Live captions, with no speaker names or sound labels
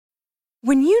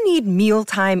When you need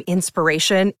mealtime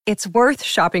inspiration, it's worth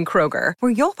shopping Kroger,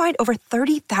 where you'll find over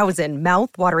 30,000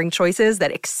 mouth-watering choices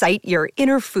that excite your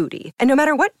inner foodie. And no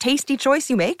matter what tasty choice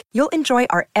you make, you'll enjoy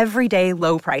our everyday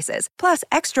low prices, plus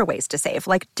extra ways to save,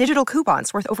 like digital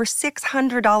coupons worth over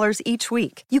 $600 each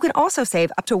week. You can also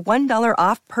save up to $1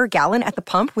 off per gallon at the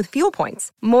pump with fuel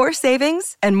points. More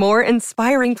savings and more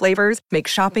inspiring flavors make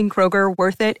shopping Kroger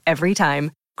worth it every time.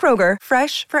 Kroger,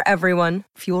 fresh for everyone.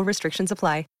 Fuel restrictions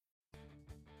apply.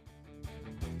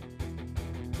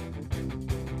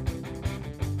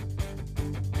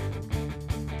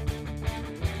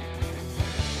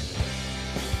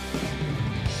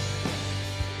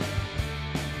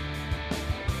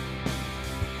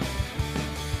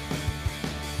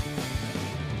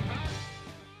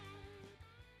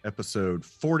 Episode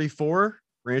 44,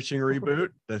 Ranching Reboot.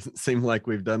 Doesn't seem like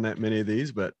we've done that many of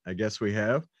these, but I guess we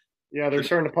have. Yeah, they're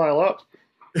starting to pile up.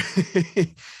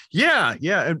 Yeah.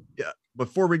 And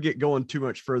before we get going too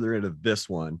much further into this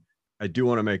one, I do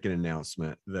want to make an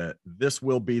announcement that this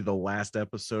will be the last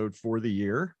episode for the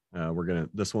year.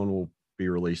 This one will be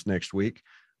released next week.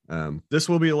 This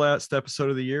will be the last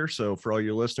episode of the year. So for all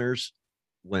your listeners,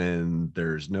 when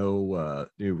there's no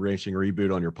new Ranching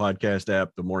Reboot on your podcast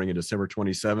app the morning of December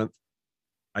 27th,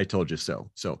 I told you so.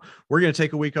 So we're going to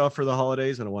take a week off for the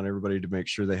holidays, and I want everybody to make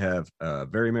sure they have a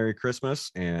very Merry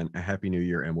Christmas and a Happy New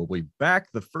Year. And we'll be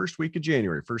back the first week of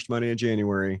January, first Monday of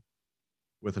January,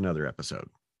 with another episode.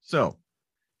 So,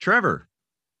 Trevor,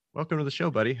 welcome to the show,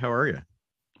 buddy. How are you?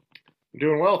 I'm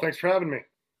doing well. Thanks for having me.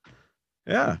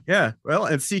 Yeah. Well,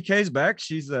 and CK's back.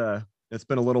 She's it's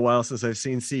been a little while since I've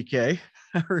seen CK.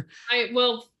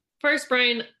 First,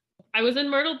 Brian, I was in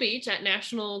Myrtle Beach at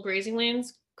National Grazing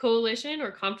Lands Coalition or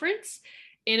conference,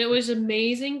 and it was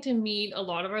amazing to meet a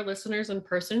lot of our listeners in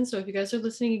person. So if you guys are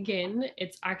listening again,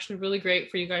 it's actually really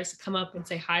great for you guys to come up and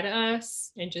say hi to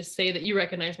us and just say that you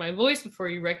recognize my voice before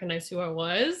you recognize who I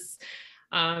was.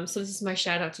 So this is my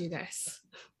shout out to you guys.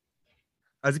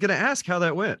 I was going to ask how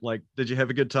that went. Like, did you have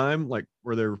a good time? Like,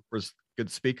 was good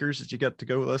speakers that you got to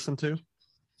go listen to?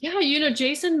 Yeah,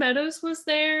 Jason Meadows was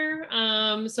there.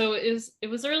 So it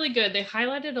was really good. They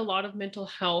highlighted a lot of mental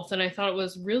health, and I thought it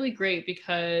was really great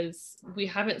because we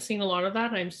haven't seen a lot of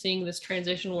that. I'm seeing this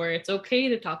transition where it's okay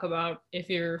to talk about if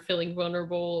you're feeling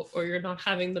vulnerable or you're not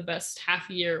having the best half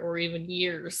year or even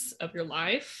years of your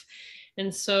life.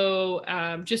 And so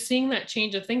just seeing that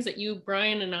change of things that you,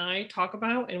 Brian, and I talk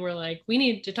about, and we're like, we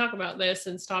need to talk about this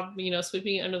and stop,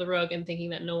 sweeping it under the rug and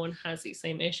thinking that no one has these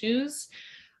same issues.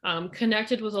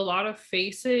 Connected with a lot of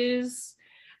faces.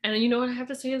 And what I have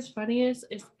to say is funny is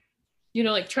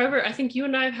like Trevor, I think you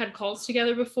and I have had calls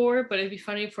together before, but it'd be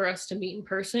funny for us to meet in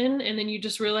person. And then you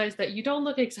just realize that you don't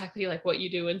look exactly like what you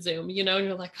do in Zoom, and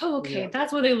you're like, oh, okay, yeah,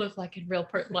 that's what they look like in real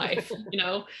life.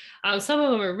 Some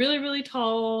of them are really, really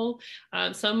tall,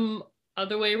 some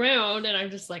other way around. And I'm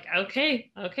just like,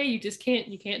 okay, you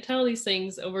can't tell these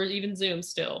things over even Zoom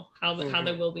still, how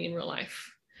they will be in real life.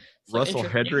 So Russell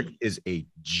Hedrick is a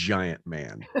giant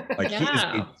man. Like, yeah. He is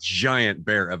a giant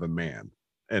bear of a man.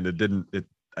 And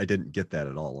I didn't get that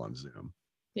at all on Zoom.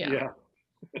 Yeah.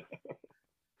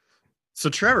 So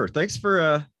Trevor, thanks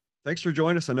for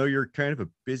joining us. I know you're kind of a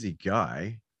busy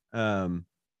guy.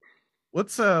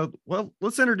 Let's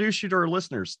introduce you to our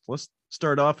listeners. Let's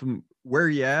start off and where are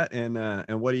you at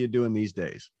and what are you doing these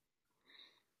days?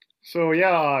 So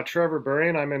Trevor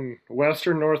Burrian. I'm in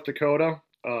western North Dakota.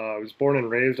 I was born and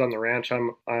raised on the ranch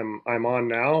I'm on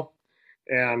now,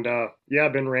 and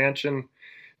I've been ranching,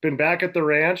 been back at the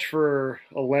ranch for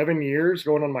 11 years,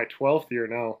 going on my 12th year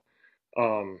now.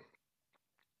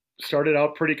 Started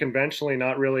out pretty conventionally,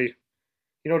 not really,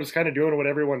 just kind of doing what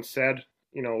everyone said,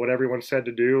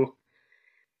 to do,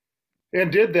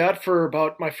 and did that for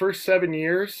about my first 7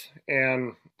 years,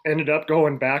 and ended up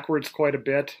going backwards quite a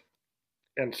bit,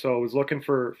 and so I was looking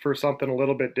for something a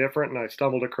little bit different, and I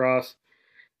stumbled across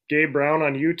Gabe Brown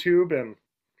on YouTube and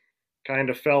kind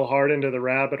of fell hard into the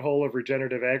rabbit hole of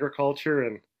regenerative agriculture.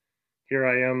 And here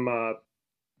I am,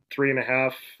 three and a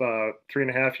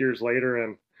half years later,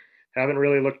 and haven't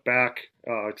really looked back.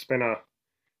 It's been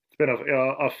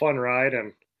a fun ride,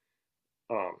 and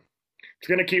it's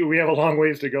going to keep, we have a long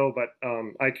ways to go, but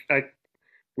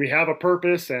we have a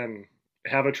purpose and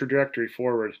have a trajectory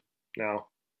forward now.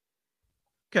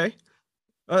 Okay.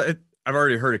 I've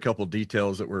already heard a couple of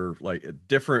details that were like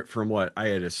different from what I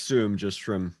had assumed just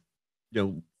from,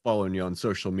 following you on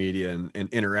social media and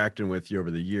interacting with you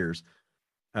over the years.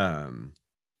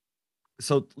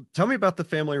 So tell me about the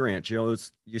family ranch. You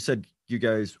said you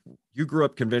grew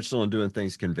up conventional and doing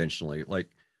things conventionally.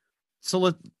 So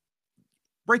let's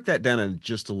break that down in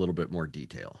just a little bit more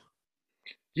detail.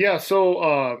 Yeah.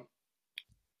 So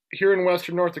here in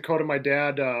Western North Dakota, my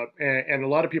dad and a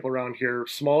lot of people around here,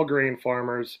 small grain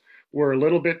farmers, were a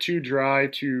little bit too dry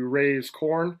to raise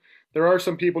corn. There are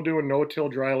some people doing no-till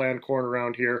dryland corn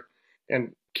around here,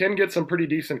 and can get some pretty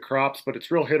decent crops, but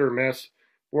it's real hit or miss.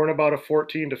 We're in about a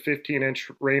 14 to 15 inch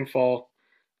rainfall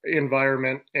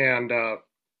environment, and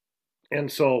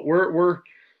so we're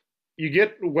you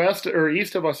get west or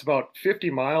east of us about 50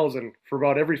 miles, and for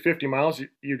about every 50 miles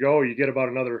you go, you get about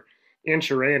another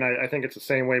inch of rain. I think it's the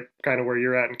same way kind of where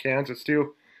you're at in Kansas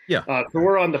too. Yeah. So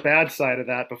we're on the bad side of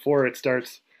that before it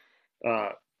starts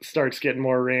getting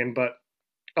more rain. But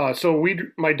so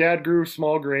my dad grew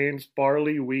small grains,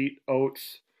 barley, wheat,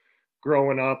 oats,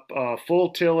 growing up, full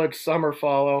tillage, summer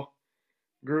fallow.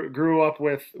 Grew up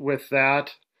with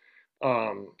that,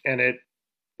 and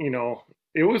you know,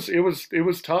 it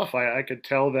was tough. I could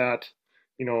tell that,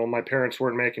 my parents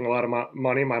weren't making a lot of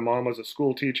money. My mom was a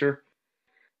school teacher,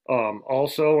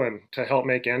 also, and to help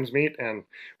make ends meet. And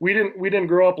we didn't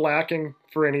grow up lacking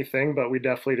for anything, but we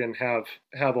definitely didn't have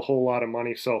a whole lot of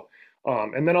money. So,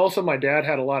 and then also my dad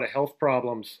had a lot of health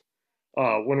problems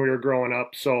when we were growing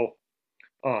up. So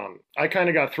I kind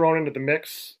of got thrown into the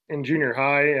mix in junior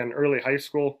high and early high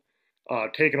school,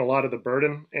 taking a lot of the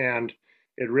burden, and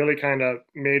it really kind of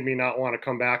made me not want to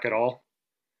come back at all.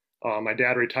 My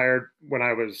dad retired when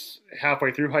I was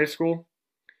halfway through high school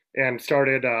and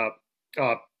started uh,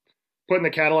 putting the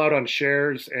cattle out on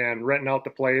shares and renting out the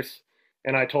place.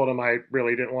 And I told him I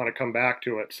really didn't want to come back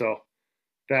to it. So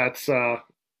that's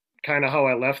kind of how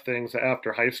I left things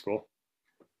after high school.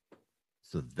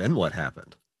 So then what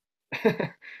happened?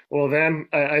 Well, then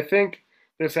I think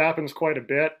this happens quite a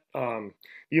bit.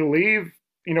 You leave,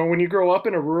 when you grow up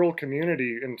in a rural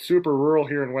community and super rural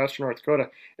here in Western North Dakota,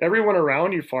 everyone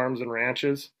around you farms and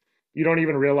ranches. You don't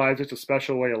even realize it's a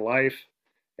special way of life.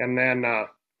 And then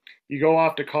you go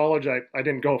off to college. I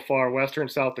didn't go far, Western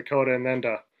South Dakota, and then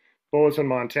to Bozeman,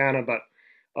 Montana. But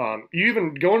you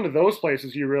even go into those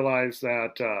places, you realize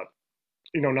that,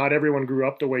 not everyone grew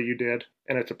up the way you did.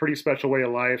 And it's a pretty special way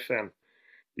of life. And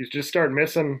you just start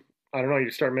missing, I don't know,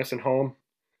 you start missing home,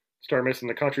 start missing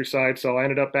the countryside. So I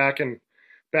ended up back in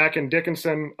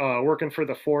Dickinson, working for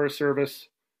the Forest Service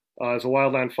as a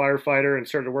wildland firefighter, and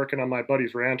started working on my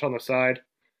buddy's ranch on the side,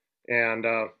 and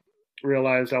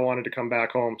realized I wanted to come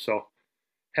back home. So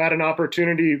had an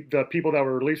opportunity. The people that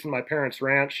were leasing my parents'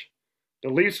 ranch, the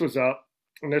lease was up,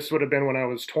 and this would have been when I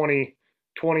was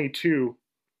 22.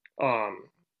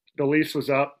 The lease was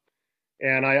up.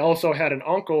 And I also had an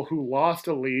uncle who lost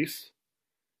a lease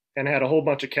and had a whole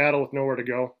bunch of cattle with nowhere to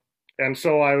go. And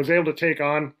so I was able to take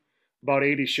on about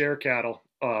 80 share cattle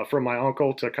from my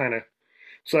uncle to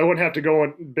so I wouldn't have to go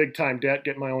in big time debt,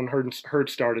 get my own herd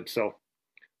started. So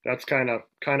that's kind of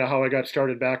how I got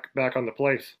started back on the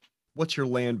place. What's your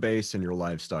land base and your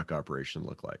livestock operation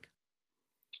look like?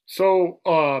 So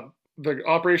the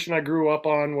operation I grew up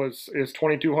on is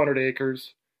 2,200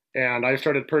 acres, and I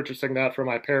started purchasing that for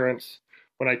my parents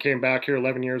when I came back here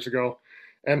 11 years ago.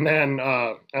 And then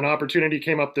an opportunity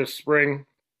came up this spring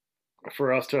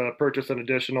for us to purchase an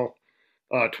additional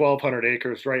 1,200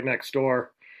 acres right next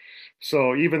door.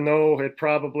 So even though it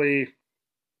probably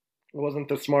wasn't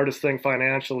the smartest thing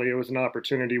financially, it was an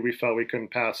opportunity we felt we couldn't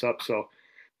pass up. So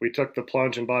we took the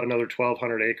plunge and bought another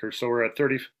 1,200 acres. So we're at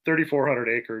 3,400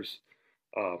 acres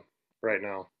right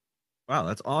now. Wow,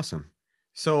 that's awesome.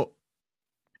 So,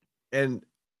 and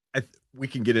we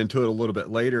can get into it a little bit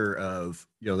later of,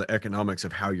 the economics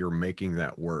of how you're making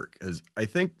that work. As I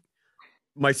think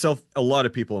a lot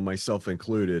of people, and myself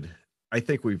included, I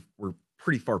think we're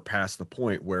pretty far past the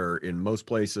point where in most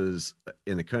places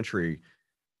in the country,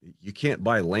 you can't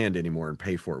buy land anymore and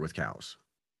pay for it with cows.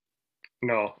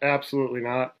 No, absolutely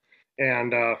not.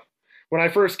 And when I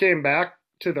first came back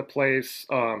to the place,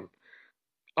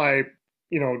 I,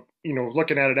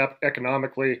 looking at it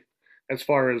economically, as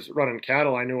far as running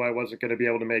cattle, I knew I wasn't going to be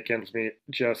able to make ends meet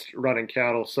just running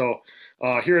cattle. So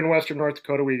here in Western North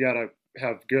Dakota, we got to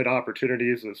have good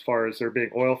opportunities as far as there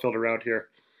being oil field around here.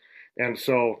 And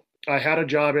so I had a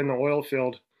job in the oil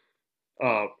field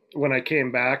when I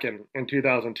came back in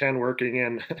 2010,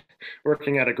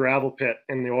 working at a gravel pit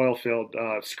in the oil field,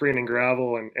 screening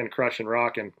gravel and crushing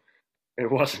rock, and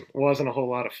it wasn't a whole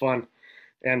lot of fun.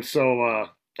 And so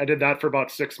I did that for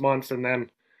about 6 months, and then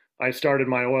I started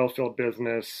my oil field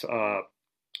business,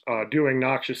 doing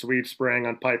noxious weed spraying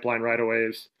on pipeline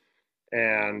right-of-ways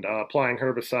and applying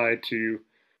herbicide to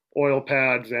oil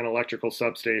pads and electrical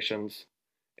substations.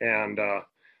 And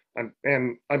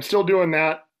I'm still doing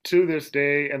that to this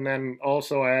day. And then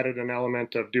also I added an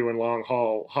element of doing long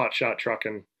haul hot shot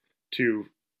trucking to,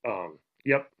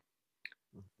 yep.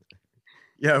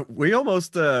 Yeah, we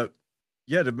almost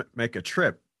you had to make a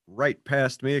trip right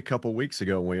past me a couple weeks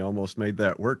ago, and we almost made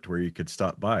that work to where you could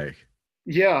stop by.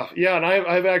 Yeah, and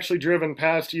I've actually driven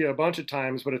past you a bunch of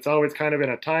times, but it's always kind of in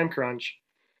a time crunch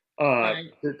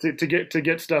Right. to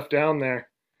get stuff down there.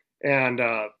 And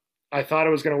I thought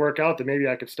it was going to work out that maybe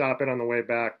I could stop in on the way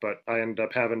back, but I ended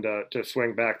up having to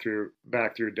swing back through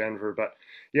Denver. But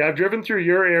yeah, I've driven through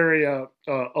your area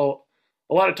a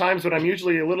lot of times, but I'm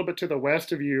usually a little bit to the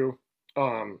west of you.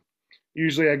 Um,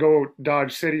 Usually I go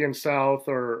Dodge City and south,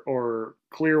 or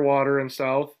Clearwater and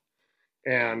south.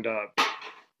 And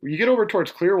when you get over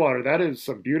towards Clearwater, that is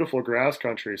some beautiful grass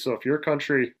country. So if your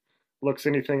country looks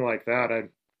anything like that,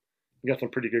 you got some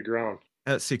pretty good ground.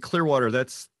 See, Clearwater,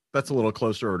 that's a little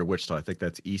closer over to Wichita. I think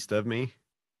that's east of me.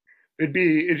 It'd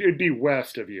be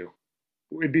west of you.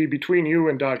 It'd be between you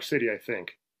and Dodge City, I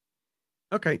think.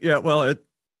 Okay. Yeah. Well, it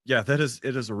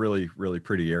is a really, really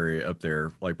pretty area up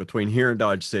there. Like between here and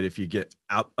Dodge City, if you get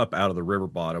up out of the river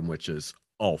bottom, which is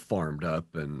all farmed up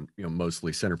and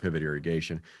mostly center pivot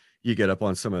irrigation, you get up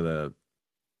on some of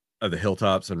the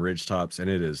hilltops and ridge tops, and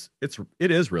it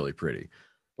is really pretty.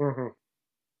 Hmm.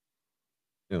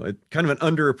 It's kind of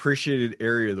an underappreciated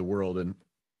area of the world. And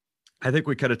I think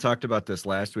we kind of talked about this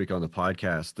last week on the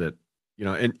podcast that,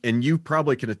 and you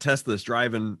probably can attest to this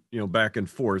driving, back and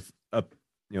forth up,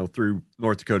 through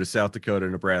North Dakota, South Dakota,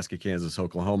 Nebraska, Kansas,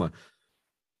 Oklahoma.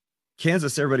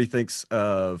 Kansas, everybody thinks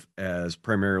of as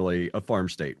primarily a farm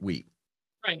state, wheat.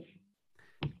 Right.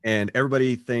 And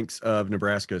everybody thinks of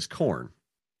Nebraska as corn.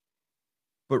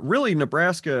 But really,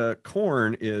 Nebraska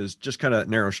corn is just kind of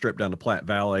narrow strip down to Platte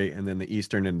Valley and then the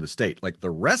eastern end of the state. Like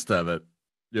the rest of it,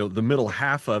 the middle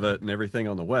half of it and everything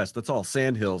on the west, that's all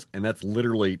sand hills, and that's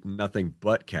literally nothing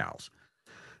but cows.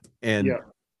 And Yeah.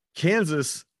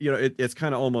 Kansas, it's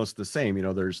kind of almost the same.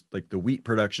 There's like the wheat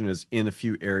production is in a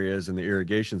few areas and the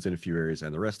irrigation's in a few areas,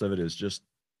 and the rest of it is just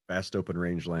vast open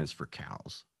rangelands for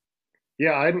cows.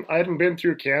 Yeah, I hadn't been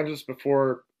through Kansas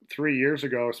before 3 years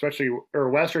ago, especially or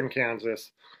Western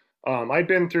Kansas. I'd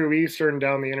been through Eastern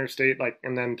down the interstate,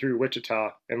 and then through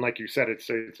Wichita, and like you said,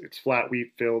 it's flat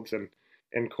wheat fields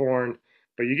and corn.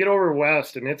 But you get over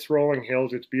west, and it's rolling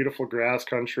hills, it's beautiful grass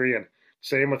country, and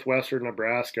same with Western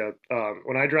Nebraska.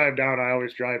 When I drive down, I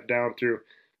always drive down through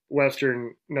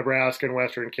Western Nebraska and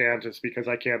Western Kansas because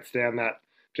I can't stand that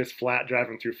just flat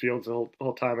driving through fields the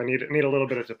whole time. I need a little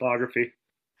bit of topography.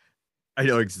 I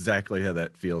know exactly how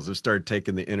that feels. I've started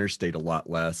taking the interstate a lot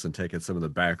less and taking some of the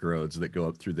back roads that go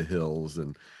up through the hills.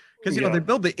 And because, Yeah. they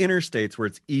build the interstates where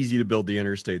it's easy to build the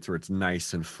interstates where it's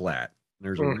nice and flat.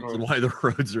 There's a reason why the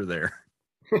roads are there.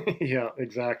 Yeah,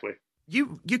 exactly.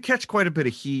 You catch quite a bit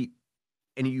of heat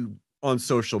and you on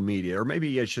social media, or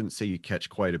maybe I shouldn't say you catch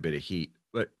quite a bit of heat,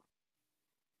 but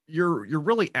you're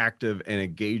really active and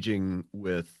engaging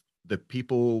with the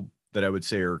people that I would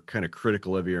say are kind of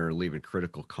critical of you or leaving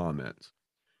critical comments.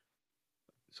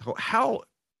 So how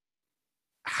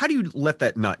do you let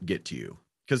that not get to you?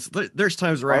 Because there's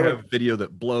times where I have a video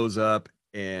that blows up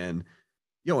and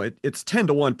it's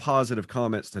 10-1 positive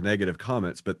comments to negative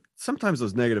comments, but sometimes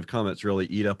those negative comments really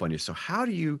eat up on you. So how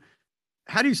do you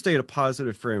stay at a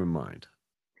positive frame of mind?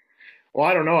 Well,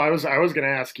 I don't know. I was going to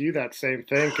ask you that same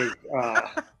thing because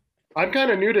I'm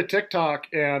kind of new to TikTok,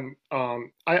 and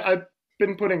I've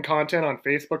been putting content on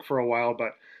Facebook for a while.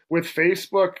 But with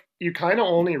Facebook, you kind of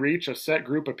only reach a set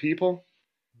group of people,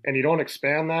 and you don't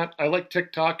expand that. I like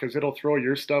TikTok because it'll throw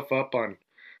your stuff up on a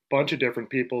bunch of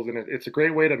different people's, and it's a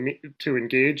great way to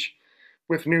engage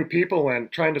with new people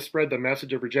and trying to spread the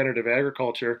message of regenerative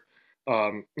agriculture.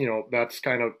 That's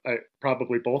kind of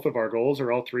probably both of our goals,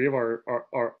 or all three of our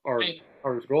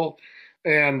goal.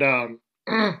 And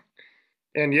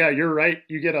and yeah, you're right.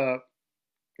 You get a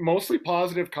mostly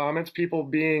positive comments, people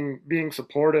being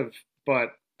supportive,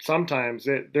 but sometimes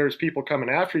there's people coming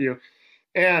after you.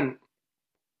 And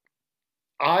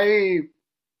I,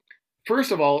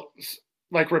 first of all,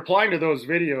 like replying to those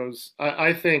videos,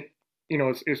 I think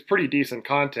is pretty decent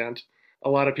content. A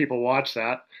lot of people watch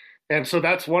that. And so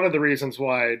that's one of the reasons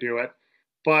why I do it.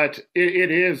 But it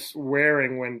is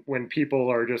wearing when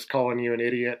people are just calling you an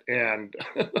idiot, and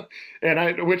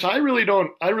which I really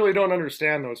don't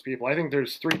understand those people. I think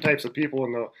there's three types of people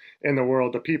in the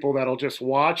world: the people that'll just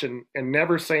watch and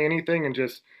never say anything and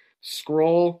just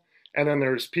scroll, and then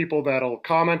there's people that'll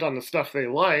comment on the stuff they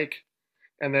like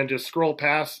and then just scroll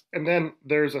past, and then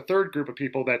there's a third group of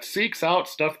people that seeks out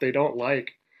stuff they don't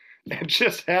like and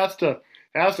just has to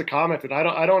comment it.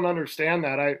 I don't understand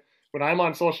that. When I'm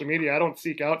on social media, I don't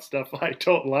seek out stuff I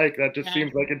don't like. That just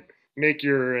seems like it'd make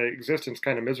your existence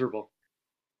kind of miserable.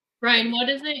 Ryan, what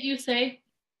is it you say?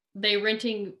 They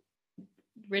renting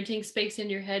renting space in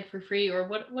your head for free, or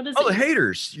what is Oh, it? the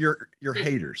haters. You're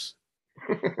haters.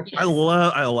 Yes.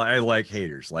 I like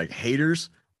haters. Like haters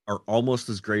are almost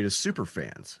as great as super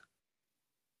fans.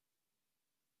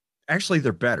 Actually,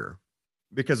 they're better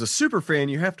because a super fan,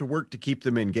 you have to work to keep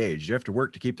them engaged. You have to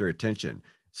work to keep their attention.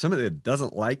 Somebody that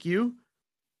doesn't like you,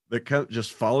 that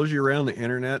just follows you around the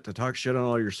internet to talk shit on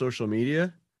all your social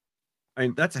media, I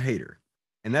mean, that's a hater.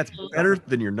 And that's better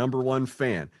than your number one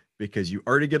fan because you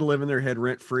already get to live in their head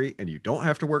rent free and you don't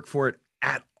have to work for it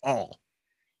at all.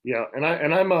 Yeah, and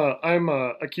I'm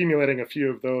accumulating a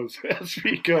few of those as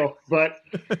we go, but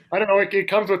I don't know. It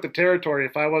comes with the territory.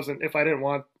 If I didn't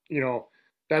want,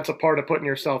 that's a part of putting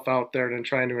yourself out there and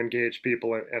trying to engage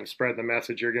people and spread the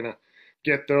message. You're gonna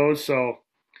get those. So,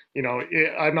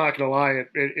 I'm not gonna lie.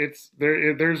 It's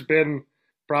there. There's been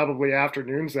probably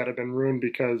afternoons that have been ruined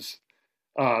because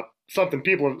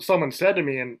someone said to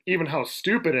me, and even how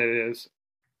stupid it is.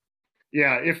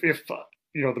 Yeah, if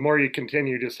the more you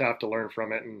continue, you just have to learn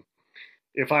from it. And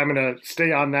if I'm gonna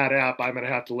stay on that app, I'm gonna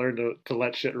have to learn to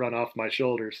let shit run off my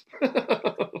shoulders.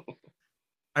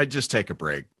 I just take a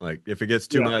break. Like if it gets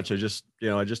too much, I just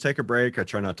take a break. I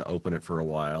try not to open it for a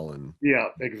while and yeah,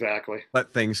 exactly.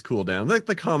 Let things cool down. Like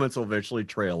the comments will eventually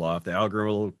trail off. The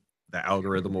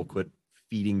algorithm will quit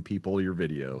feeding people your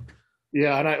video.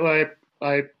 Yeah, and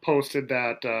I posted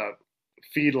that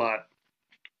feedlot.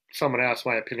 Someone asked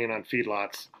my opinion on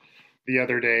feedlots the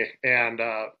other day, and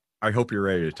I hope you're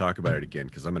ready to talk about it again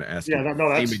because I'm going to ask you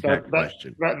the same exact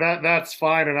question. That's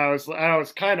fine, and I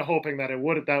was kind of hoping that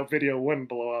that video wouldn't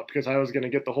blow up because I was going to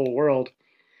get the whole world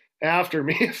after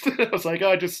me. I was like,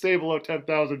 just stay below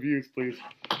 10,000 views, please.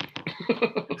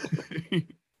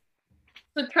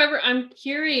 So Trevor, I'm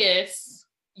curious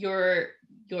your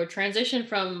transition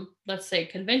from, let's say,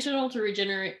 conventional to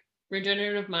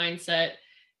regenerative mindset,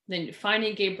 then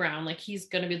finding Gabe Brown, like he's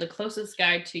going to be the closest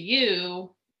guy to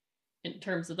you in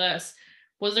terms of this.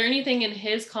 Was there anything in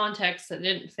his context that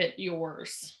didn't fit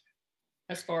yours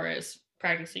as far as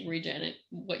practicing regen,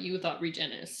 what you thought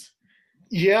regen is?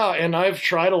 Yeah, and I've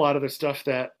tried a lot of the stuff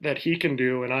that he can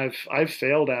do, and I've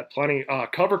failed at plenty.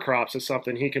 Cover crops is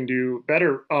something he can do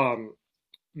better.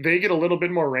 They get a little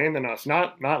bit more rain than us.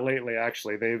 Not lately,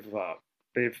 actually.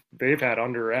 They've had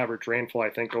under average rainfall, I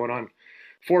think, going on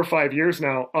 4 or 5 years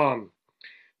now.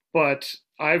 But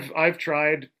I've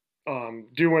tried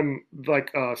doing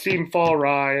like seed fall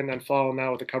rye and then following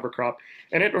that with a cover crop,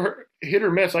 and it hit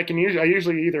or miss. I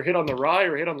usually either hit on the rye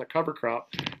or hit on the cover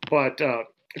crop, but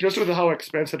just with how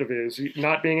expensive it is,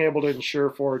 not being able to insure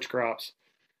forage crops,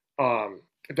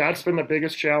 that's been the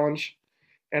biggest challenge.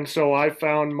 And so I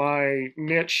found my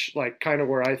niche, like kind of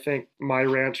where I think my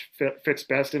ranch fits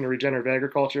best into regenerative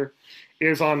agriculture,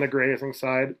 is on the grazing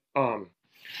side.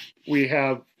 We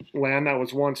have land that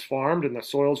was once farmed and the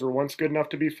soils were once good enough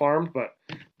to be farmed, but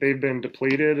they've been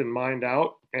depleted and mined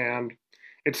out. And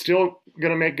it's still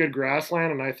going to make good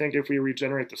grassland. And I think if we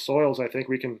regenerate the soils, I think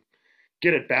we can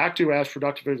get it back to as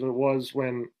productive as it was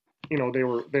when, they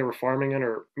were farming it,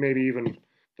 or maybe even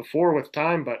before with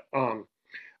time. But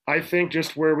I think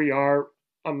just where we are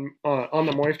on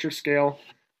the moisture scale,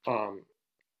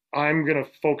 I'm going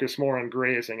to focus more on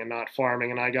grazing and not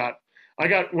farming. And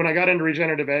when I got into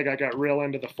regenerative ag, I got real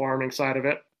into the farming side of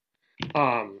it,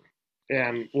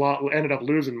 and ended up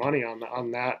losing money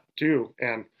on that too.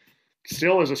 And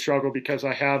still is a struggle because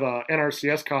I have a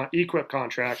NRCS EQIP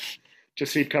contract to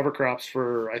seed cover crops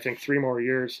for I think 3 more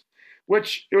years,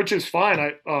 which is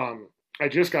fine. I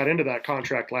just got into that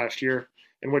contract last year,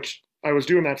 in which I was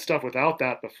doing that stuff without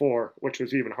that before, which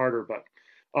was even harder. But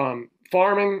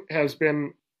farming has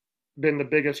been the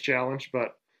biggest challenge.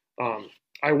 But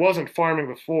I wasn't farming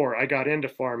before. I got into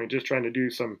farming just trying to do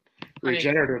some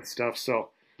regenerative stuff. So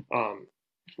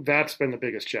that's been the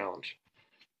biggest challenge.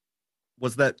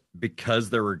 Was that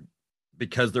because there was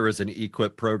an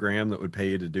EQIP program that would pay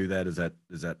you to do that? Is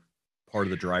that part of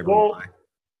the driver? Well,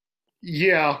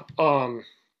 yeah.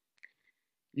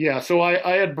 Yeah, so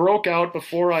I had broke out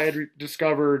before I had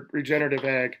discovered regenerative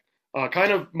ag.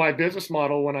 Kind of my business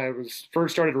model when I was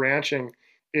first started ranching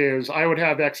is I would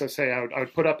have excess hay. I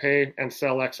would put up hay and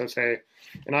sell excess hay.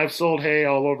 And I've sold hay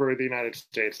all over the United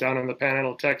States, down in the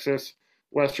Panhandle, Texas,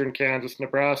 Western Kansas,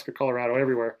 Nebraska, Colorado,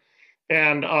 everywhere.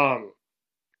 And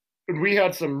we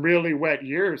had some really wet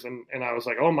years, and I was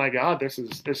like, oh my God, this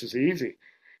is easy.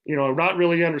 Not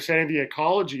really understanding the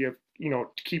ecology of, to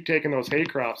keep taking those hay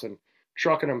crops and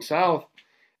trucking them south.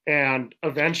 And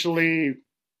eventually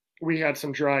we had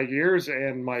some dry years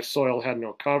and my soil had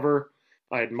no cover.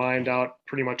 I had mined out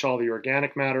pretty much all the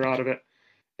organic matter out of it,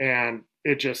 and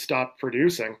it just stopped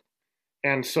producing.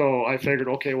 And so I figured,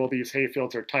 okay, well, these hay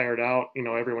fields are tired out.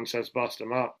 Everyone says bust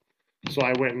them up. So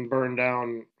I went and burned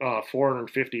down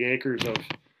 450 acres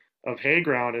of hay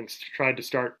ground and tried to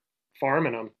start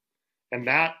farming them. And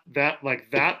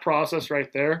that process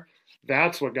right there,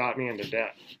 that's what got me into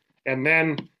debt. And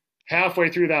then halfway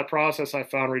through that process, I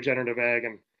found regenerative ag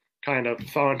and kind of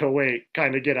found a way,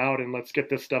 kind of get out and let's get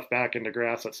this stuff back into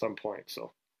grass at some point.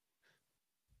 So,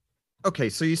 okay,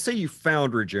 so you say you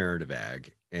found regenerative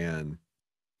ag, and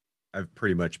I've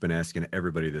pretty much been asking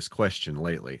everybody this question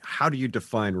lately. How do you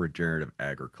define regenerative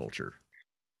agriculture?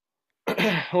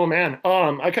 oh man,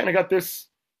 I kind of got this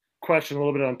question a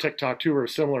little bit on TikTok too, or a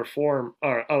similar form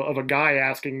of a guy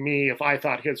asking me if I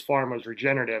thought his farm was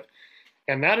regenerative,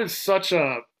 and that is such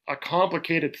a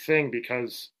complicated thing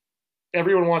because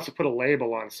everyone wants to put a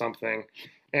label on something,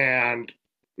 and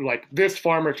like this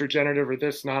farmer is regenerative or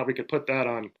this not. We could put that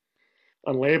on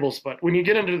labels, but when you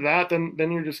get into that, then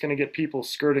you're just going to get people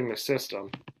skirting the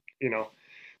system, you know.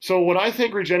 So what I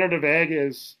think regenerative ag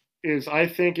is I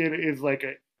think it is like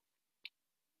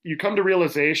you come to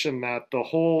realization that the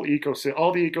whole ecosystem,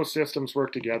 all the ecosystems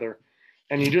work together,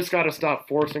 and you just got to stop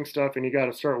forcing stuff, and you got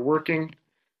to start working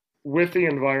with the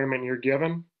environment you're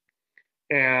given,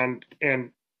 and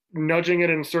nudging it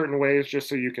in certain ways just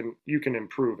so you can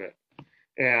improve it.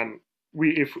 And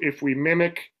if we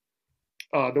mimic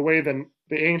the way the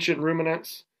ancient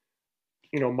ruminants,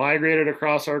 migrated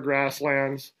across our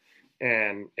grasslands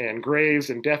and grazed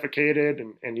and defecated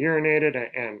and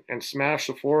urinated and smashed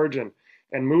the forage and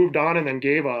moved on and then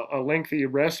gave a lengthy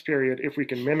rest period. If we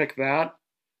can mimic that,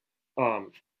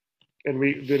 and then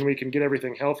we can get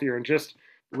everything healthier, and just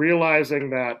realizing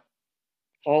that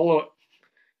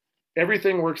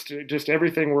everything works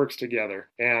together,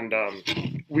 and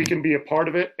we can be a part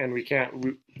of it, and we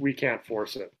can't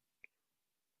force it.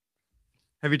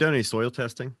 Have you done any soil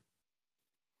testing?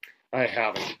 I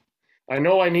haven't. I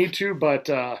know I need to, but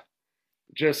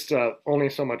just only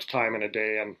so much time in a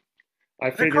day, and I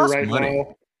figure right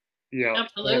now, yeah,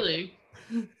 absolutely.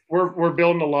 We're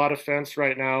building a lot of fence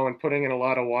right now and putting in a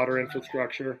lot of water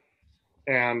infrastructure,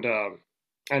 and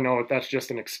I know that's just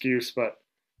an excuse, but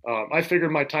I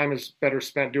figured my time is better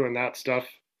spent doing that stuff.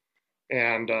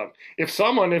 And if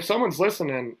someone's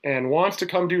listening and wants to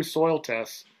come do soil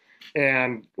tests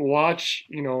and watch,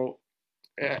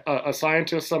 a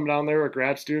scientist, some down there, a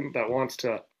grad student that wants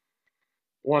to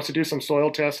do some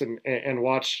soil tests and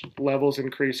watch levels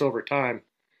increase over time,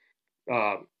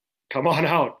 come on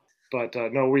out. But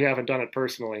no, we haven't done it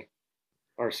personally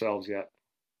ourselves yet.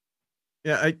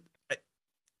 Yeah,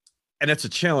 and it's a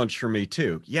challenge for me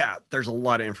too. Yeah, there's a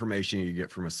lot of information you get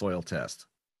from a soil test,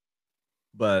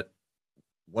 but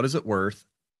what is it worth,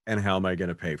 and how am I going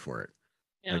to pay for it?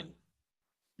 Yeah.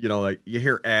 Like you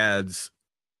hear ads.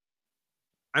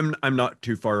 I'm not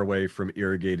too far away from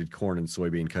irrigated corn and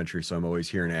soybean country, so I'm always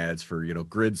hearing ads for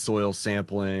grid soil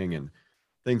sampling and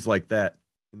things like that.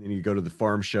 And then you go to the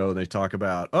farm show and they talk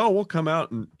about, oh, we'll come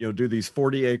out and do these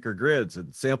 40-acre grids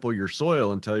and sample your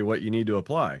soil and tell you what you need to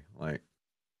apply. Like,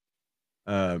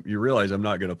 you realize I'm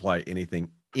not going to apply anything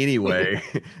anyway,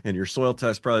 and your soil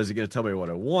test probably isn't going to tell me what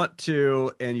I want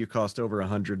to, and you cost over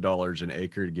 $100 an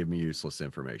acre to give me useless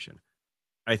information.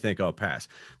 I think I'll pass.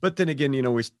 But then again,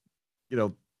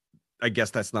 I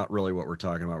guess that's not really what we're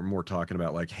talking about. We're more talking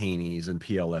about like Haney's and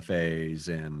PLFAs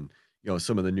and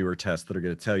some of the newer tests that are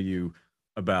going to tell you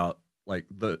about like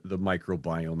the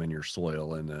microbiome in your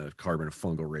soil and the carbon to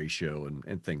fungal ratio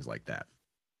and things like that.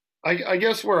 I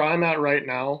guess where I'm at right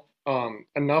now,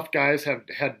 enough guys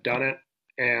had done it,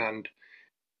 and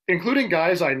including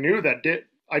guys I knew that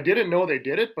I didn't know they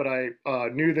did it, but I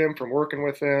knew them from working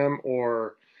with them,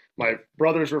 or my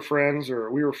brothers were friends, or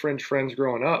we were friends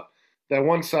growing up. That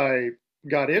once I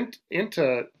got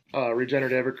into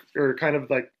regenerative, or kind of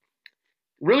like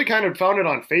really kind of found it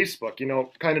on Facebook,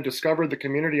 kind of discovered the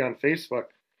community on Facebook,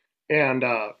 and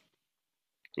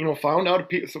found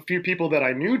out a few people that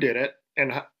I knew did it,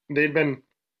 and they'd been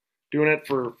doing it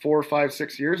for 4, 5,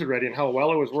 6 years already, and how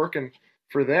well it was working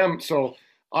for them. So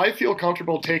I feel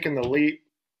comfortable taking the leap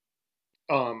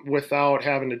without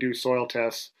having to do soil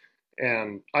tests,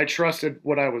 and I trusted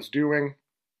what I was doing.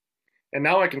 And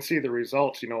now I can see the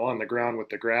results, on the ground with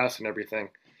the grass and everything.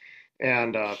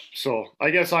 And so I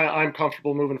guess I'm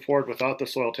comfortable moving forward without the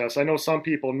soil tests. I know some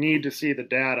people need to see the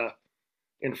data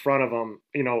in front of them,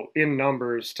 in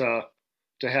numbers to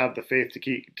have the faith to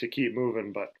keep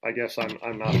moving. But I guess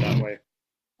I'm not that way.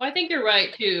 Well, I think you're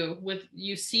right too. With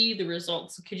you see the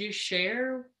results. Could you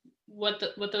share what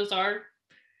those are?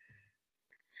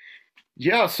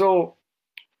 Yeah. So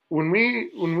when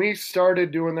we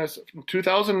started doing this,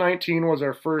 2019 was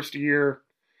our first year.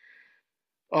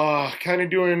 Kind of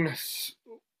doing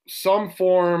some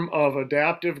form of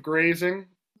adaptive grazing.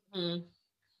 Mm-hmm.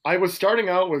 I was starting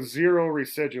out with zero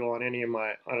residual on any of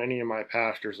my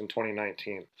pastures in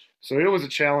 2019, so it was a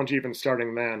challenge even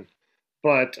starting then.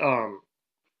 But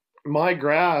my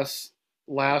grass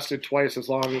lasted twice as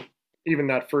long, even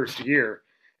that first year,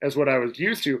 as what I was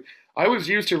used to. I was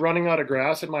used to running out of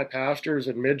grass in my pastures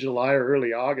in mid-July or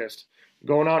early August,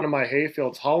 going out into my hay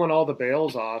fields, hauling all the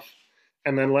bales off,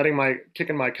 and then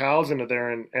kicking my cows into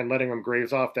there and letting them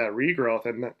graze off that regrowth,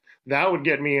 and that would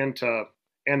get me into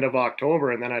end of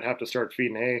October, and then I'd have to start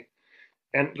feeding hay.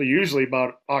 And usually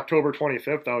about October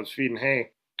 25th, I was feeding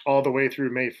hay all the way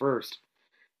through May 1st.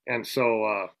 And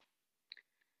so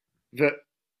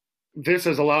this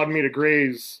has allowed me to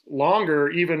graze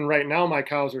longer. Even right now, my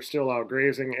cows are still out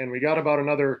grazing, and we got about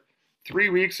another 3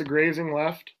 weeks of grazing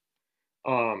left.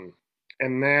 And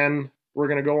then we're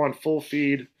going to go on full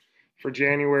feed for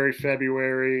January,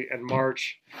 February, and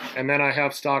March. And then I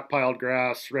have stockpiled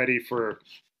grass ready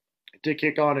to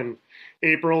kick on in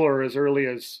April or as early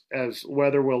as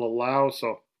weather will allow.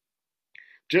 So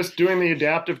just doing the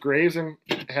adaptive grazing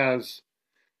has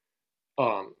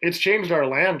it's changed our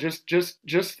land, just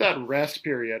that rest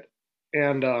period.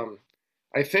 And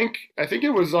I think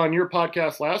it was on your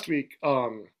podcast last week.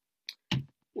 What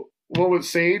was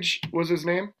Sage was his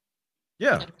name?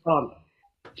 Yeah.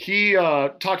 He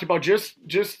talked about just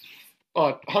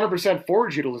 100%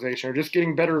 forage utilization, or just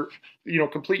getting better,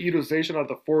 complete utilization of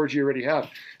the forage you already have.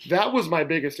 That was my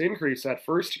biggest increase that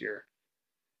first year.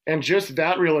 And just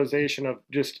that realization of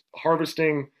just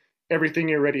harvesting everything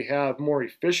you already have more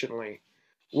efficiently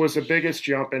was the biggest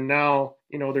jump. And now,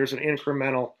 there's an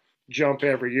incremental jump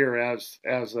every year as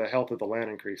the health of the land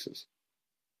increases.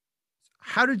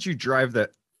 How did you drive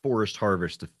that forest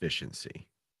harvest efficiency?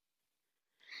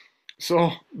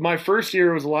 So my first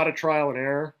year was a lot of trial and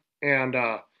error. And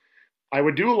I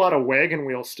would do a lot of wagon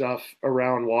wheel stuff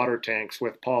around water tanks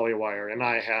with polywire, and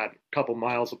I had a couple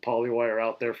miles of polywire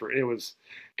out there it was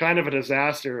kind of a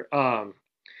disaster.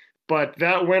 But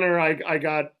that winter, I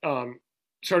got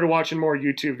started watching more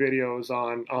YouTube videos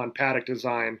on paddock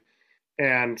design,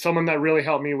 and someone that really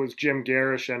helped me was Jim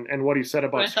Garish, and what he said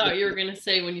about. I thought you were going to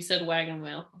say when you said wagon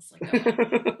wheel. I was like,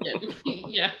 oh,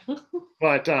 yeah.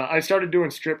 But I started doing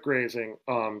strip grazing.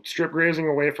 Strip grazing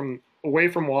away from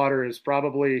water is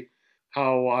probably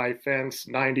how I fence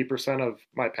 90% of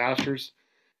my pastures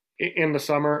in the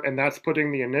summer, and that's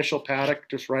putting the initial paddock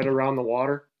just right around the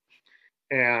water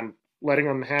and letting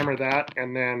them hammer that.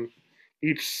 And then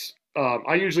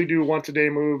I usually do once a day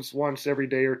moves, once every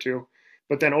day or two,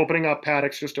 but then opening up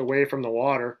paddocks just away from the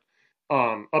water,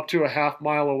 up to a half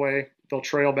mile away. They'll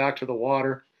trail back to the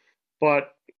water,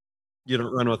 but you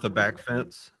don't run with a back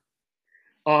fence.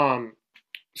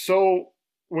 So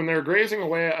when they're grazing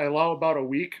away, I allow about a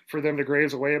week for them to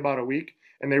graze away, about a week,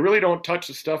 and they really don't touch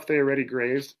the stuff they already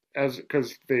grazed,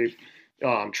 because they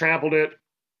trampled it,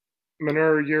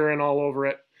 manure, urine all over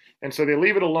it, and so they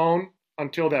leave it alone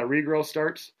until that regrowth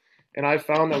starts. And I've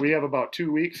found that we have about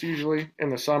 2 weeks usually in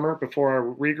the summer before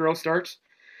our regrowth starts.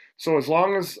 So as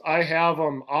long as I have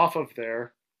them off of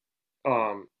there,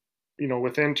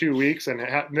 within 2 weeks, and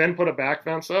then put a back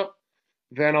fence up,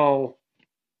 then I'm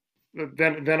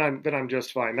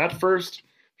just fine. That first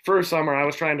summer, I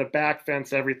was trying to back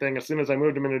fence everything. As soon as I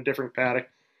moved them into a different paddock,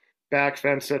 back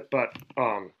fence it. But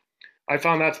I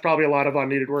found that's probably a lot of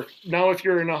unneeded work. Now, if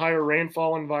you're in a higher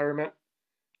rainfall environment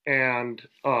and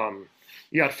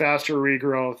you got faster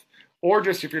regrowth, or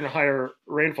just if you're in a higher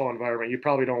rainfall environment, you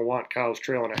probably don't want cows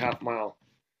trailing a half mile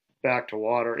back to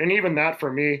water. And even that, for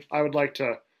me, I would like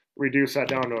to reduce that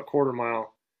down to a quarter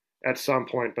mile at some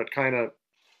point, but kind of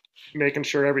making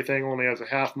sure everything only has a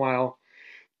half mile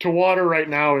to water right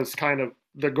now is kind of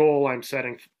the goal I'm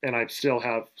setting. And I still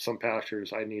have some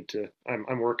pastures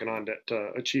I'm working on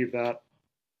to achieve that.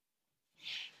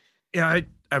 Yeah,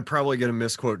 I'm probably going to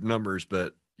misquote numbers,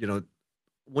 but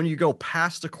when you go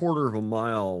past a quarter of a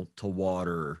mile to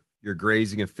water, your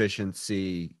grazing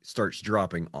efficiency starts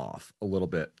dropping off a little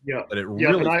bit. Yeah. But it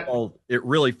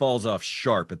really falls off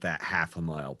sharp at that half a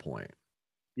mile point.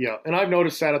 Yeah. And I've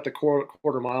noticed that at the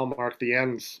quarter mile mark, the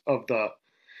ends of the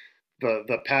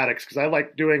paddocks, because I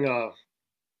like doing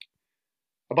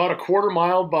about a quarter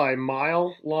mile by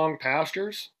mile long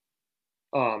pastures.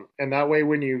 And that way,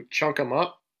 when you chunk them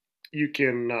up, you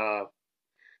can,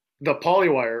 the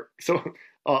polywire. So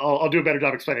I'll do a better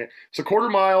job explaining it. So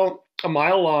a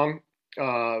mile long,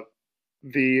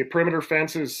 the perimeter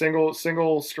fence is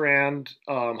single strand,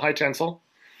 high tensile.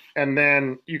 And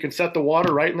then you can set the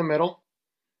water right in the middle.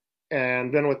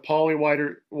 And then with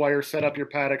polywire set up your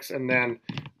paddocks, and then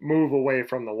move away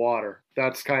from the water.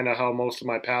 That's kind of how most of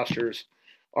my pastures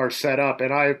are set up.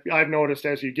 And I've noticed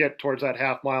as you get towards that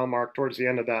half mile mark, towards the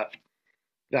end of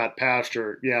that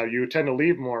pasture, yeah, you tend to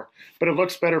leave more, but it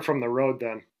looks better from the road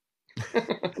then.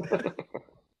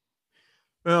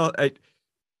 Well,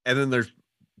 and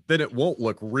then it won't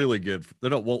look really good.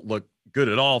 Then it won't look good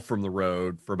at all from the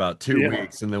road for about 2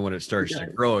 weeks, and then when it starts to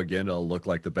grow again, it'll look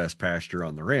like the best pasture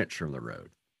on the ranch from the road.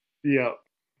 Yep,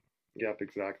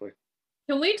 exactly.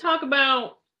 Can we talk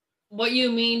about what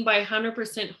you mean by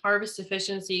 100% harvest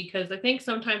efficiency? Because I think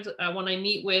sometimes when I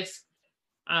meet with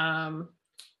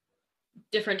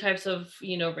different types of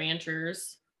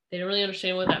ranchers, they don't really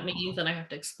understand what that means, and I have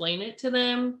to explain it to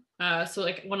them. So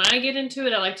like when I get into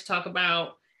it, I like to talk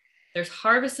about there's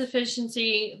harvest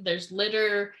efficiency, there's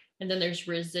litter, and then there's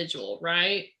residual,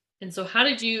 right? And so how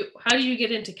do you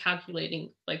get into calculating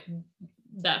like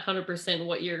that 100%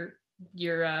 what your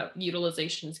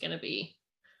utilization is going to be?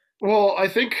 Well, I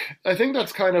think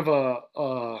that's kind of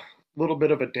a little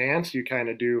bit of a dance you kind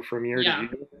of do from year to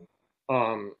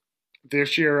year.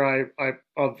 This year, I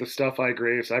of the stuff I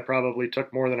grazed, I probably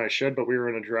took more than I should, but we were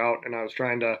in a drought, and I was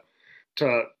trying to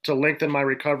lengthen my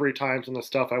recovery times on the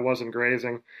stuff I wasn't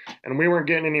grazing, and we weren't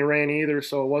getting any rain either,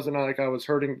 so it wasn't like I was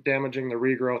damaging the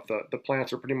regrowth. The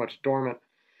plants are pretty much dormant,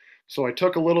 so I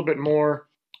took a little bit more,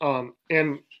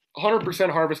 and 100%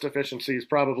 harvest efficiency is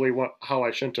probably how I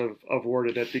shouldn't have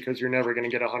worded it, because you're never going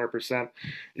to get 100%.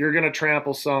 You're going to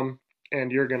trample some,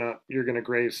 and you're gonna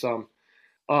graze some.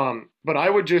 But I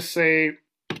would just say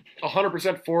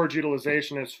 100% forage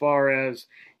utilization as far as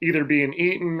either being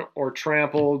eaten or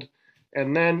trampled,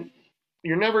 and then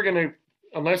you're never going to,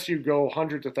 unless you go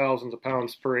hundreds of thousands of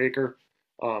pounds per acre,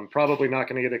 probably not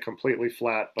going to get it completely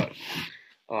flat. But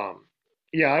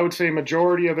yeah, I would say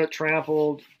majority of it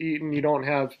trampled, eaten. You don't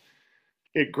have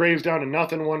it grazed down to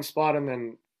nothing one spot, and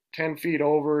then 10 feet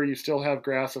over, you still have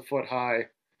grass a foot high.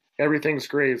 Everything's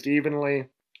grazed evenly,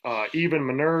 even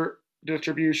manure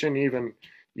distribution, even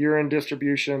urine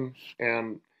distribution,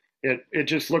 and it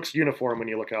just looks uniform when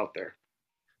you look out there.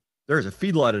 There's a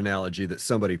feedlot analogy that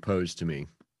somebody posed to me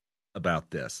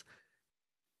about this.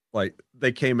 Like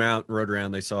they came out and rode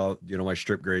around, they saw, my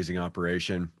strip grazing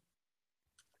operation,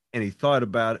 and he thought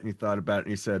about it and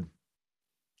he said,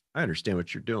 I understand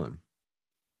what you're doing.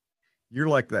 You're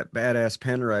like that badass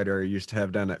pen rider I used to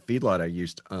have down that feedlot I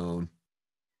used to own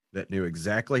that knew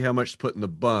exactly how much to put in the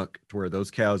bunk to where those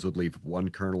cows would leave one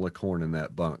kernel of corn in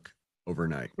that bunk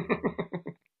overnight.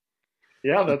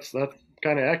 Yeah, that's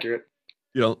kind of accurate.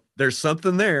 There's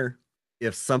something there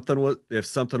if something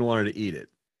wanted to eat it,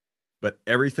 but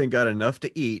everything got enough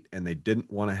to eat, and they didn't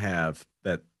want to have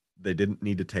that. They didn't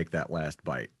need to take that last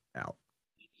bite out.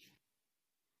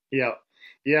 Yeah.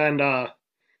 And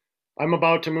I'm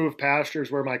about to move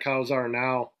pastures where my cows are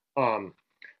now.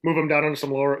 Move them down into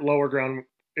some lower ground.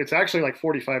 It's actually like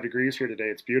 45 degrees here today.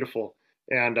 It's beautiful.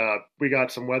 And we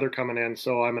got some weather coming in,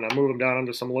 so I'm going to move them down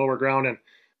into some lower ground, and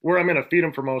where I'm going to feed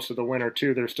them for most of the winter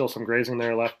too. There's still some grazing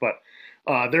there left, but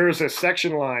there is a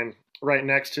section line right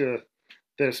next to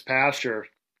this pasture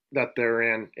that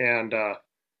they're in, and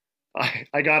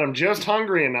I got them just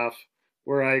hungry enough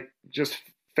where I just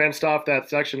fenced off that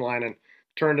section line and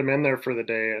turned them in there for the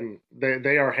day, and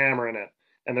they are hammering it.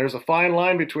 And there's a fine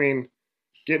line between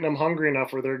getting them hungry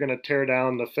enough where they're going to tear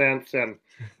down the fence and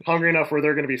hungry enough where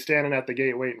they're going to be standing at the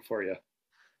gate waiting for you.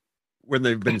 When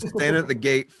they've been standing at the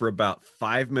gate for about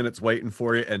 5 minutes waiting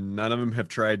for you, and none of them have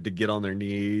tried to get on their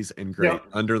knees and graze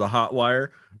under the hot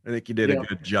wire, I think you did a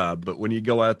good job. But when you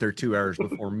go out there 2 hours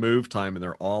before move time and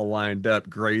they're all lined up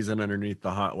grazing underneath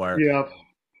the hot wire,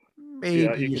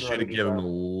 maybe you should have given them a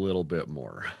little bit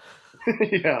more.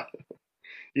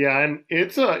 Yeah, and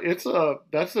it's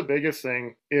that's the biggest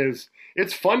thing, is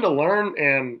it's fun to learn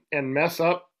and mess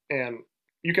up, and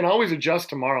you can always adjust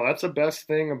tomorrow. That's the best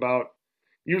thing about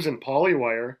using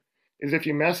polywire, is if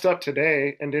you messed up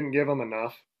today and didn't give them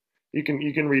enough, you can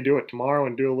redo it tomorrow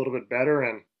and do a little bit better.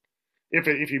 And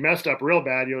if you messed up real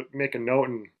bad, you'll make a note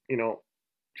and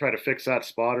try to fix that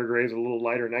spot or graze a little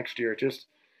lighter next year. It just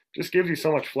gives you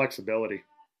so much flexibility.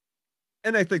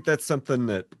 And I think that's something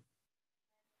that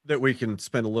we can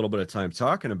spend a little bit of time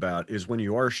talking about, is when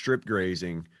you are strip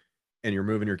grazing and you're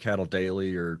moving your cattle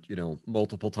daily or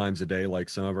multiple times a day like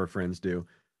some of our friends do,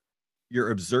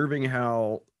 you're observing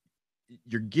how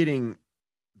you're getting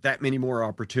that many more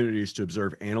opportunities to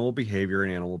observe animal behavior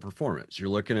and animal performance. You're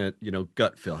looking at,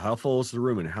 gut feel. How full is the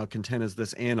rumen? How content is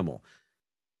this animal?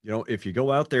 If you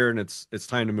go out there and it's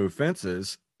time to move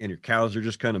fences and your cows are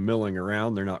just kind of milling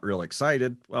around, they're not real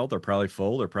excited. Well, they're probably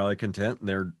full. They're probably content, and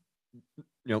they're,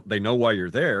 they know why you're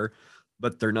there,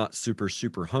 but they're not super,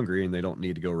 super hungry, and they don't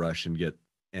need to go rush and get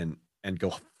and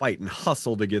go fight and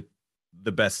hustle to get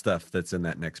the best stuff that's in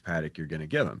that next paddock you're going to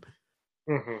give them.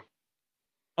 Mm-hmm.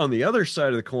 On the other side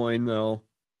of the coin, though,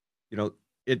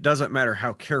 it doesn't matter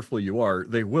how careful you are.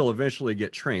 They will eventually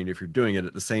get trained if you're doing it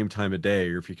at the same time of day,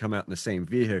 or if you come out in the same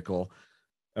vehicle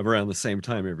around the same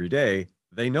time every day.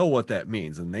 They know what that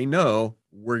means, and they know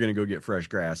we're going to go get fresh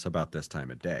grass about this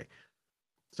time of day.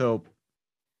 So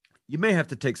you may have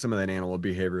to take some of that animal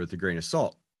behavior with a grain of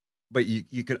salt, but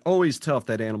you can always tell if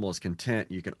that animal is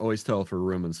content. You can always tell if her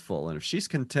rumen's full. And if she's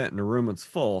content and her rumen's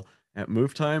full at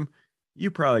move time, you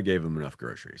probably gave them enough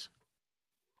groceries.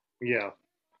 Yeah.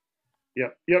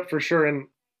 Yep, for sure. And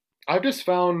I've just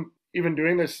found, even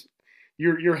doing this,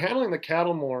 you're handling the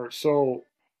cattle more. So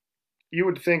you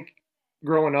would think,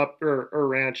 growing up or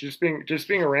ranch, just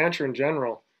being a rancher in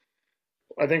general,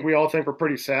 I think we all think we're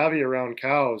pretty savvy around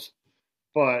cows.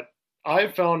 But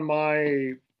I've found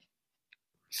my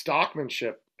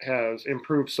stockmanship has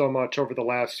improved so much over the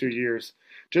last 2 years,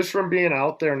 just from being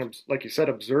out there and, like you said,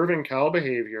 observing cow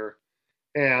behavior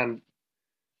and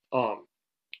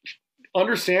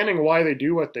understanding why they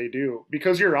do what they do.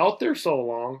 Because you're out there so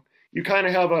long, you kind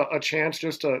of have a chance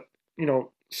just to,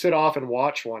 sit off and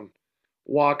watch one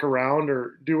walk around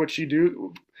or do what you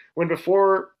do. When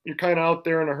before, you're kind of out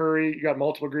there in a hurry, you got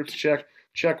multiple groups to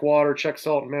check water, check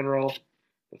salt and mineral,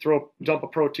 dump a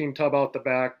protein tub out the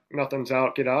back, nothing's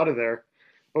out, get out of there.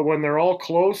 But when they're all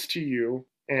close to you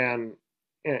and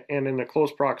in a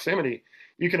close proximity,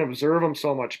 you can observe them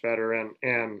so much better.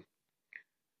 And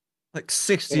like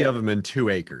 60 of them in 2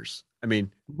 acres. I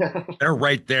mean, they're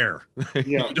right there.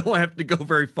 Yeah. You don't have to go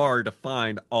very far to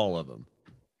find all of them.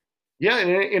 Yeah,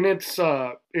 and it's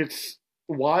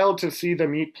wild to see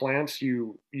them eat plants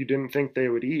you didn't think they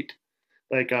would eat.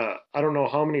 Like I don't know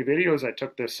how many videos I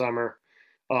took this summer.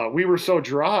 We were so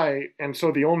dry, and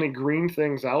so the only green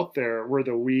things out there were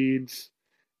the weeds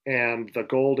and the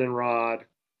goldenrod,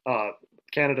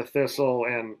 Canada thistle,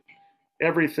 and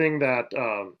everything that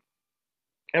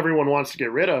everyone wants to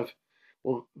get rid of.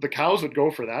 Well, the cows would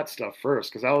go for that stuff first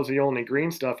because that was the only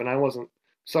green stuff, and I wasn't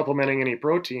supplementing any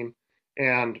protein,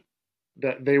 and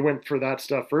that they went for that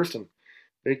stuff first, and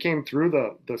they came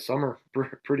through the summer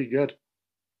pretty good.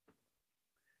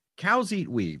 Cows eat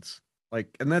weeds,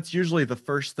 and that's usually the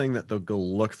first thing that they'll go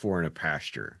look for in a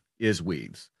pasture is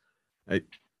weeds.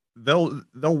 They'll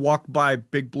walk by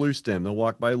big blue stem, they'll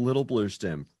walk by little blue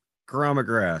stem, Karama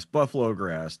grass, buffalo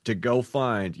grass to go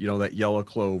find, that yellow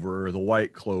clover or the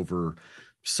white clover.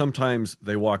 Sometimes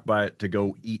they walk by it to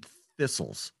go eat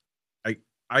thistles.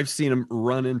 I've seen them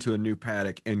run into a new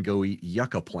paddock and go eat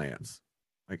yucca plants.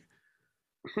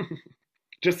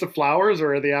 Just the flowers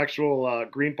or the actual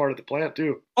green part of the plant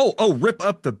too? Oh, rip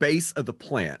up the base of the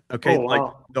plant. Okay. Oh,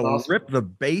 wow. They'll awesome. Rip the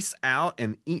base out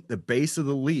and eat the base of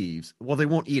the leaves. Well, they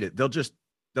won't eat it. They'll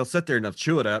sit there and they'll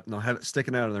chew it up and they'll have it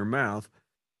sticking out of their mouth.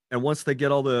 And once they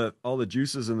get all the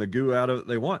juices and the goo out of it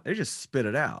they want, they just spit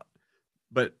it out.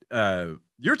 But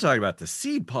you're talking about the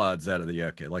seed pods out of the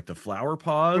yucca, like the flower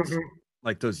pods,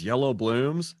 like those yellow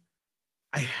blooms.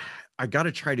 I got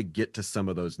to try to get to some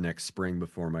of those next spring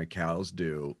before my cows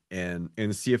do, and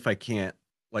see if I can't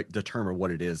determine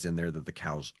what it is in there that the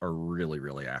cows are really,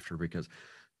 really after, because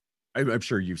I'm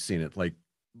sure you've seen it.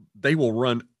 They will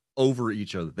run over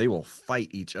each other. They will fight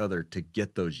each other to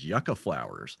get those yucca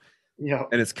flowers. Yeah.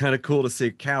 And it's kind of cool to see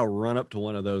a cow run up to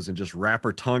one of those and just wrap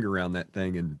her tongue around that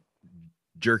thing and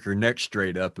jerk her neck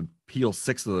straight up and peel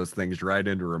 6 of those things right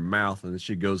into her mouth. And then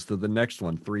she goes to the next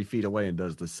one 3 feet away and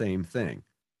does the same thing.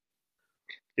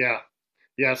 Yeah.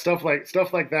 Stuff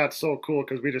like that's so cool.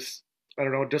 Cause we just, I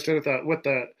don't know, just with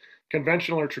the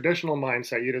conventional or traditional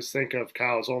mindset, you just think of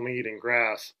cows only eating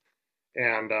grass,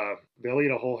 and they'll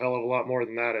eat a whole hell of a lot more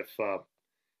than that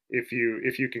if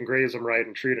you can graze them right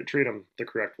and treat them the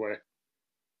correct way.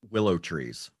 Willow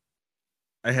trees.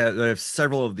 I have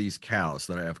several of these cows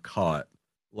that I have caught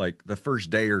the first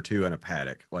day or two in a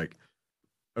paddock.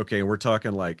 Okay, we're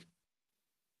talking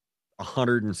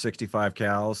 165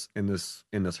 cows in this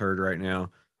herd right now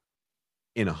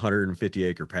in a 150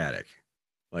 acre paddock.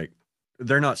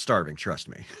 They're not starving, trust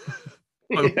me.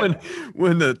 But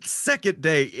when the second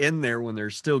day in there, when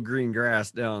there's still green grass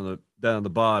down the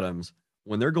bottoms,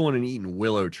 when they're going and eating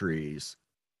willow trees,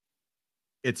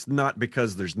 it's not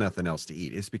because there's nothing else to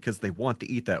eat. It's because they want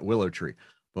to eat that willow tree.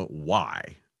 But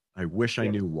why? I wish I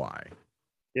knew why.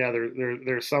 Yeah,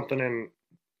 there's something in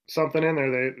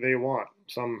there they want,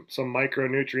 some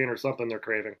micronutrient or something they're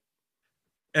craving.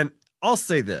 And I'll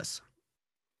say this,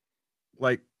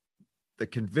 the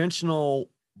conventional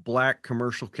black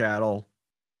commercial cattle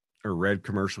or red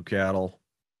commercial cattle,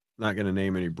 not going to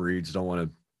name any breeds, don't want to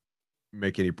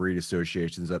make any breed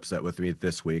associations upset with me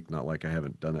this week. Not like I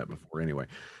haven't done that before anyway.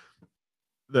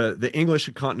 The English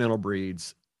and continental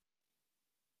breeds,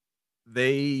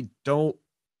 they don't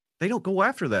go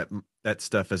after that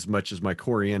stuff as much as my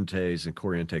Corrientes and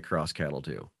Corriente cross cattle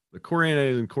do. The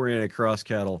Corrientes and Corriente cross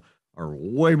cattle are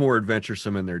way more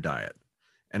adventuresome in their diet.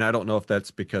 And I don't know if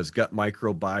that's because gut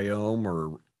microbiome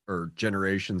or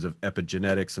generations of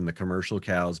epigenetics and the commercial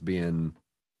cows being,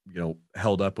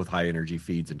 held up with high energy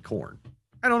feeds and corn.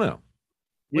 I don't know.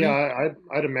 Yeah,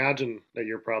 I'd imagine that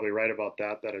you're probably right about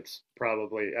that. That it's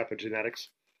probably epigenetics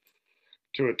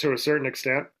to a certain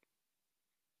extent.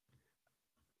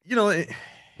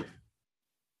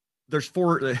 There's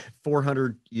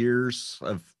 400 years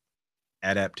of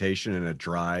adaptation in a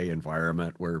dry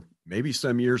environment where maybe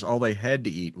some years all they had to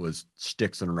eat was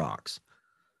sticks and rocks.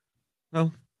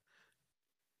 Well,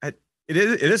 it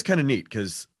is kind of neat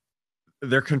because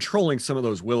they're controlling some of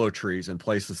those willow trees in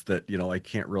places that, I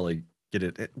can't really get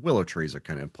it. Willow trees are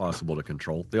kind of impossible to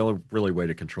control. The only really way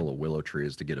to control a willow tree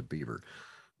is to get a beaver.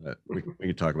 We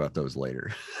can talk about those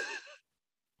later.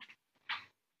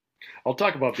 I'll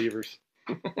talk about beavers.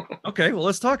 Okay, well,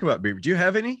 let's talk about beaver. Do you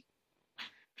have any?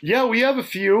 Yeah, we have a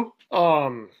few.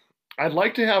 I'd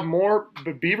like to have more,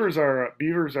 but beavers are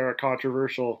a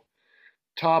controversial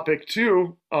topic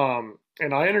too.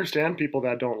 And I understand people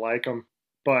that don't like them,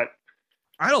 but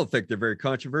I don't think they're very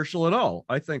controversial at all.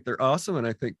 I think they're awesome, and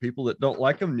I think people that don't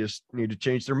like them just need to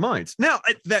change their minds. Now,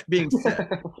 that being said,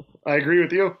 I agree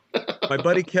with you. My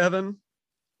buddy Kevin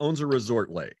owns a resort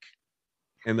lake,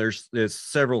 and there's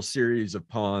several series of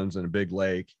ponds and a big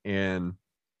lake, and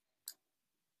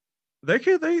they're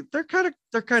kind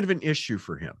of an issue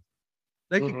for him.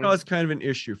 They can cause kind of an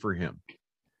issue for him.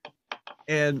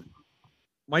 And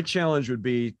my challenge would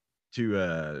be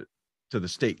to the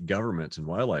state governments and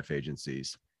wildlife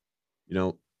agencies.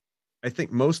 I think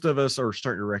most of us are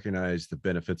starting to recognize the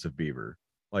benefits of beaver.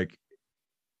 Like,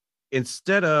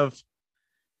 instead of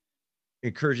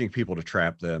encouraging people to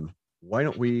trap them, why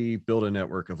don't we build a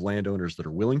network of landowners that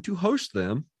are willing to host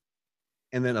them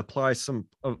and then apply some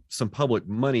public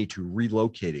money to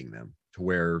relocating them to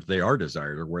where they are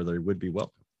desired or where they would be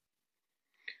welcome?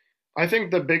 I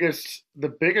think the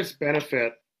biggest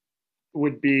benefit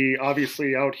would be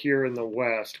obviously out here in the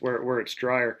West where it's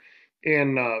drier.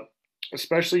 And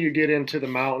especially you get into the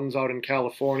mountains out in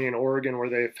California and Oregon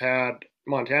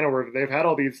Montana, where they've had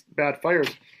all these bad fires.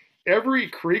 Every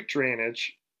creek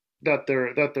drainage that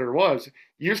there was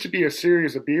used to be a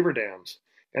series of beaver dams.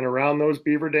 And around those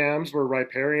beaver dams were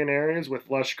riparian areas with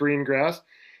lush green grass.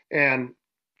 And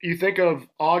you think of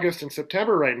August and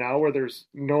September right now where there's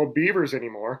no beavers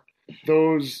anymore.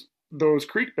 Those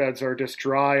creek beds are just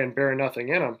dry and bear nothing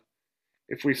in them.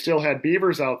 If we still had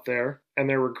beavers out there and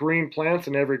there were green plants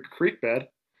in every creek bed,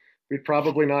 we'd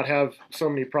probably not have so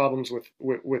many problems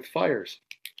with fires.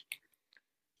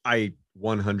 I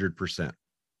 100%.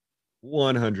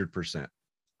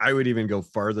 I would even go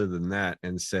farther than that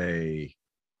and say,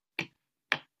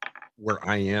 where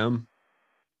I am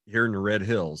here in the Red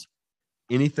Hills,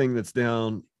 anything that's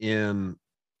down in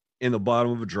the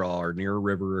bottom of a draw or near a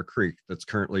river or creek that's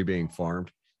currently being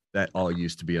farmed, that all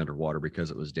used to be underwater because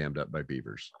it was dammed up by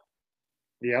beavers.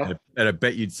 Yeah. And I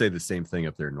bet you'd say the same thing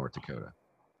up there in North Dakota.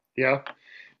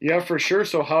 Yeah, for sure.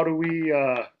 So how do we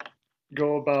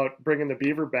go about bringing the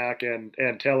beaver back and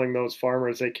telling those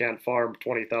farmers they can't farm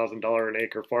 $20,000 an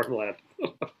acre farmland?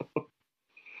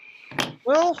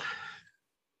 Well,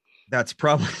 that's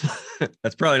probably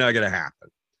not going to happen.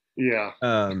 Yeah.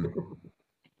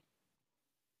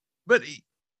 But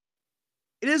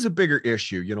it is a bigger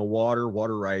issue,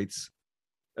 water rights,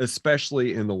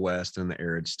 especially in the West and the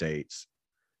arid states.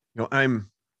 I'm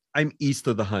east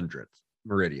of the 100th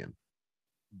meridian,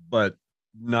 but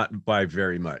not by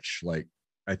very much. Like,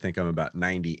 I think I'm about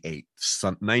 98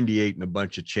 and a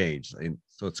bunch of change. And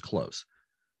so it's close.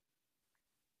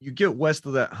 You get west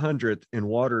of that 100th and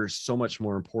water is so much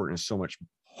more important, so much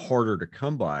harder to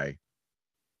come by.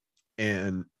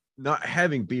 And not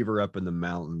having beaver up in the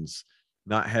mountains,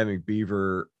 not having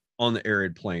beaver on the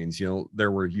arid plains,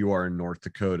 there where you are in North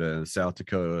Dakota and South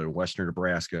Dakota and Western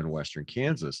Nebraska and Western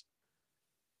Kansas,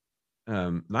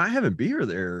 not having beaver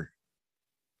there,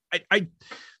 I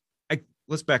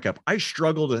let's back up. I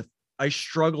struggle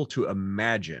to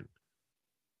imagine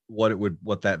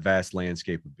what that vast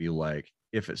landscape would be like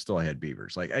if it still had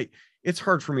beavers. Like, it's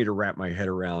hard for me to wrap my head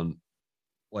around,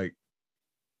 like,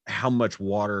 how much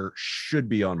water should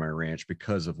be on my ranch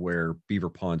because of where beaver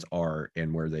ponds are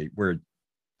and where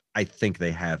I think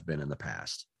they have been in the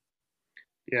past.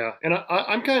 Yeah. And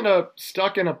I'm kind of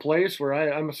stuck in a place where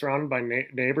I'm surrounded by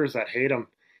neighbors that hate them.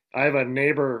 I have a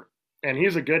neighbor and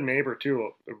he's a good neighbor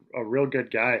too, a real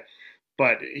good guy.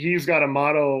 But he's got a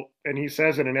motto, and he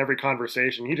says it in every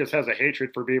conversation. He just has a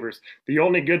hatred for beavers. The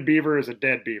only good beaver is a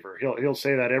dead beaver. He'll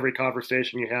say that every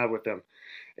conversation you have with him,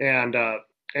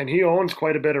 and he owns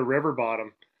quite a bit of river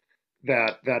bottom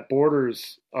that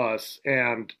borders us,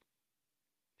 and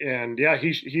yeah,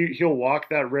 he'll walk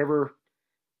that river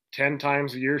 10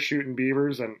 times a year shooting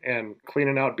beavers and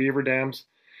cleaning out beaver dams,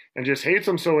 and just hates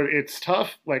them. So it's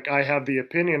tough. Like, I have the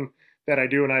opinion that I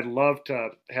do, and I'd love to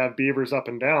have beavers up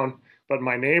and down, but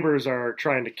my neighbors are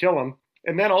trying to kill them.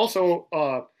 And then also,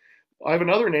 I have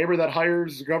another neighbor that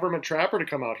hires a government trapper to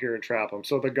come out here and trap them.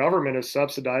 So the government is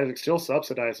still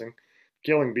subsidizing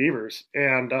killing beavers.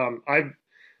 And government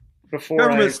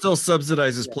still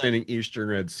subsidizes planting eastern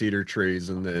red cedar trees,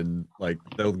 and then like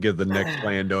they'll give the next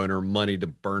landowner money to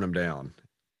burn them down.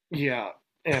 Yeah,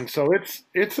 and so it's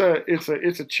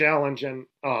a challenge, and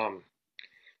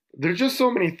there's just so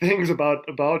many things about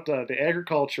the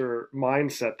agriculture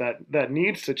mindset that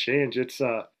needs to change. It's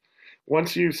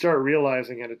once you start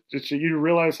realizing it, you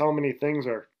realize how many things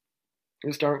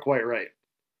just aren't quite right.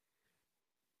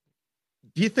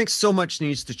 Do you think so much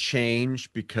needs to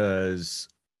change because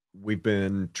we've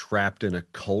been trapped in a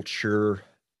culture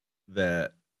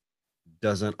that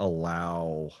doesn't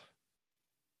allow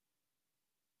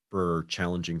for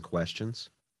challenging questions?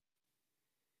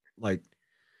 Like,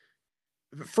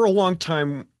 for a long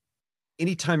time,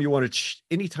 anytime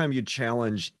you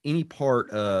challenge any part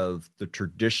of the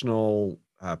traditional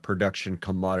production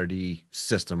commodity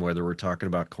system, whether we're talking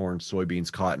about corn, soybeans,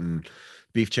 cotton,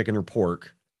 beef, chicken, or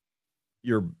pork,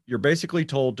 you're basically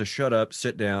told to shut up,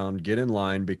 sit down, get in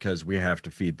line, because we have to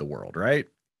feed the world, right?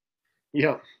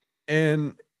 Yeah.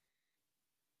 And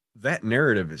that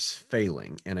narrative is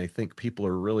failing, and I think people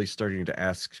are really starting to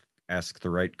ask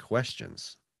the right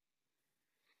questions.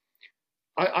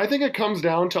 I think it comes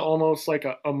down to almost like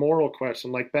a moral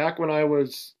question. Like, back when I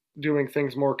was doing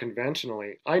things more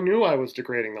conventionally, I knew I was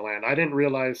degrading the land. I didn't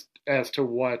realize as to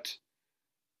what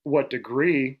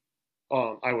degree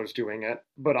I was doing it,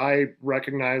 but I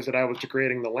recognized that I was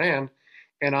degrading the land,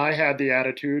 and I had the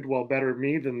attitude, well, better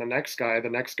me than the next guy. The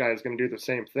next guy is going to do the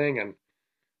same thing, and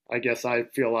I guess I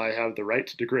feel I have the right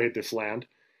to degrade this land.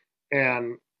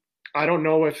 And I don't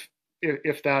know if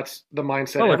that's the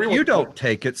mindset. Well, if you don't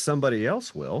take it, somebody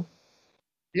else will.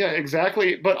 Yeah,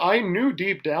 exactly. But I knew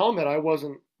deep down that I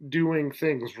wasn't doing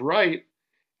things right,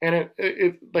 and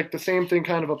it like the same thing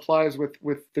kind of applies with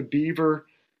the beaver.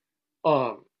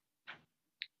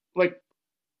 Like,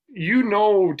 you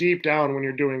know deep down when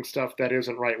you're doing stuff that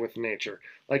isn't right with nature.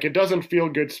 Like, it doesn't feel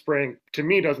good spraying, to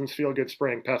me, doesn't feel good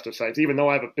spraying pesticides, even though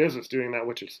I have a business doing that,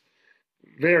 which is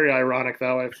very ironic that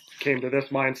I came to this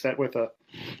mindset with a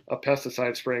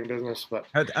pesticide spraying business. But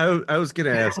I was going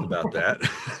to ask about that.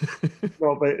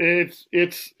 No, but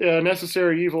it's a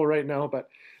necessary evil right now. But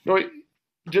no,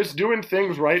 just doing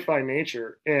things right by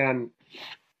nature and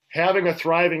having a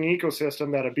thriving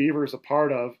ecosystem that a beaver is a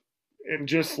part of, and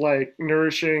just like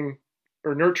nurturing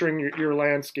your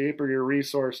landscape or your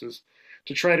resources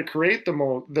to try to create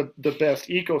the best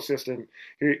ecosystem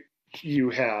you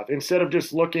have, instead of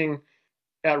just looking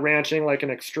at ranching like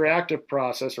an extractive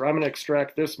process, or I'm going to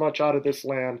extract this much out of this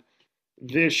land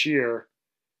this year,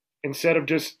 instead of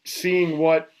just seeing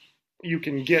what you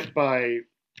can get by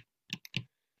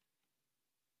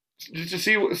just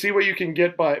to see what you can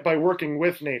get by working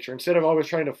with nature, instead of always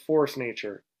trying to force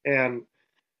nature. And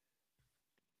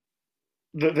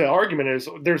the argument is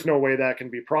there's no way that can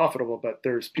be profitable, but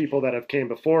there's people that have came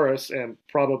before us, and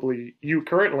probably you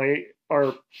currently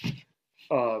are.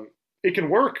 It can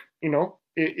work,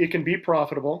 it can be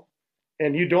profitable,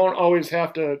 and you don't always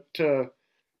have to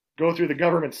go through the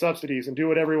government subsidies and do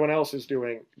what everyone else is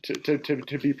doing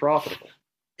to be profitable.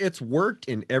 It's worked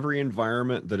in every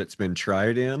environment that it's been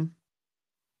tried in,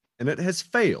 and it has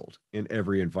failed in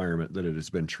every environment that it has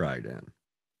been tried in.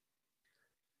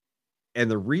 And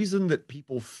the reason that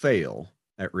people fail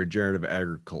at regenerative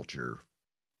agriculture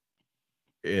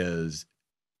is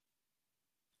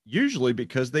usually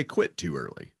because they quit too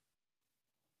early.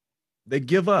 They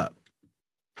give up.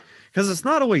 Because it's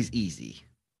not always easy.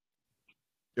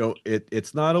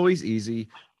 It's not always easy.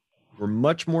 We're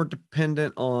much more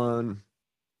dependent on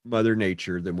Mother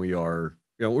Nature than we are.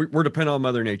 We're dependent on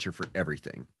Mother Nature for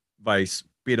everything. By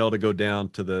being able to go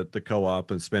down to the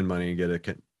co-op and spend money and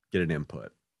get an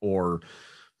input, or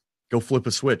go flip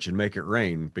a switch and make it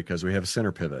rain because we have a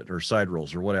center pivot or side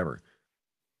rolls or whatever.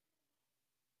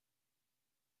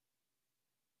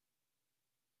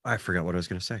 I forgot what I was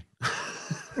going to say.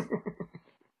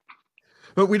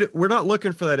 But we're not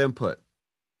looking for that input.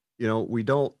 We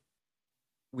don't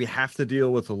we have to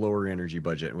deal with a lower energy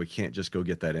budget and we can't just go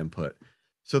get that input.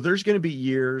 So there's going to be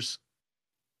years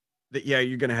that, yeah,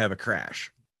 you're going to have a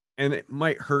crash and it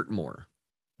might hurt more,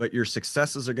 but your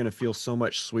successes are going to feel so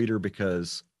much sweeter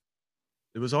because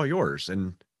it was all yours.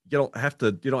 And you don't have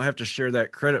to share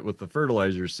that credit with the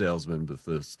fertilizer salesman with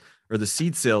this, or the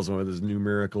seed salesman with his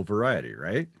numerical variety,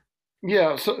 right?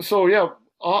 Yeah. So yeah,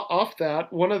 off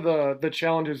that, one of the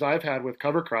challenges I've had with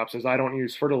cover crops is I don't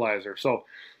use fertilizer. So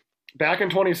back in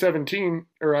 2017,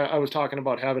 or I was talking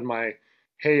about having my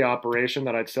hay operation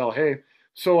that I'd sell hay.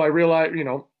 So I realized,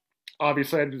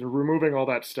 obviously I'd been removing all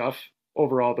that stuff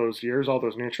over all those years, all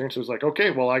those nutrients. It was like,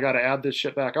 okay, well, I got to add this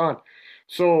shit back on.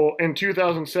 So in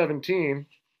 2017,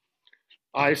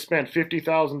 I spent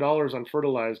 $50,000 on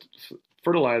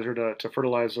fertilizer to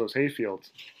fertilize those hay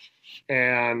fields.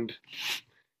 And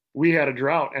we had a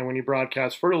drought. And when you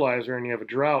broadcast fertilizer and you have a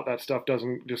drought, that stuff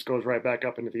doesn't just goes right back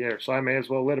up into the air. So I may as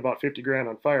well lit about 50 grand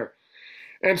on fire.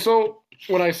 And so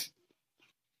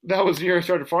that was the year I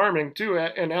started farming too.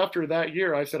 And after that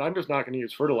year, I said, I'm just not going to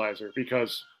use fertilizer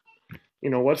because,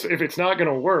 if it's not going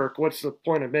to work, what's the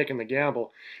point of making the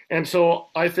gamble? And so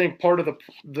I think part of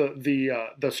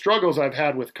the struggles I've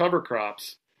had with cover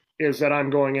crops is that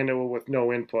I'm going into it with no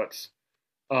inputs.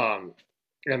 And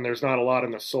there's not a lot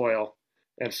in the soil.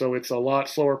 And so it's a lot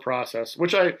slower process,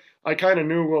 which I kind of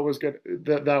knew what was good,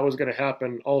 that was going to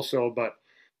happen also. But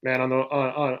man,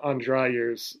 on dry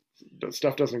years,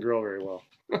 stuff doesn't grow very well.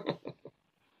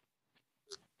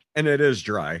 And it is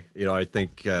dry. I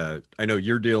think, I know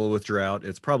you're dealing with drought.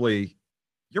 You're probably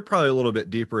a little bit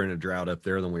deeper in a drought up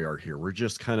there than we are here. We're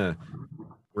just kind of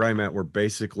where I'm at. We're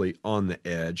basically on the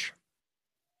edge.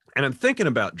 And I'm thinking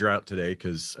about drought today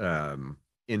because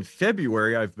in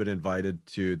February, I've been invited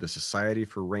to the Society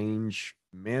for Range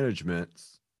Management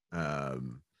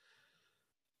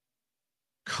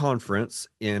conference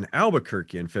in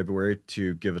Albuquerque in February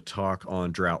to give a talk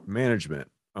on drought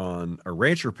management on a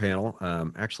rancher panel.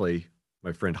 Actually,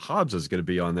 my friend Hobbs is going to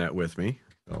be on that with me.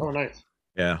 Oh, nice.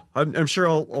 Yeah, I'm sure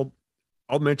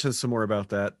I'll mention some more about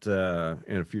that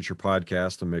in a future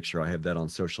podcast and make sure I have that on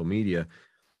social media.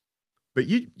 But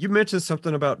you mentioned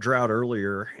something about drought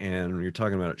earlier, and when you're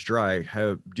talking about it's dry,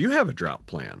 do you have a drought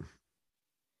plan?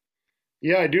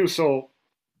 Yeah, I do. So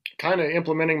kind of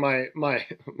implementing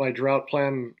my drought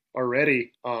plan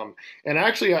already. And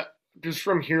actually, just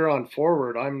from here on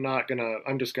forward, I'm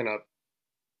just gonna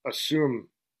assume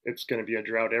it's gonna be a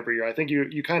drought every year. I think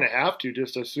you kind of have to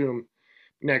just assume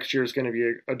next year is going to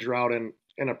be a drought and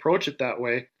approach it that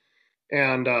way.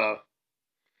 And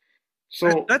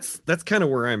so that's kind of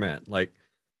where I'm at. Like,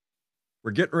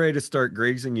 we're getting ready to start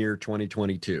grazing year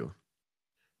 2022.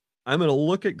 I'm going to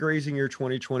look at grazing year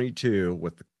 2022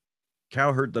 with the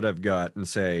cow herd that I've got and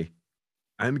say,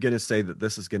 I'm going to say that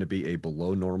this is going to be a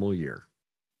below normal year.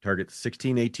 Target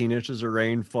 16, 18 inches of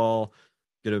rainfall,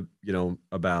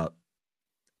 about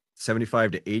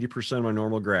 75 to 80% of my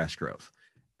normal grass growth.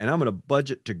 And I'm going to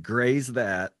budget to graze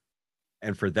that.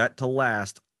 And for that to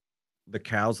last the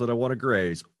cows that I want to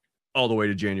graze all the way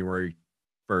to January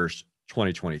 1st,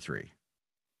 2023.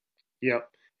 Yep.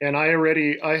 And I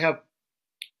have,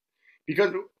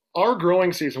 because our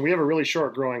growing season, we have a really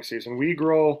short growing season. We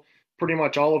grow pretty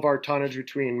much all of our tonnage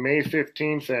between May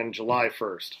 15th and July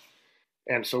 1st.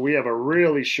 And so we have a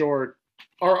really short,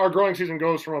 our growing season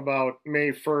goes from about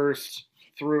May 1st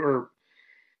through, or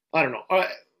I don't know.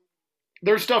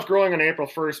 There's stuff growing on April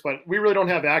 1st, but we really don't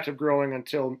have active growing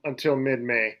until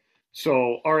mid-May.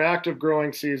 So our active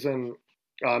growing season,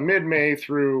 mid-May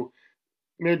through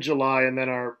mid-July, and then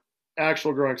our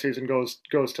actual growing season goes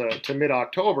to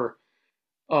mid-October.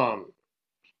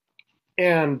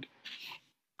 And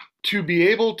to be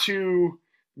able to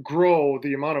grow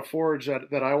the amount of forage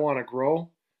that I want to grow,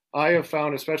 I have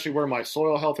found, especially where my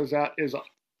soil health is at, is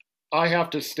I have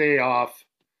to stay off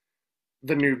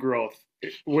the new growth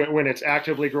when it's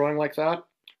actively growing like that.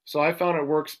 So I found it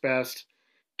works best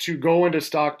to go into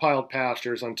stockpiled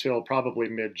pastures until probably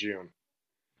mid-June.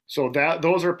 So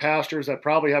those are pastures that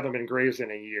probably haven't been grazed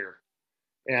in a year.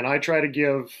 And I try to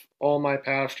give all my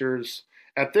pastures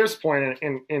at this point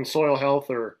in soil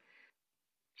health or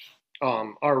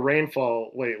our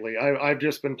rainfall lately. I've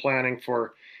just been planning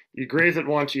for, you graze it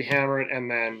once, you hammer it, and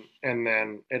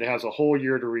then it has a whole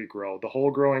year to regrow, the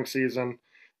whole growing season.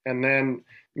 And then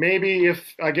maybe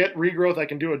if I get regrowth, I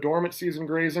can do a dormant season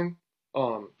grazing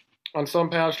on some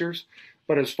pastures.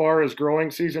 But as far as growing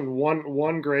season,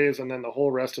 one graze, and then the whole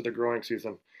rest of the growing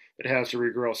season, it has to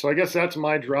regrow. So I guess that's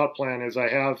my drought plan. Is I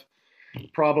have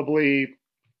probably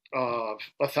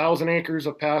 1,000 acres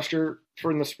of pasture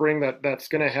for in the spring that's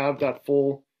going to have that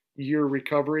full year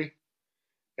recovery,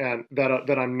 and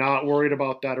that I'm not worried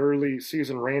about that early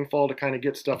season rainfall to kind of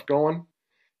get stuff going.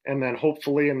 And then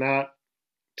hopefully in that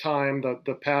time,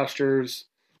 the pastures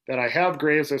that I have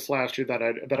grazed this last year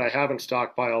that I haven't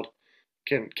stockpiled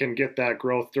can get that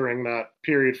growth during that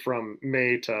period from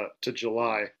May to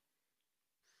July.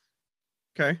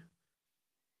 Okay.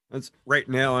 That's right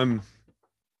now. I'm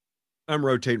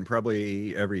rotating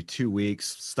probably every 2 weeks.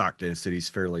 Stock density's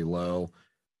fairly low.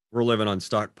 We're living on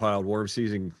stockpiled warm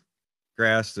season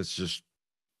grass that's just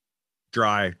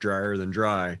drier than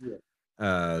dry.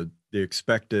 Yeah. The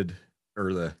expected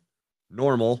or the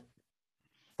normal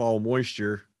fall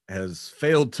moisture has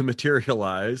failed to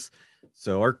materialize.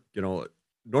 So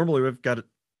normally we've got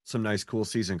some nice cool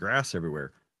season grass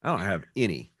everywhere. I don't have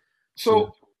any.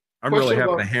 So I'm really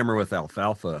having to hammer with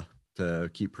alfalfa to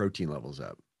keep protein levels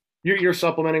up. You're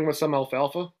supplementing with some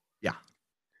alfalfa? Yeah.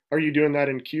 Are you doing that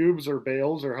in cubes or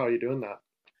bales, or how are you doing that?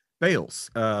 Bales.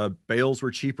 Bales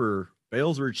were cheaper.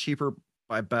 Bales were cheaper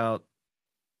by about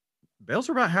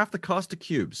half the cost of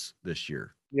cubes this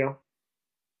year. Yeah.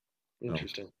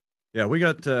 Interesting. So, yeah, we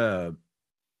got a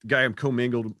guy I'm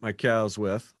commingled my cows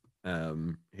with.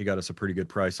 He got us a pretty good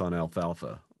price on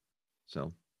alfalfa.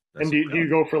 So and do you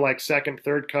go for like second,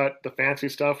 third cut, the fancy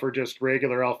stuff, or just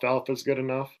regular alfalfa is good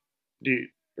enough? Do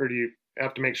you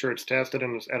have to make sure it's tested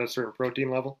and at a certain protein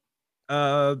level?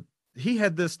 He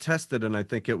had this tested, and I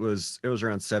think it was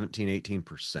around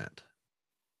 17-18%.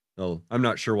 So I'm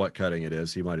not sure what cutting it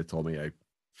is. He might have told me.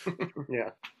 Yeah,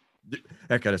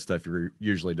 that kind of stuff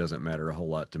usually doesn't matter a whole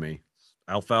lot to me.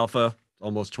 Alfalfa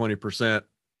almost 20%.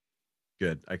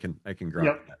 Good, I can grind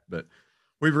that. But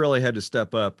we've really had to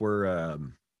step up. We're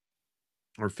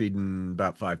feeding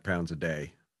about 5 pounds a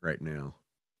day right now.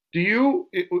 Do you,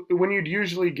 when you'd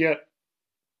usually get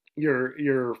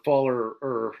your fall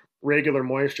or regular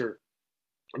moisture,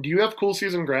 do you have cool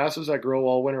season grasses that grow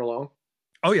all winter long?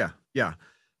 Oh yeah.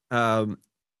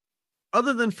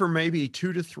 Other than for maybe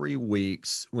 2 to 3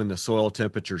 weeks when the soil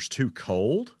temperature's too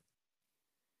cold,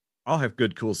 I'll have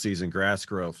good cool season grass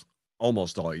growth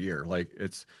almost all year. Like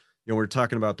we're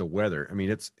talking about the weather. I mean,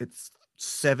 it's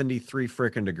 73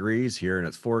 freaking degrees here, and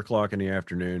it's 4:00 in the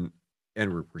afternoon,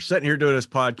 and we're sitting here doing this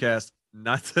podcast.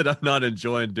 Not that I'm not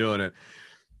enjoying doing it,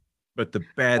 but the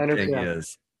bad thing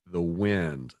is the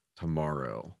wind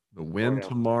tomorrow.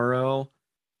 Tomorrow,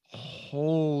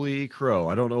 holy crow.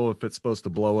 I don't know if it's supposed to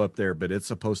blow up there, but it's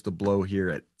supposed to blow here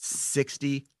at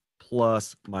 60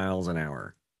 plus miles an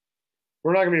hour.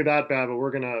 We're not going to be that bad, but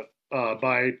we're going to,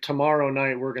 by tomorrow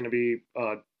night, we're going to be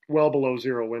well below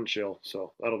zero wind chill.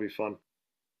 So that'll be fun.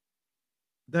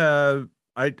 I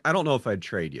don't know if I'd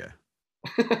trade you.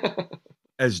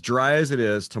 As dry as it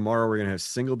is, tomorrow we're going to have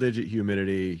single digit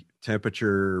humidity,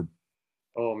 temperature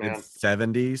in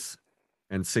 70s,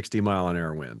 and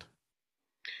 60-mile-an-hour wind.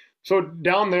 So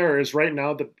down there is right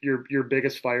now your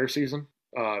biggest fire season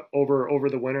over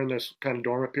the winter in this kind of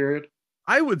dormant period?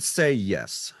 I would say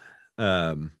yes.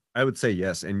 And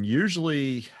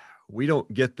usually we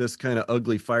don't get this kind of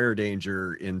ugly fire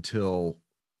danger until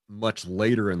much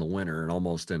later in the winter and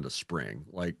almost into spring.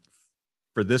 Like,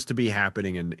 for this to be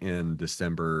happening in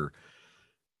December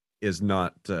is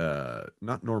not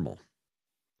normal.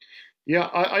 Yeah,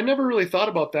 I never really thought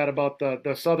about that, about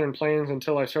the Southern Plains,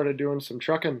 until I started doing some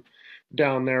trucking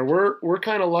down there. We're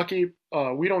kind of lucky.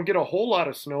 We don't get a whole lot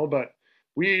of snow, but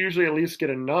we usually at least get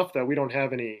enough that we don't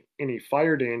have any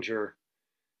fire danger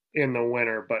in the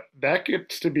winter. But that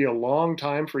gets to be a long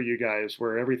time for you guys,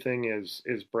 where everything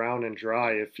is brown and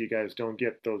dry if you guys don't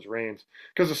get those rains.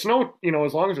 Because the snow,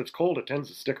 as long as it's cold, it tends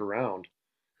to stick around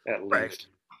at least. Right.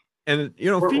 And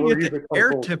if we get the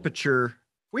air temperature,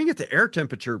 we can get the air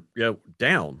temperature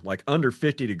down like under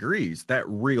 50 degrees. That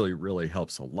really, really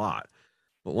helps a lot.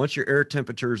 But once your air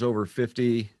temperature is over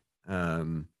 50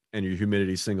 and your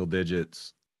humidity single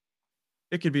digits,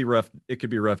 it could be rough. It could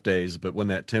be rough days. But when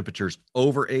that temperature's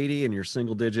over 80 and your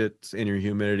single digits and your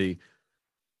humidity,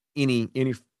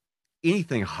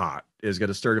 anything hot is going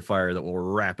to start a fire that will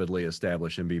rapidly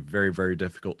establish and be very, very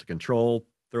difficult to control.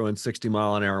 Throw in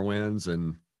 60-mile-an-hour winds,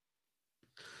 and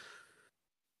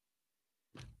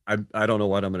I don't know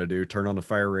what I'm going to do. Turn on the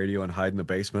fire radio and hide in the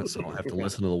basement so I don't have to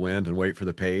listen to the wind and wait for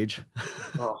the page.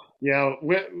 Oh, yeah.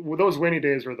 Those windy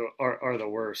days are the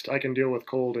worst. I can deal with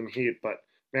cold and heat, but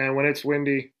man, when it's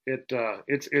windy,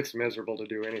 it's miserable to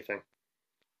do anything.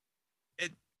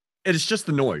 It's just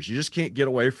the noise. You just can't get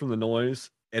away from the noise,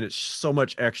 and it's so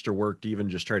much extra work to even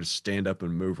just try to stand up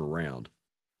and move around.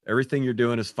 Everything you're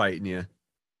doing is fighting you.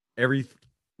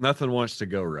 Nothing wants to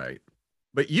go right.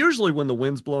 But usually when the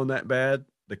wind's blowing that bad,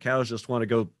 the cows just want to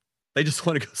go. They just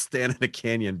want to go stand in a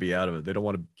canyon and be out of it. They don't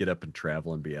want to get up and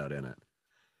travel and be out in it.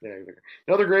 Yeah.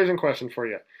 Another grazing question for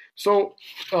you. So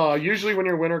usually when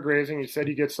you're winter grazing, you said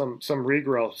you get some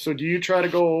regrowth. So do you try to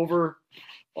go over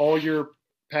all your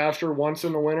pasture once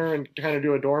in the winter and kind of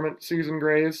do a dormant season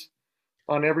graze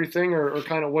on everything, or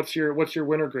kind of what's your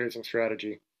winter grazing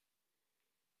strategy?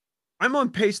 I'm on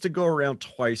pace to go around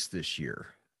twice this year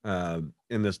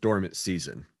in this dormant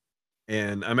season.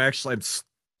 And I'm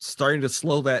starting to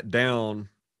slow that down,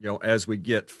 as we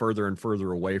get further and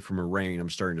further away from a rain. I'm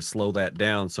starting to slow that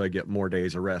down so I get more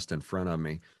days of rest in front of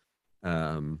me.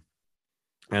 And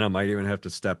I might even have to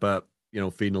step up,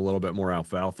 feeding a little bit more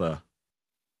alfalfa,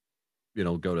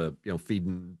 go to,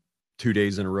 feeding 2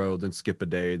 days in a row, then skip a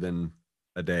day, then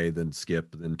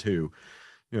skip, then two,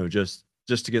 just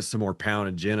to get some more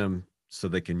poundage in them so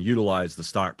they can utilize the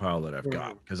stockpile that I've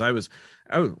got. Because I was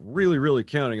really, really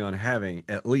counting on having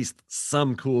at least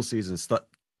some cool season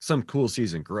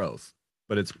growth,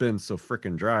 but it's been so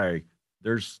freaking dry.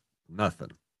 There's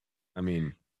nothing. I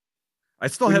mean, I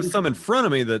still have some in front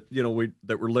of me that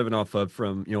we're living off of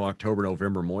from October,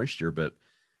 November moisture, but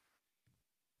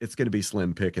it's going to be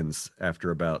slim pickings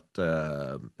after about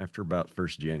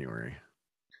 1st January.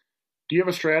 Do you have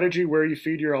a strategy where you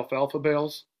feed your alfalfa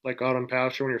bales, like out on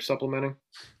pasture when you're supplementing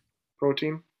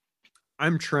protein?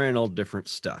 I'm trying all different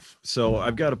stuff. So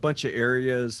I've got a bunch of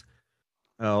areas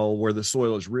where the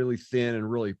soil is really thin and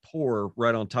really poor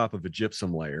right on top of a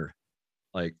gypsum layer.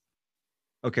 Like,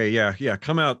 okay, yeah,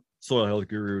 come out, soil health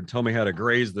guru, and tell me how to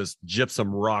graze this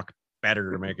gypsum rock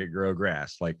better to make it grow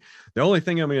grass. Like, the only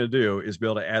thing I'm going to do is be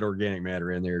able to add organic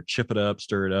matter in there, chip it up,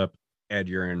 stir it up, add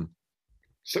urine.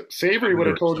 So Savory would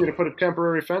have told you to put a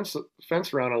temporary fence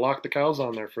around and lock the cows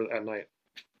on there for at night.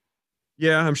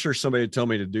 Yeah, I'm sure somebody would tell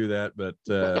me to do that, but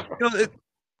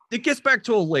it gets back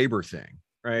to a labor thing,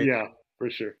 right? Yeah,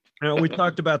 for sure. We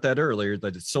talked about that earlier,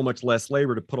 that it's so much less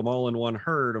labor to put them all in one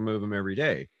herd and move them every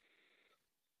day.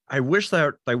 I wish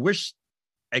I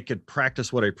could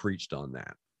practice what I preached on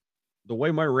that. The way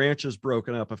my ranch is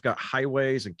broken up, I've got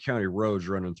highways and county roads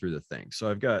running through the thing. So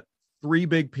I've got 3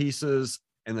 big pieces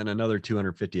and then another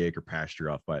 250 acre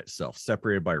pasture off by itself,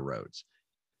 separated by roads.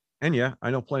 And yeah, I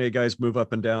know plenty of guys move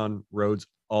up and down roads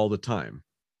all the time.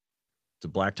 It's a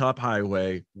blacktop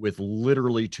highway with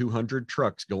literally 200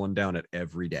 trucks going down it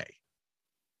every day.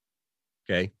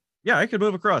 Okay. Yeah, I could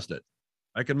move across it.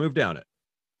 I could move down it.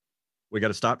 We got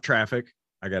to stop traffic.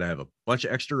 I got to have a bunch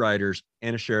of extra riders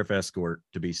and a sheriff escort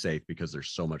to be safe because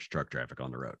there's so much truck traffic on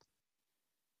the road.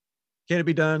 Can it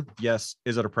be done? Yes.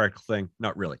 Is it a practical thing?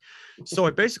 Not really. So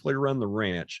I basically run the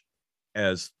ranch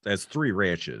as 3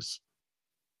 ranches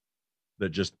that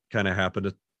just kind of happen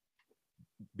to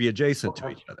be adjacent to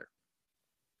each other.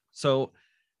 So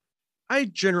I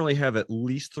generally have at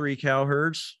least 3 cow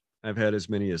herds. I've had as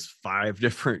many as 5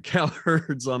 different cow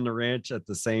herds on the ranch at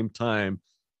the same time,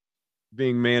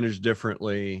 being managed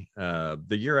differently. The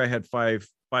year I had five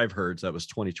herds, that was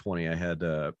 2020. I had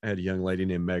a young lady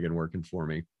named Megan working for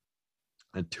me,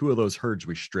 and 2 of those herds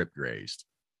we strip grazed,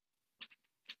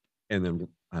 and then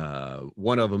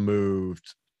one of them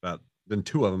moved then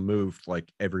 2 of them moved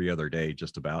like every other day,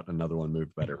 just about. Another one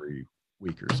moved about every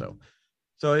week or so.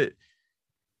 So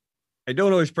I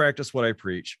don't always practice what I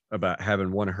preach about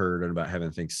having one herd and about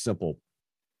having things simple,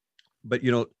 but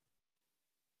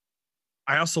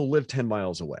I also live 10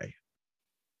 miles away.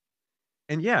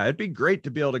 And yeah, it'd be great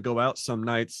to be able to go out some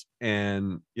nights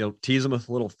and, tease them with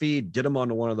a little feed, get them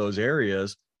onto one of those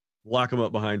areas, lock them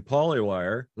up behind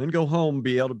polywire, then go home,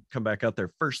 be able to come back out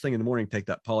there first thing in the morning, take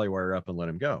that polywire up and let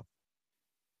them go.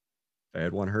 If I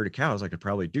had one herd of cows, I could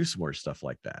probably do some more stuff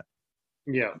like that.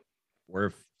 Yeah. Where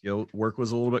if, work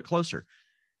was a little bit closer.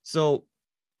 So,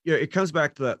 it comes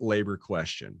back to that labor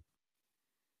question.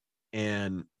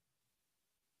 And,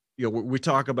 we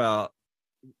talk about,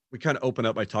 we kind of open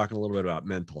up by talking a little bit about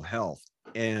mental health.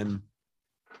 And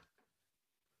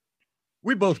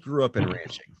we both grew up in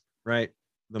ranching, right?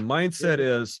 The mindset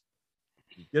is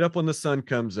you get up when the sun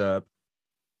comes up,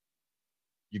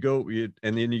 and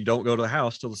then you don't go to the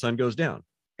house till the sun goes down.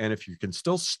 And if you can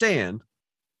still stand,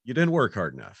 you didn't work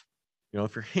hard enough.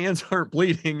 If your hands aren't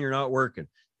bleeding, you're not working.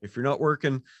 If you're not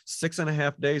working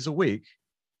 6.5 days a week,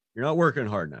 you're not working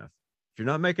hard enough. If you're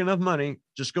not making enough money,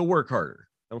 just go work harder.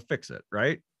 That'll fix it,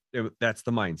 right? That's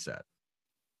the mindset.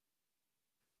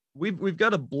 We've got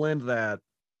to blend that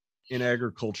in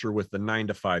agriculture with the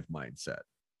 9-to-5 mindset.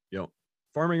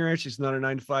 Farming ranch is not a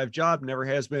 9-to-5 job, never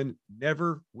has been,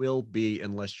 never will be,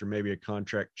 unless you're maybe a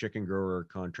contract chicken grower or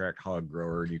contract hog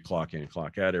grower and you clock in and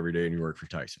clock out every day and you work for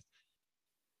Tyson.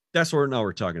 That's what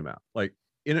we're talking about. Like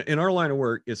in our line of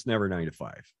work, it's never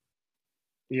 9-to-5.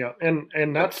 Yeah,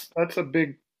 and that's a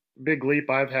big leap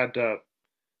I've had to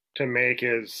make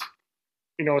is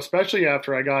especially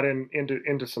after I got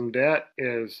into some debt,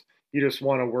 is you just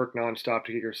want to work nonstop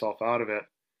to get yourself out of it.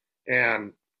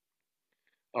 And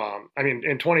I mean,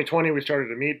 in 2020 we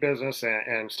started a meat business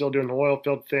and still doing the oil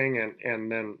field thing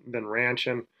and then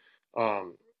ranching.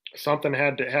 Um, Something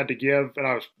had to give, and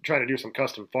I was trying to do some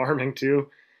custom farming too.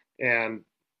 And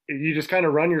you just kind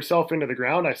of run yourself into the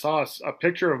ground. I saw a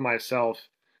picture of myself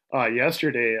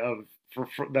yesterday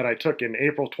that I took in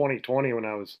April 2020 when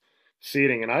I was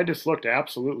seeding, and I just looked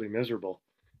absolutely miserable.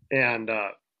 And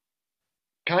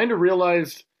kind of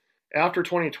realized after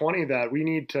 2020 that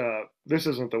this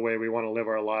isn't the way we want to live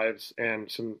our lives,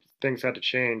 and some things had to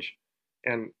change.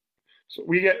 And so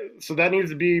that needs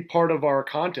to be part of our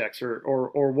context,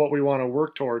 or what we want to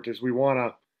work towards is we want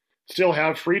to still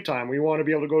have free time. We want to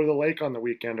be able to go to the lake on the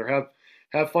weekend or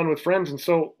have fun with friends. And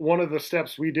so one of the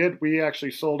steps we did, we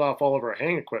actually sold off all of our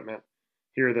haying equipment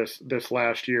here this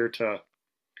last year to,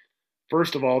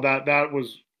 first of all, that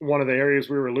was one of the areas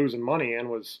we were losing money in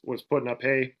was putting up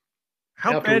hay.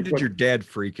 How bad did your dad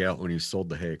freak out when you sold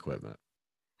the hay equipment?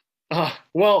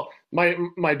 Well,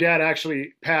 my dad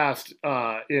actually passed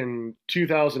in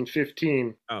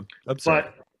 2015. I'm sorry.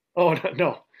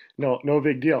 No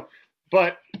big deal.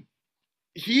 But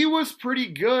he was pretty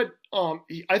good.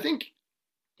 I think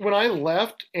when I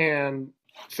left and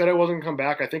said I wasn't going to come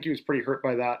back, I think he was pretty hurt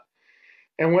by that.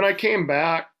 And when I came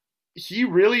back, he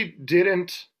really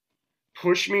didn't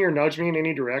push me or nudge me in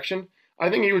any direction. I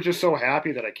think he was just so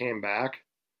happy that I came back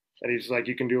that he's like,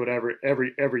 you can do whatever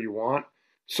ever you want.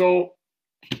 So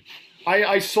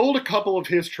I sold a couple of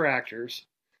his tractors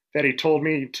that he told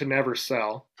me to never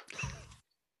sell.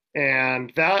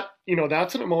 And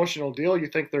that's an emotional deal. You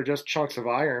think they're just chunks of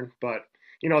iron, but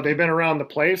they've been around the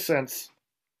place since,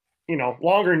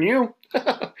 longer than you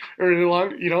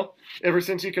or ever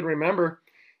since you can remember.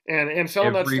 And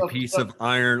selling every that piece of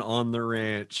iron on the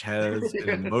ranch has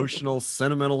an emotional,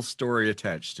 sentimental story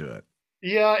attached to it.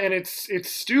 Yeah, and it's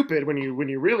stupid when you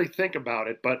really think about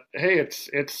it, but hey,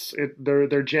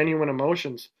 they're genuine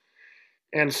emotions.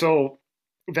 And so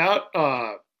that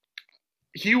I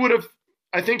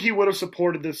think he would have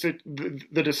supported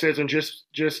the decision just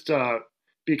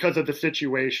because of the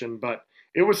situation, but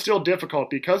it was still difficult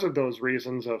because of those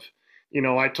reasons of, he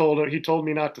told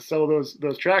me not to sell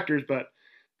those tractors, but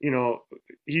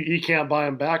he can't buy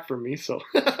them back from me. So,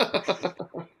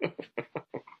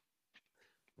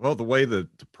 well, the way the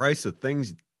price of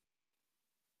things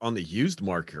on the used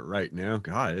market right now,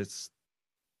 God,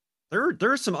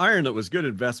 there's some iron that was good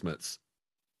investments.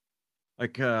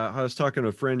 Like I was talking to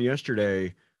a friend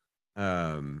yesterday.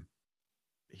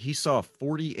 He saw a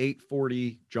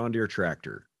 4840 John Deere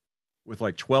tractor with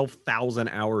like 12,000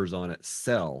 hours on it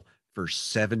sell for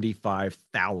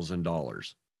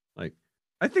 $75,000. Like,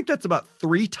 I think that's about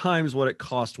 3 times what it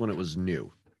cost when it was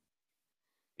new.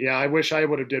 Yeah, I wish I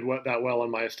would have did that well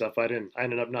on my stuff. I didn't. I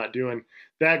ended up not doing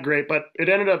that great, but it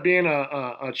ended up being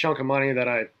a chunk of money that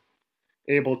I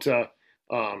able to.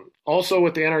 Also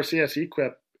with the NRCS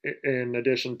equip, in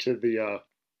addition to the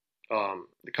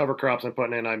cover crops I'm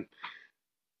putting in, I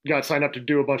got signed up to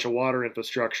do a bunch of water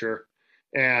infrastructure,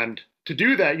 and to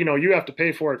do that, you have to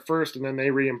pay for it first, and then they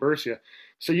reimburse you.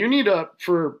 So you need I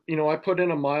put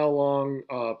in a mile-long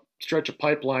stretch of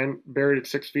pipeline buried at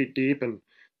 6 feet deep and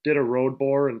did a road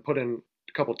bore and put in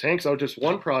a couple tanks. That was just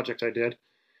one project I did.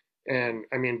 And,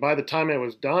 I mean, by the time it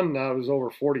was done, that was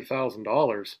over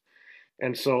 $40,000.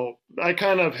 And so I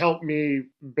kind of helped me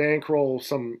bankroll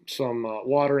some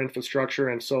water infrastructure,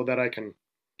 and so that I can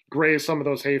graze some of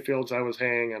those hay fields I was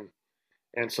haying.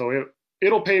 And so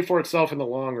it'll pay for itself in the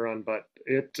long run, but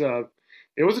it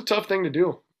was a tough thing to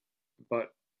do.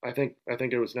 But I think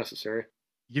it was necessary.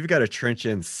 You've got to trench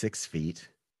in 6 feet.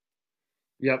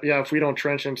 Yep. Yeah. If we don't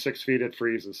trench in 6 feet, it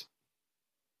freezes.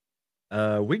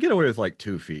 We get away with like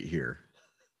 2 feet here.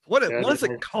 What does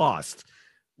it cost?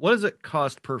 What does it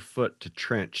cost per foot to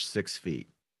trench 6 feet?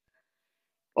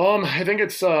 I think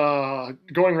it's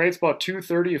going rate's about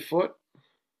 $230 a foot.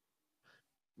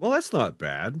 Well, that's not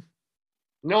bad.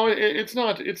 No, it's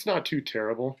not. It's not too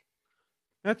terrible.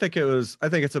 I think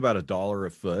it's about $1 a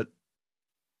foot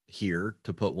here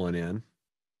to put one in.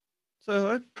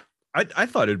 So I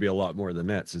thought it'd be a lot more than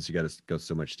that, since you got to go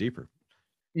so much deeper.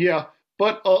 Yeah,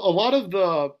 but a lot of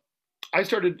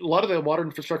the water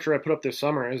infrastructure I put up this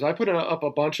summer is I put up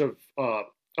a bunch of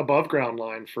above ground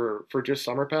line for just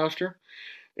summer pasture.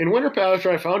 In winter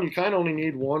pasture, I found you kind of only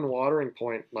need one watering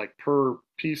point like per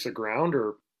piece of ground,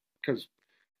 or because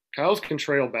cows can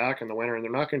trail back in the winter and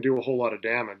they're not going to do a whole lot of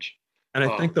damage. And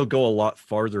I think they'll go a lot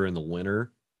farther in the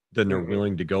winter than they're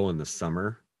willing to go in the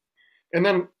summer. And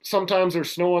then sometimes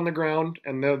there's snow on the ground,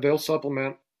 and they'll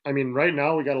supplement I mean, right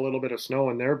now we got a little bit of snow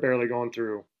and they're barely going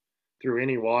through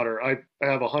any water. I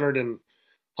have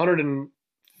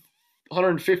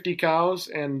 150 cows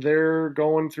and they're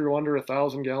going through under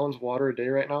 1,000 gallons of water a day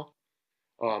right now.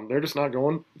 They're just not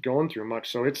going through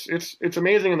much. So it's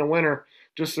amazing in the winter,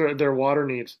 just their water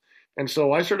needs. And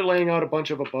so I started laying out a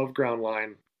bunch of above ground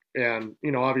line, and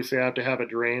obviously I have to have it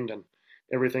drained and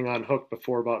everything on hook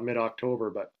before about mid-October.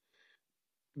 But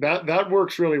that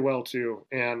works really well too.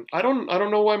 And I don't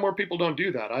know why more people don't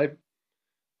do that.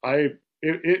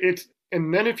 It's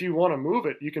and then if you want to move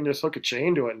it, you can just hook a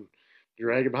chain to it and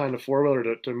drag it behind the four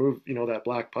wheeler to move that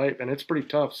black pipe, and it's pretty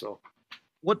tough. So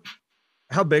what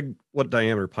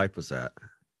diameter pipe was that?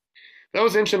 That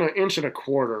was inch and a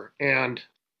quarter, and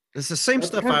it's the same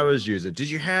stuff I was using.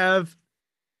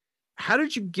 How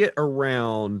did you get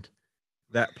around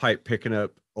that pipe picking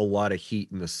up a lot of heat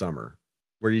in the summer?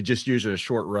 Were you just using a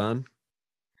short run?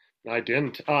 I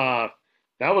didn't.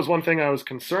 That was one thing I was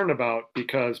concerned about,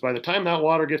 because by the time that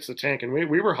water gets to the tank, and we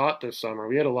were hot this summer,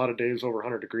 we had a lot of days over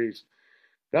 100 degrees.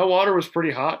 That water was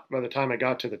pretty hot by the time I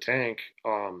got to the tank.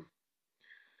 I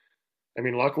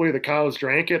mean, luckily the cows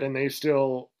drank it and they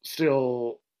still did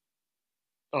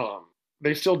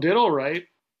all right.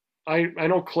 I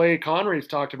know Clay Connery's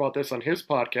talked about this on his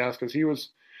podcast because he was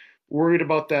worried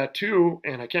about that too,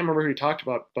 and I can't remember who he talked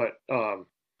about, but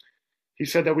he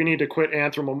said that we need to quit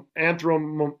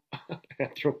anthropomorphs.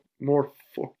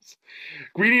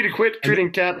 We need to quit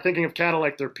treating thinking of cattle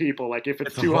like they're people. Like if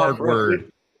it's too hard word.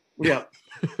 Yeah.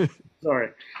 Sorry.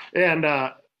 And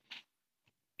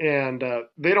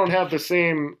they don't have the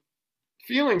same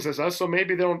feelings as us, so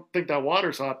maybe they don't think that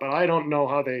water's hot, but I don't know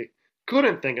how they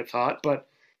couldn't think it's hot. But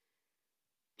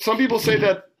some people say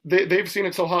that they've seen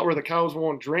it so hot where the cows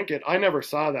won't drink it. I never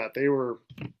saw that. They were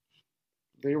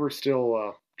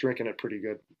still drinking it pretty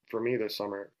good for me this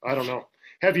summer. I don't know.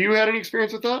 Have you had any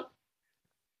experience with that?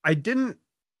 I didn't.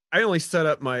 I only set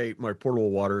up my portable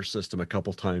water system a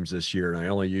couple times this year, and I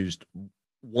only used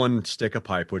one stick of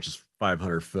pipe, which is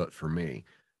 500 foot for me.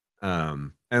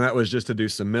 And that was just to do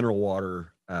some mineral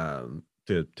water,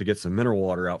 to get some mineral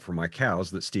water out for my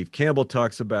cows that Steve Campbell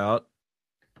talks about,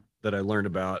 that I learned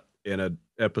about in an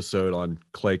episode on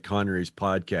Clay Connery's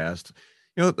podcast.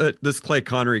 This Clay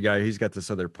Connery guy, he's got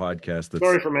this other podcast.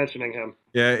 Sorry for mentioning him.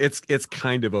 Yeah, it's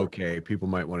kind of okay. People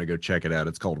might want to go check it out.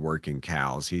 It's called Working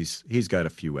Cows. He's got a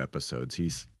few episodes.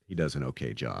 He does an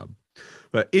okay job.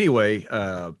 But anyway,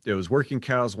 it was Working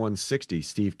Cows 160.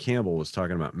 Steve Campbell was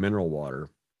talking about mineral water.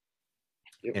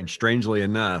 Yep. And strangely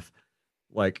enough,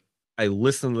 like I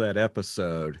listened to that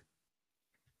episode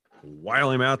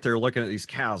while I'm out there looking at these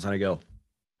cows, and I go,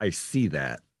 I see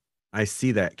that. I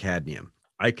see that cadmium.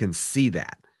 I can see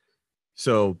that.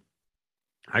 So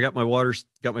I got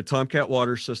my Tomcat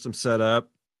water system set up,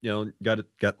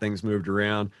 got things moved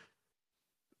around,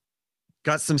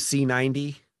 got some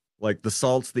C90, like the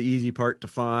salt's the easy part to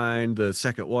find, the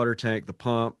second water tank, the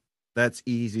pump, that's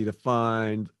easy to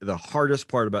find. The hardest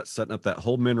part about setting up that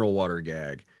whole mineral water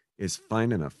gag is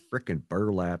finding a freaking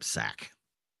burlap sack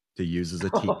to use as a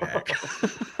tea bag.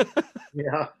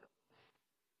 Yeah.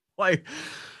 Like,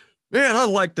 man, I'd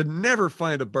like to never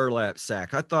find a burlap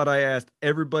sack. I thought I asked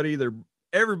everybody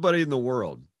in the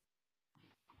world.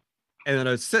 And then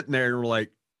I was sitting there and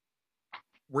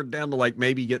we're down to like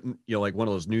maybe getting, like one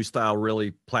of those new style,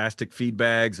 really plastic feed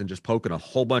bags and just poking a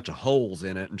whole bunch of holes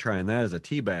in it and trying that as a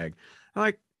tea bag. I'm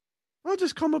like, I'll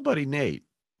just call my buddy Nate,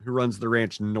 who runs the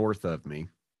ranch north of me.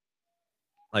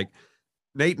 Like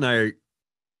Nate and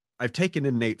I've taken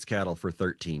in Nate's cattle for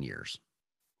 13 years.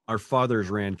 Our fathers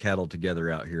ran cattle together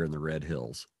out here in the Red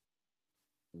Hills.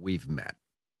 We've met.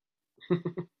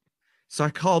 So I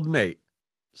called Nate.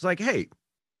 It's like, hey,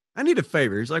 I need a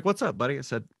favor. He's like, what's up, buddy? I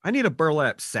said, I need a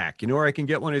burlap sack. You know where I can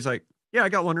get one? He's like, yeah, I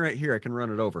got one right here. I can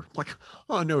run it over. I'm like,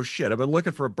 oh, no shit. I've been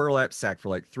looking for a burlap sack for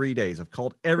like 3 days. I've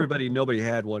called everybody. Nobody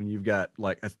had one. You've got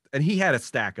and he had a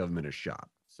stack of them in his shop.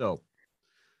 So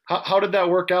how did that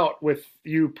work out with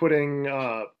you putting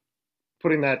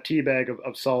that tea bag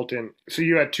of salt in? So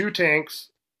you had 2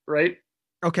 tanks, right?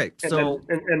 Okay. So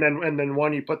and then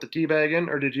one you put the tea bag in,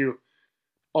 or did you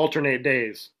alternate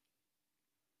days?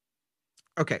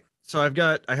 Okay. So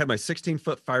I had my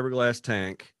 16-foot fiberglass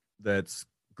tank that's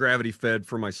gravity fed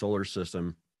for my solar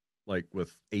system, like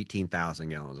with 18,000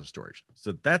 gallons of storage.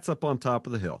 So that's up on top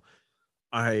of the hill.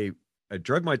 I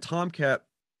drug my Tomcat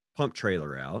pump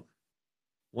trailer out,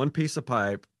 one piece of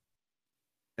pipe,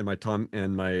 and my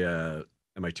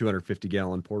 250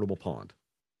 gallon portable pond.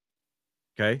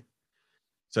 Okay.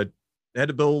 So I had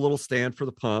to build a little stand for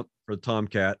the pump for the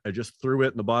Tomcat. I just threw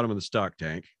it in the bottom of the stock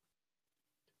tank,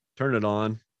 turned it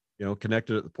on,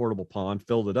 connected it to the portable pond,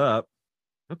 filled it up,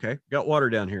 Okay, got water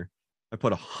down here. I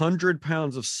put 100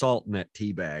 pounds of salt in that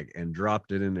tea bag and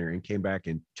dropped it in there and came back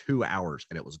in 2 hours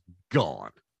and it was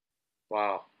gone.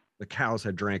 Wow. The cows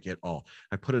had drank it all.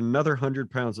 I put another 100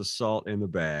 pounds of salt in the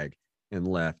bag and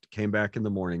left, came back in the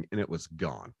morning and it was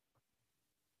gone.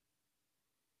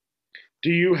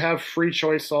 Do you have free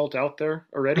choice salt out there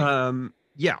already?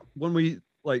 Yeah,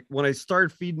 when I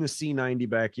started feeding the C90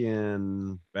 back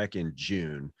in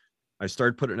June, I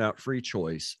started putting out free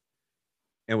choice,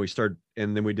 and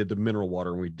then we did the mineral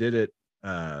water, and we did it.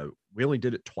 We only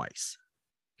did it twice.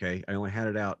 Okay, I only had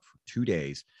it out for 2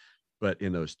 days, but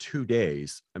in those 2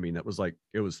 days, I mean, it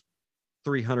was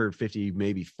 350,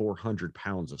 maybe 400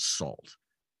 pounds of salt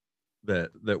that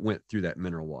went through that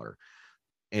mineral water,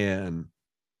 and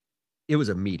it was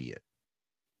immediate.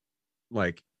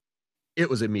 Like, it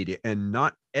was immediate, and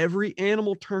not every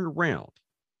animal turned around.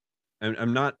 And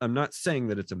I'm not saying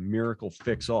that it's a miracle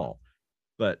fix all,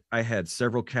 but I had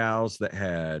several cows that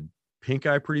had pink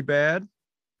eye pretty bad.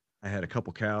 I had a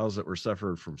couple cows that were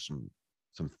suffering from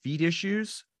some feed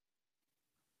issues.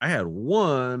 I had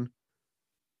one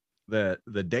that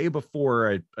the day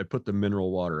before I put the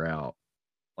mineral water out,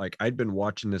 like, I'd been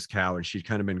watching this cow and she'd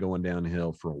kind of been going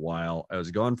downhill for a while. I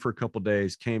was gone for a couple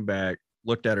days, came back,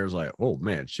 looked at her, was like, oh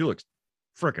man, she looks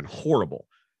freaking horrible.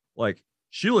 Like,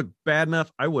 she looked bad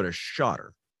enough I would have shot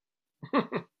her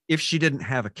if she didn't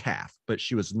have a calf, but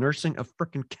she was nursing a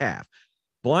freaking calf,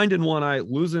 blind in one eye,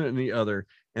 losing it in the other,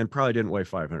 and probably didn't weigh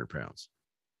 500 pounds.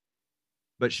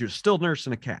 But she was still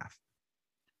nursing a calf.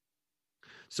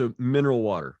 So mineral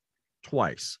water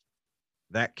twice.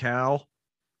 That cow,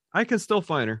 I can still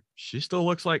find her. She still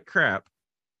looks like crap,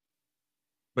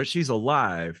 but she's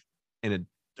alive, and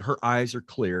her eyes are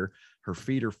clear. Her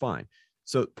feet are fine.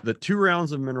 So the 2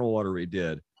 rounds of mineral water we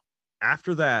did,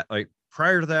 after that, like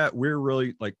prior to that, we're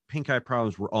really like pink eye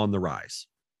problems were on the rise.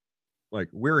 Like,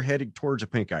 we're heading towards a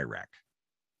pink eye wreck.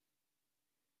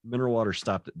 Mineral water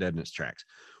stopped it dead in its tracks.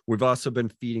 We've also been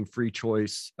feeding free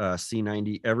choice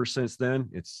C90 ever since then.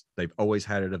 They've always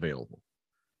had it available.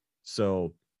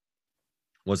 So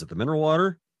was it the mineral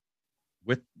water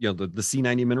with the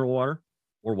C90 mineral water,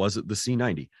 or was it the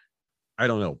C90? I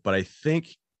don't know, but I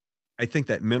think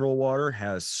that mineral water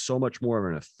has so much more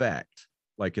of an effect.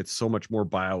 Like, it's so much more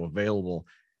bioavailable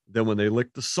than when they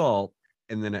lick the salt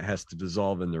and then it has to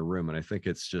dissolve in their room. And I think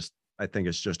it's just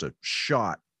a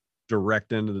shot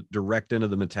direct into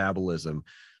the metabolism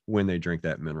when they drink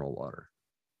that mineral water.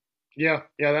 Yeah,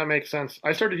 that makes sense.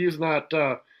 I started using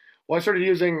that. I started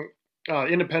using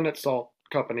Independent Salt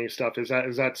Company stuff. Is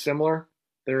that similar?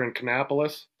 They're in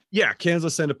Kannapolis. Yeah,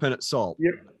 Kansas Independent Salt.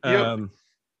 Yep.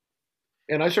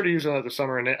 And I started using that this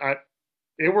summer, and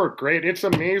it worked great. It's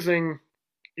amazing.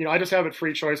 I just have it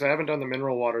free choice. I haven't done the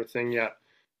mineral water thing yet,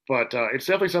 but it's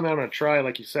definitely something I'm going to try.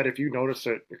 Like you said, if you notice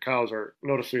that your cows are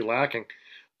noticeably lacking.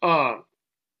 The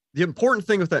important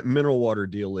thing with that mineral water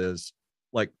deal is,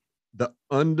 like, the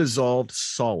undissolved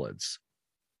solids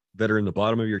that are in the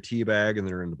bottom of your tea bag and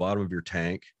that are in the bottom of your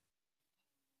tank.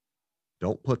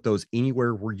 Don't put those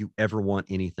anywhere where you ever want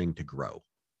anything to grow.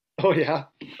 Oh yeah.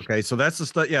 Okay, so that's the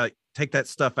stuff. Yeah, take that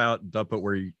stuff out and dump it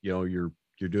where you're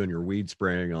doing your weed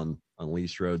spraying on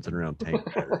lease roads and around tank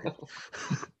batteries.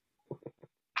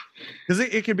 Because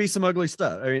it could be some ugly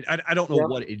stuff. I mean, I don't know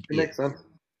what it makes sense.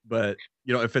 But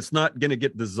if it's not going to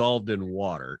get dissolved in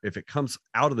water, if it comes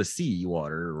out of the sea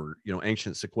water, or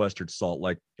ancient sequestered salt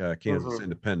like Kansas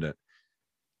Independent,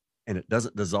 and it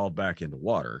doesn't dissolve back into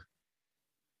water,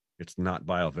 it's not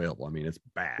bioavailable. I mean, it's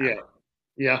bad.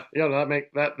 Yeah.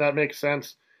 That makes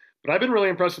sense. But I've been really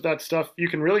impressed with that stuff. You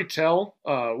can really tell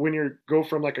when you go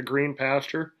from like a green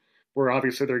pasture, where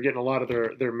obviously they're getting a lot of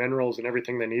their minerals and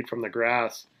everything they need from the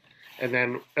grass. And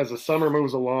then as the summer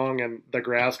moves along and the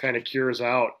grass kind of cures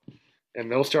out,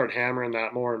 and they'll start hammering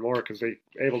that more and more because they're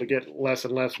able to get less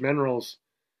and less minerals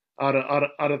out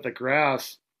of the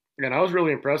grass. And I was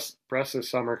really impressed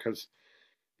this summer because,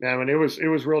 man, when it was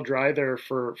real dry there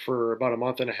for about a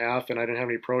month and a half, and I didn't have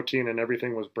any protein and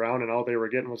everything was brown, and all they were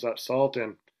getting was that salt.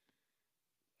 And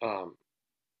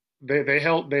they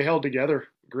held together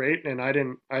great. And I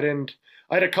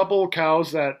had a couple of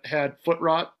cows that had foot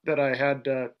rot that I had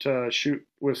to shoot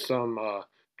with some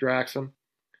Draxxin,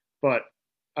 but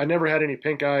I never had any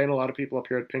pink eye, and a lot of people up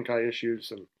here had pink eye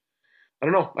issues. And I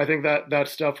don't know. I think that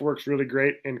stuff works really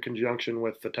great in conjunction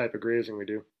with the type of grazing we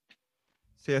do.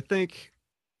 See, I think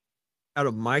out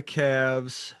of my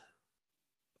calves,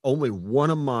 only one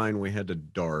of mine we had to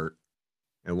dart,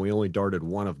 and we only darted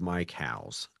one of my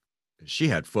cows. She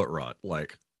had foot rot,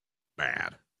 like,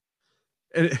 bad.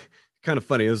 And kind of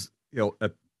funny is, all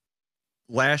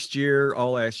last year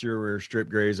we were strip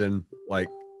grazing, like,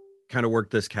 kind of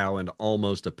worked this cow into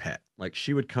almost a pet. Like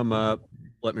she would come up,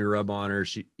 let me rub on her,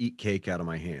 she'd eat cake out of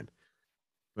my hand.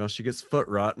 Well, she gets foot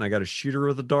rot, and I got to shoot her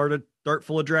with a dart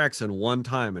full of Draxxin one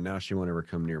time, and now she won't ever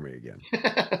come near me again.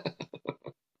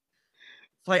 It's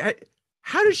like,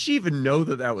 how does she even know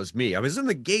that that was me? I was in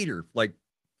the gator, like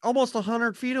almost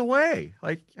 100 feet away.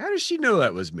 Like, how does she know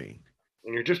that was me?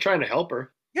 And you're just trying to help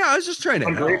her. Yeah, I was just trying to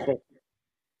I'm help. grateful.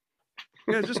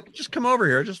 Yeah, just come over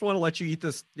here. I just want to let you eat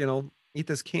this, eat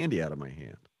this candy out of my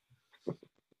hand.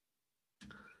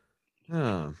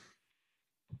 Yeah.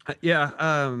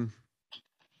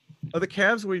 The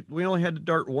calves, we only had to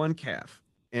dart one calf,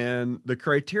 and the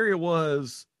criteria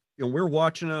was, we're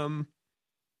watching them.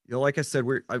 Like I said,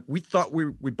 we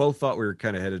both thought we were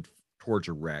kind of headed towards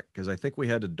a wreck, because I think we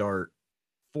had to dart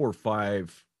 4 or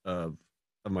 5 of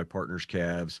my partner's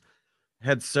calves.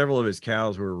 Had several of his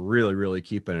cows we were really, really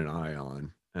keeping an eye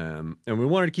on. And we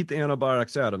wanted to keep the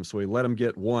antibiotics out of them, so we let them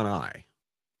get one eye.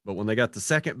 But when they got the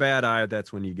second bad eye,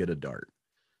 that's when you get a dart.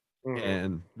 Mm-hmm.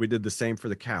 And we did the same for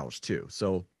the cows too.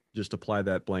 So just apply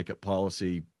that blanket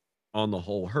policy on the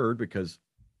whole herd, because,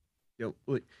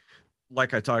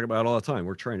 like I talk about all the time,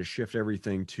 we're trying to shift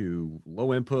everything to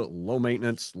low input, low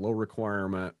maintenance, low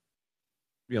requirement,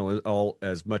 all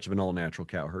as much of an all natural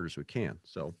cow herd as we can.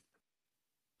 So,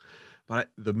 but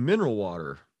the mineral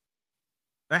water,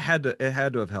 it had to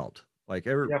have helped. Like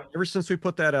ever since we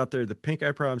put that out there, the pink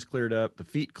eye problems cleared up, the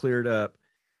feet cleared up.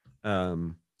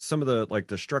 Some of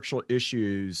the structural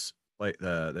issues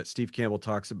that Steve Campbell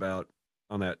talks about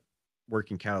on that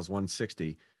Working Cows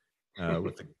 160,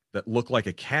 that look like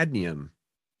a cadmium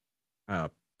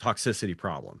toxicity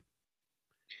problem.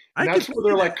 And that's where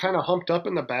they're like kind of humped up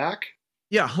in the back.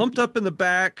 Yeah, humped up in the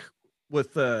back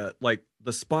with the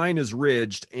spine is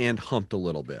ridged and humped a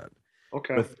little bit.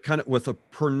 Okay. With a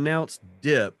pronounced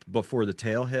dip before the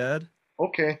tail head.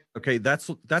 Okay. Okay,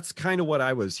 that's kind of what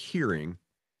I was hearing,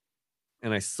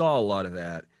 and I saw a lot of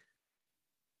that.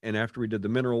 And after we did the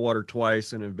mineral water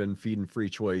twice and have been feeding Free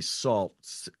Choice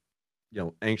salts,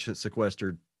 ancient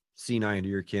sequestered C9 into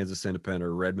your Kansas Independent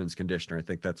or Redmond's conditioner, I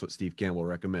think that's what Steve Campbell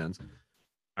recommends.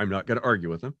 I'm not going to argue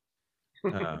with him.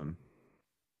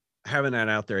 Having that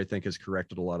out there, I think, has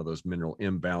corrected a lot of those mineral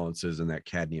imbalances and that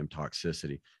cadmium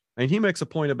toxicity. And he makes a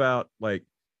point about like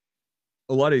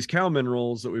a lot of these cow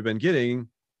minerals that we've been getting,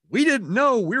 we didn't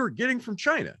know we were getting from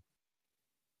China.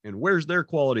 And where's their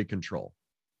quality control?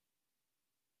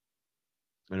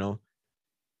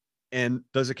 And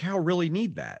does a cow really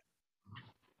need that?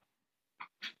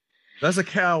 Does a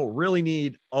cow really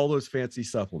need all those fancy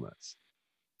supplements?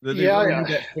 Do they really need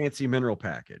that fancy mineral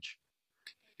package?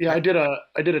 Yeah, I did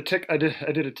a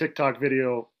TikTok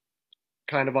video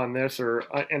kind of on this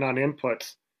and on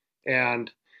inputs,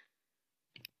 and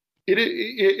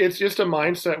it's just a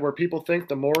mindset where people think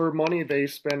the more money they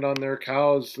spend on their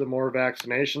cows, the more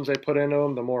vaccinations they put into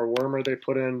them, the more wormer they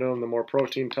put into them, the more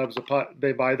protein tubs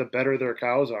they buy, the better their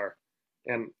cows are.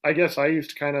 And I guess I used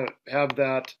to kind of have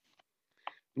that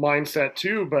mindset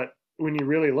too, but when you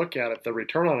really look at it, the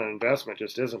return on an investment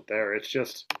just isn't there.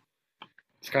 It's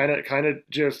kind of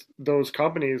just those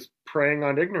companies preying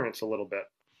on ignorance a little bit.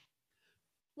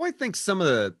 Well, I think some of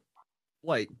the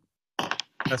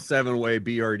a 7-way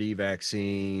BRD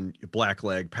vaccine,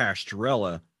 blackleg,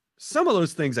 Pastorella, some of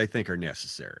those things I think are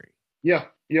necessary. Yeah.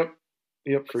 Yep,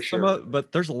 for sure.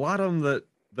 But there's a lot of them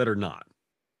that are not.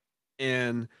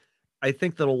 And I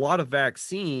think that a lot of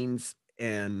vaccines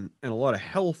and a lot of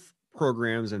health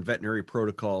programs and veterinary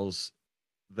protocols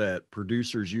that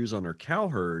producers use on their cow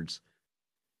herds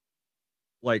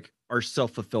are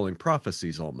self-fulfilling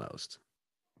prophecies almost.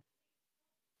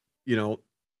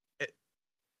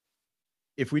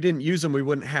 If we didn't use them, we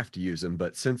wouldn't have to use them.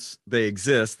 But since they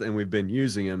exist and we've been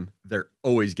using them, they're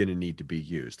always going to need to be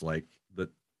used.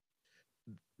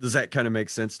 Does that kind of make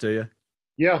sense to you?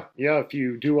 Yeah. If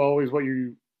you do always what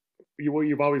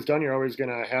you've always done, you're always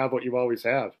going to have what you've always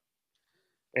have.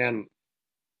 And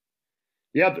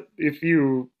yeah, if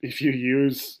you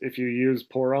use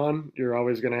Poron, you're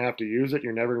always going to have to use it.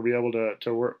 You're never going to be able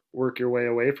to work your way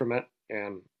away from it.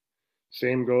 And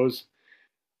same goes.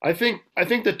 I think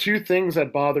the two things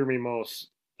that bother me most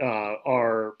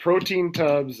are protein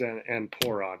tubs and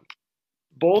Poron,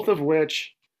 both of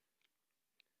which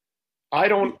I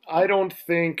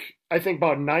think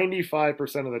about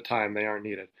 95% of the time they aren't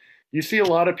needed. You see a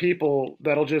lot of people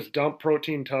that'll just dump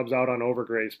protein tubs out on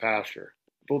overgrazed pasture.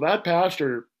 Well, that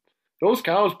pasture, those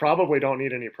cows probably don't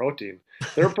need any protein.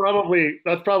 That's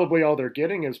probably all they're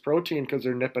getting is protein because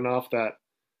they're nipping off that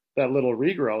little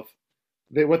regrowth.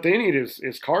 What they need is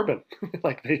carbon.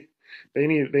 they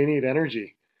need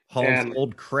energy.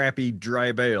 Old crappy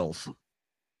dry bales.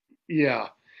 Yeah.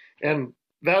 And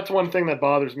that's one thing that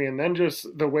bothers me. And then just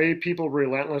the way people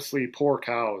relentlessly pour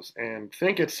cows and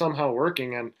think it's somehow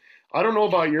working. And I don't know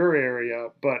about your area,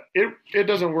 but it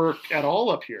doesn't work at all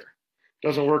up here. It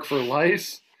doesn't work for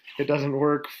lice. It doesn't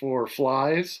work for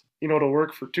flies. It'll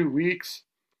work for 2 weeks,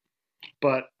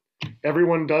 but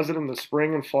everyone does it in the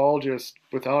spring and fall just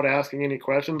without asking any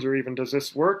questions, or even does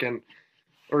this work, and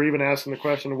or even asking the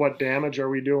question, what damage are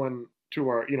we doing to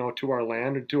our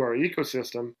land and to our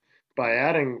ecosystem by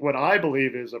adding what I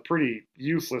believe is a pretty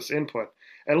useless input.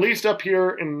 At least up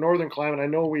here in northern climate, I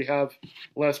know we have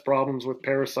less problems with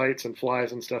parasites and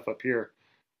flies and stuff up here,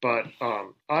 but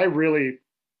I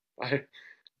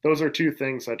those are two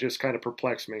things that just kind of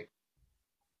perplex me.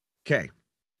 Okay.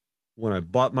 When I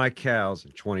bought my cows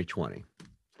in 2020,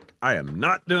 I am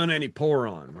not doing any pour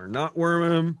on. We're not worming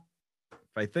them.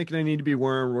 If I think they need to be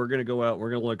wormed, we're going to go out.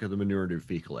 We're going to look at the manure and do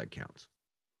fecal egg counts.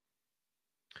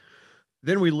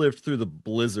 Then we lived through the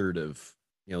blizzard of,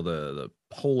 the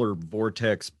polar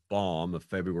vortex bomb of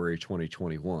February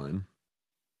 2021.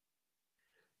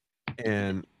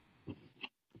 And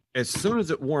as soon as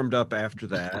it warmed up after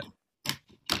that,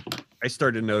 I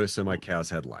started noticing my cows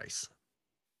had lice.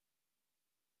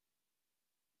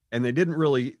 And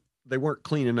they weren't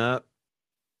cleaning up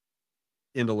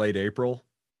into late April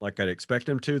like I'd expect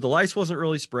them to. The lice wasn't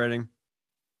really spreading.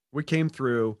 We came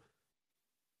through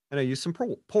and I used some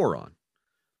pour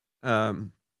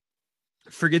on.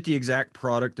 Forget the exact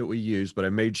product that we used, but I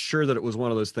made sure that it was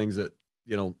one of those things that,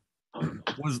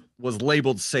 was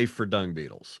labeled safe for dung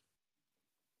beetles.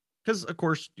 Because, of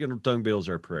course, dung beetles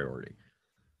are a priority.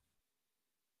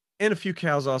 And a few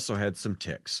cows also had some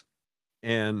ticks.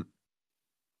 And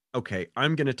okay,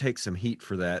 I'm going to take some heat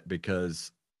for that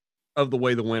because of the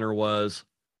way the winter was.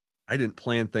 I didn't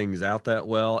plan things out that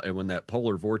well. And when that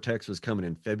polar vortex was coming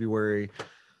in February,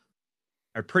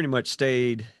 I pretty much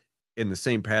stayed in the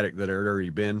same paddock that I'd already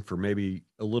been for maybe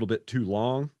a little bit too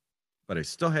long, but I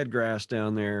still had grass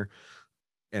down there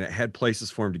and it had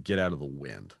places for him to get out of the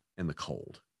wind and the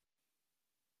cold.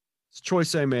 It's a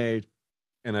choice I made,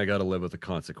 and I got to live with the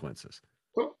consequences.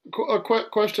 A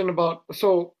question about,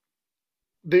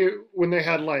 when they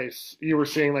had lice, you were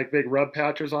seeing like big rub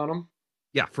patches on them?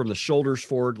 Yeah, from the shoulders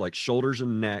forward, like shoulders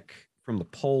and neck, from the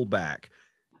pole back.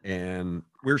 And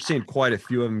we were seeing quite a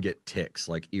few of them get ticks,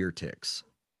 like ear ticks.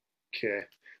 Okay.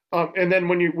 And then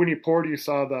when you poured, you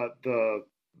saw that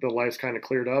the lice kind of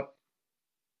cleared up?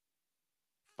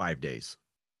 5 days.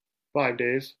 5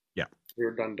 days? Yeah. We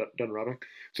were done rubbing.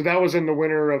 So that was in the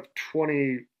winter of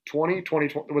 2020.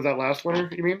 Was that last winter,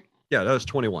 you mean? Yeah, that was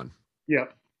 21. Yeah.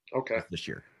 Okay. This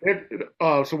year.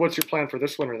 So what's your plan for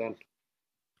this winter then?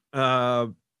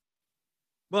 Well,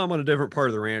 I'm on a different part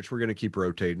of the ranch. We're going to keep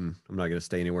rotating. I'm not going to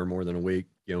stay anywhere more than a week.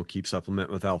 Keep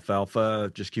supplementing with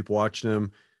alfalfa. Just keep watching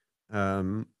them.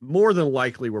 More than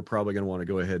likely, we're probably going to want to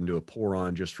go ahead and do a pour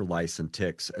on just for lice and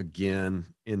ticks again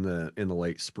in the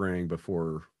late spring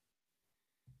before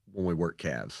when we work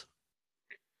calves.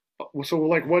 So,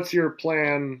 what's your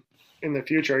plan in the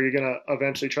future? Are you going to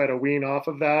eventually try to wean off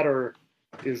of that, or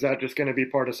is that just going to be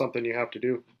part of something you have to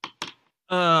do?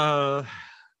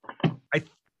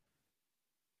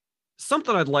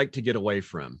 Something I'd like to get away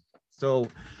from. So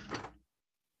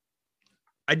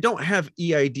I don't have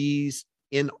EIDs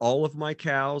in all of my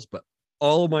cows, but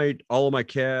all of my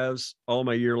calves, all of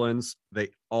my yearlings, they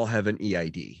all have an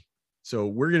EID. So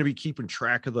we're going to be keeping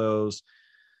track of those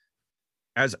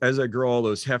as I grow all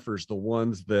those heifers, the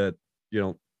ones that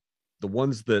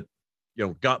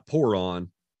got pour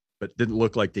on, but didn't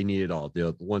look like they needed all.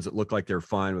 The ones that look like they're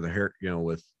fine with a hair,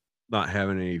 with not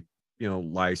having any,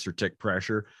 lice or tick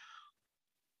pressure.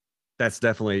 That's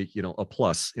definitely, a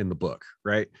plus in the book,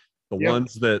 right? The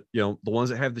ones that, the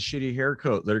ones that have the shitty hair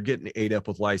coat that are getting ate up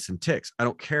with lice and ticks. I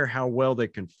don't care how well they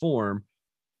conform,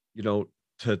 to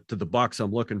the box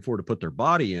I'm looking for to put their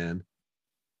body in.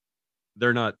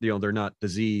 They're not, they're not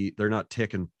disease, they're not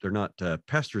tick, and they're not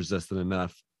pest resistant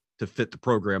enough to fit the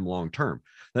program long term.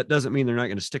 That doesn't mean they're not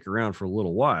going to stick around for a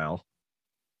little while.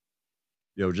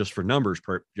 Just for numbers,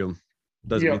 doesn't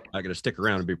mean they're not going to stick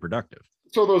around and be productive.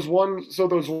 So those ones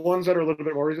that are a little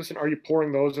bit more resistant, are you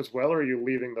pouring those as well, or are you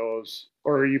leaving those,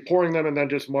 or are you pouring them and then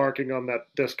just marking on that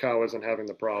this cow isn't having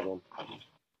the problem?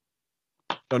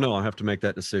 Oh no, I'll have to make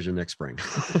that decision next spring.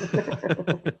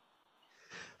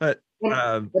 But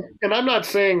and I'm not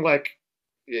saying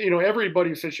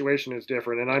everybody's situation is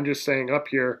different, and I'm just saying up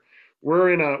here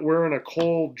we're in a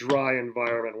cold, dry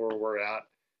environment where we're at,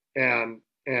 and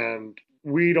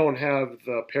we don't have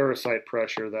the parasite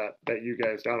pressure that you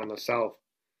guys down in the south,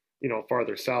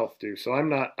 farther south do. So I'm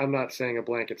not saying a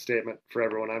blanket statement for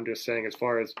everyone. I'm just saying, as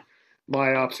far as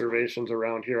my observations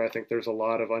around here, I think there's a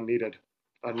lot of unneeded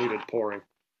pouring.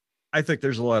 I think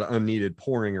there's a lot of unneeded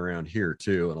pouring around here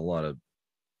too, and a lot of,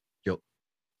 you know,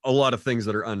 a lot of things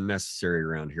that are unnecessary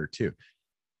around here too.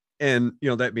 And, you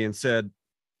know, that being said,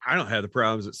 I don't have the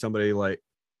problems that somebody like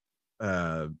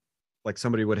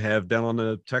somebody would have down on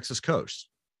the Texas coast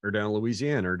or down in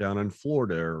Louisiana or down in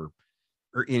Florida or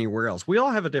anywhere else. We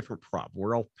all have a different problem.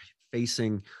 We're all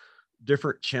facing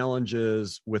different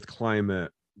challenges with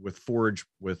climate, with forage,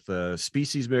 with the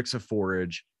species mix of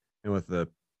forage, and with the,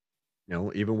 you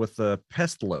know, even with the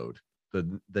pest load,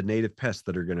 the native pests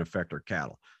that are going to affect our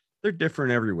cattle. They're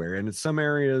different everywhere. And in some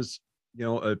areas, you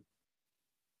know,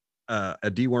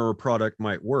 a dewormer product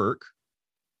might work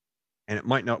and it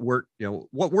might not work. You know,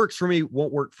 what works for me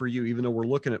won't work for you, even though we're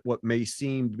looking at what may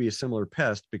seem to be a similar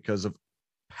pest because of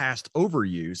past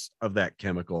overuse of that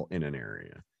chemical in an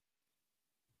area.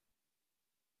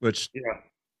 Which, Yeah.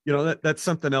 you know, that's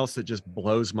something else that just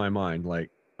blows my mind. Like,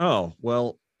 oh,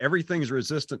 well, everything's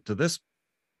resistant to this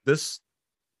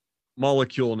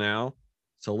molecule now,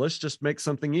 so let's just make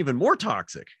something even more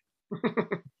toxic.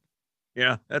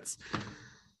 Yeah, that's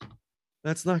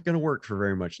not going to work for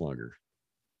very much longer.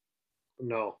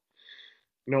 No,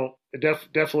 it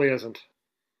definitely isn't.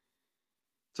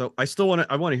 So I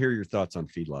want to hear your thoughts on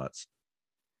feedlots.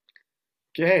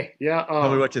 Okay, yeah.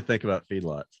 Tell me what you think about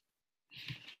feedlots.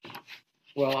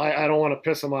 Well, I don't want to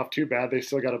piss them off too bad. They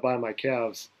still got to buy my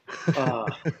calves. I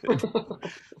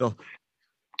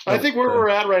think where we're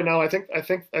at right now, I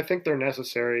think they're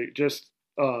necessary. Just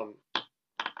well,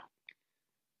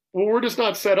 we're just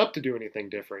not set up to do anything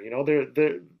different. You know,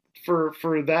 they're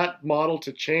for that model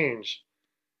to change.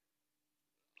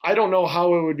 I don't know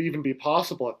how it would even be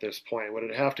possible at this point. Would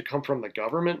it have to come from the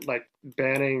government, like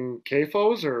banning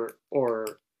CAFOs,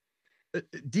 or?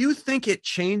 Do you think it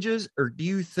changes, or do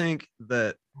you think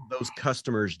that those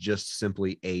customers just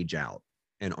simply age out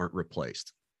and aren't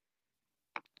replaced?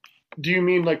 Do you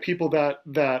mean like people that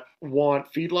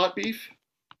want feedlot beef,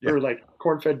 or like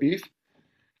corn-fed beef?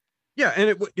 Yeah,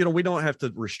 and you know, we don't have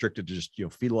to restrict it to just, you know,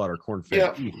 feedlot or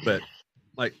corn-fed beef, but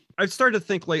like I've started to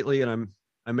think lately, and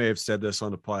I may have said this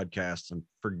on the podcast, and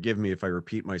forgive me if I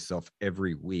repeat myself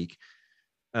every week.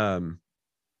 I'm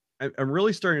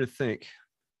really starting to think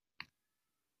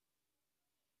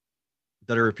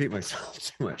that I repeat myself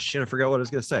too much. Shit, I forgot what I was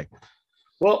going to say.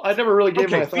 Well, I never really gave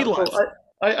my thoughts. Feedlots. So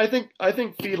I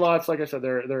think feedlots, like I said,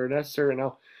 they're necessary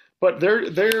now, but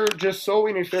they're just so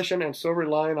inefficient and so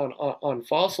reliant on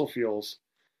fossil fuels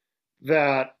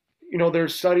that, you know,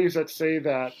 there's studies that say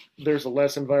that there's a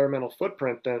less environmental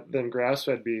footprint than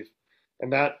grass-fed beef,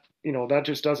 and that, you know, that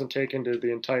just doesn't take into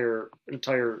the entire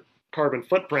carbon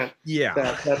footprint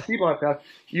that feedlots have.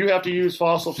 You have to use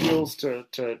fossil fuels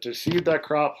to seed that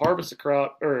crop, harvest the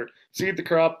crop, or seed the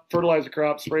crop, fertilize the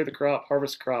crop, spray the crop,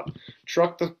 harvest the crop,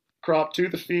 truck the crop to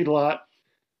the feedlot,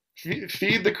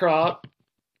 feed the crop,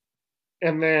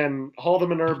 and then haul the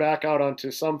manure back out onto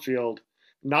some field,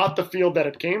 not the field that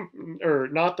it came, or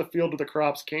not the field the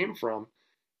crops came from,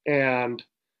 and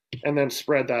then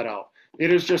spread that out.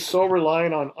 It is just so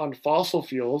reliant on fossil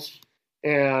fuels.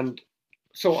 And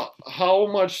so how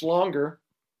much longer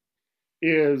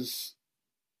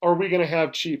are we going to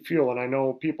have cheap fuel? And I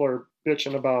know people are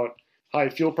bitching about high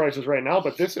fuel prices right now,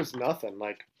 but this is nothing.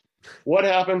 Like, what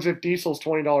happens if diesel's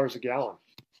 $20 a gallon?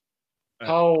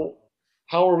 How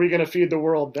are we going to feed the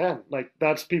world then? Like,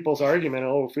 that's people's argument.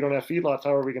 Oh, if we don't have feedlots,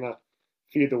 how are we going to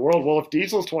feed the world? Well, if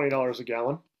diesel's $20 a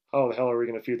gallon, how the hell are we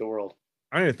going to feed the world?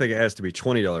 I don't even think it has to be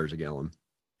 $20 a gallon.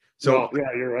 So no,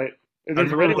 yeah, you're right. I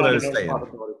remember what I was saying.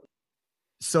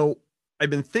 So I've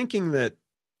been thinking that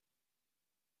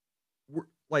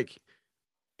like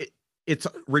it's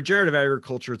regenerative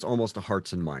agriculture. It's almost a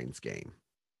hearts and minds game,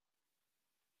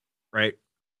 right?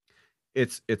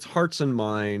 It's hearts and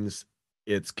minds.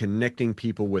 It's connecting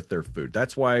people with their food.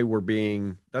 That's why a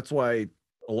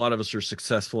lot of us are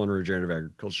successful in regenerative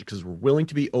agriculture, because we're willing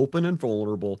to be open and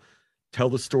vulnerable, tell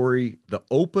the story, the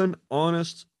open,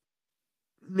 honest,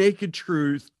 naked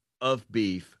truth of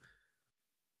beef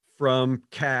from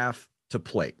calf to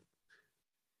plate.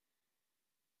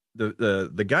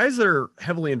 The guys that are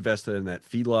heavily invested in that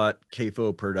feedlot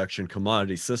CAFO production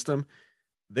commodity system,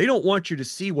 they don't want you to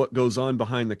see what goes on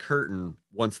behind the curtain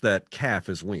once that calf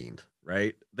is weaned,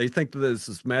 right? They think that there's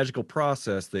this magical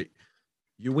process that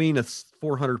you wean a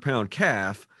 400-pound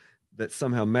calf that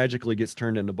somehow magically gets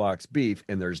turned into box beef,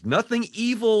 and there's nothing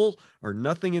evil or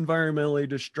nothing environmentally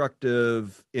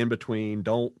destructive in between.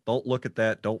 Don't look at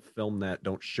that. Don't film that.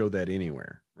 Don't show that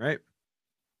anywhere, right?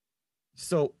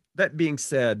 So that being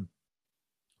said,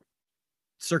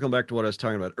 circling back to what I was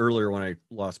talking about earlier when I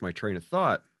lost my train of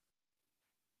thought,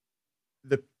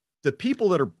 the the people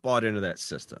that are bought into that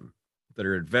system, that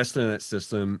are invested in that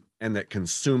system, and that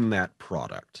consume that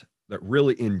product, that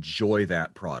really enjoy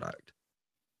that product,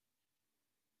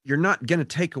 you're not going to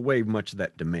take away much of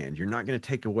that demand. You're not going to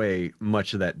take away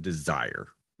much of that desire.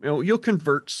 You'll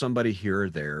convert somebody here or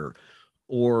there,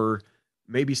 or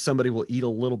maybe somebody will eat a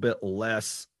little bit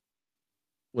less.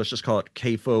 Let's just call it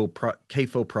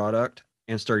CAFO product,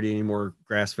 and start eating more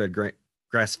grass-fed,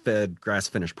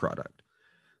 grass-finished product.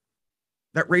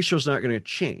 That ratio is not going to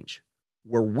change.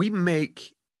 Where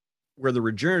the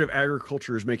regenerative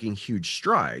agriculture is making huge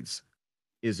strides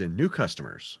is in new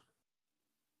customers.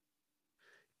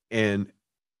 And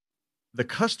the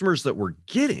customers that we're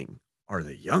getting are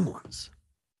the young ones.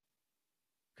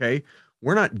 Okay.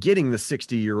 We're not getting the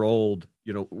 60-year-old,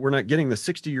 we're not getting the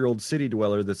 60-year-old city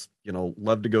dweller that's,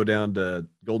 love to go down to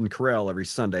Golden Corral every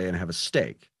Sunday and have a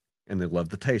steak, and they love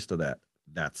the taste of that.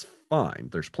 That's fine.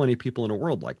 There's plenty of people in a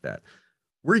world like that.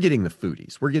 We're getting the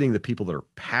foodies. We're getting the people that are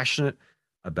passionate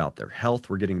about their health.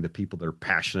 We're getting the people that are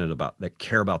that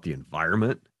care about the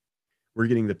environment. We're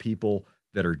getting the people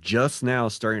that are just now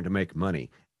starting to make money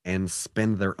and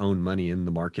spend their own money in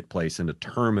the marketplace and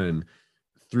determine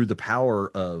through the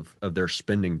power of their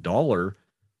spending dollar,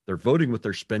 they're voting with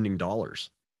their spending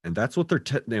dollars. And that's what they're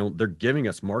giving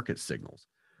us market signals.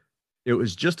 It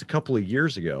was just a couple of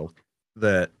years ago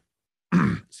that,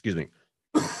 excuse me,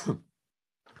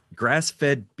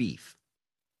 grass-fed beef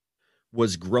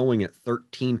was growing at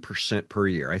 13% per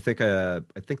year. I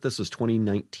think this was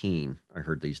 2019. I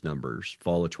heard these numbers,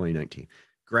 fall of 2019.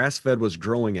 Grass-fed was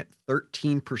growing at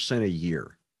 13% a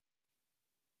year.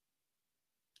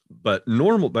 But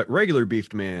regular beef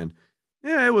demand,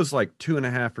 it was like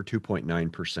 2.5 or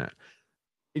 2.9%.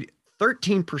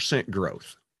 13%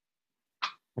 growth.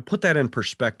 I'll put that in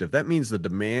perspective. That means the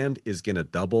demand is going to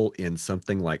double in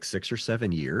something like 6 or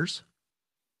 7 years.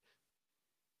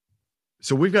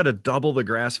 So we've got to double the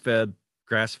grass-fed,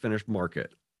 grass-finished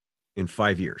market in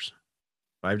 5 years,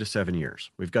 5 to 7 years.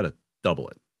 We've got to double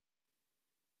it.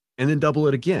 And then double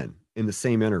it again in the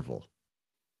same interval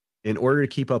in order to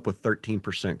keep up with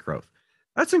 13% growth.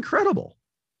 That's incredible.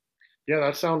 Yeah,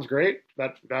 that sounds great.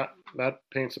 That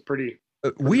paints a pretty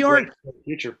we aren't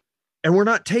future. And we're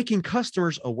not taking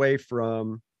customers away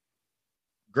from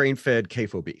grain-fed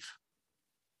CAFO beef.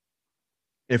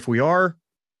 If we are,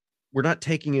 we're not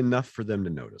taking enough for them to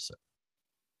notice it.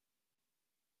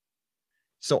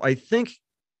 So I think,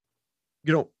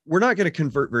 we're not going to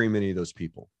convert very many of those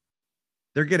people.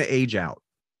 They're going to age out.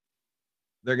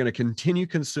 They're going to continue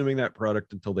consuming that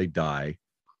product until they die.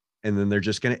 And then they're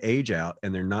just going to age out,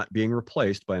 and they're not being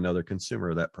replaced by another consumer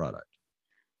of that product.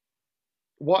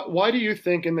 Why do you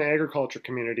think in the agriculture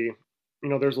community,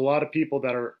 there's a lot of people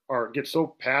that get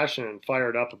so passionate and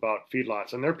fired up about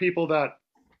feedlots, and they're people that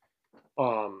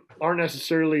aren't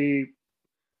necessarily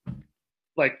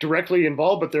like directly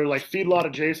involved, but they're like feedlot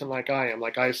adjacent, like I am.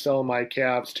 Like I sell my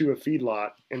calves to a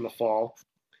feedlot in the fall,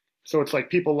 so it's like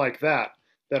people like that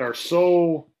are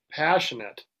so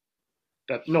passionate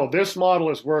that no, this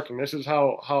model is working. This is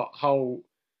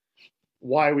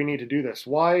why we need to do this.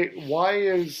 Why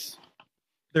is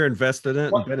they're invested in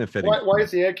it and benefiting? Why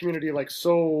is the ag community like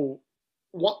so?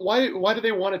 Why do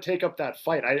they want to take up that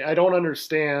fight? I don't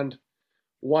understand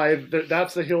why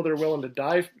that's the hill they're willing to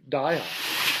die on.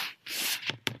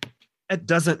 It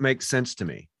doesn't make sense to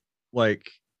me. Like,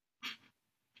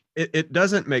 it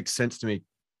doesn't make sense to me.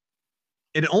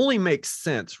 It only makes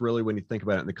sense really when you think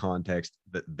about it in the context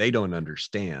that they don't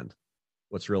understand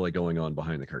what's really going on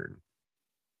behind the curtain.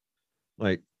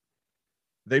 Like,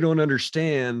 they don't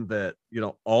understand that,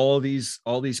 all these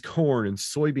corn and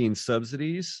soybean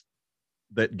subsidies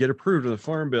that get approved in the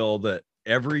Farm Bill that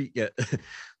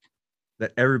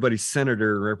that everybody's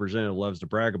senator and representative loves to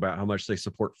brag about how much they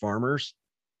support farmers.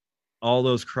 All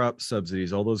those crop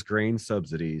subsidies, all those grain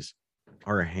subsidies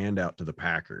are a handout to the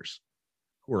packers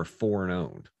who are foreign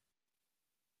owned.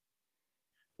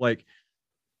 Like,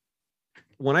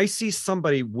 when I see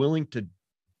somebody willing to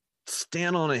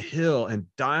stand on a hill and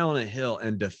die on a hill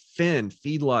and defend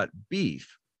feedlot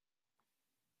beef.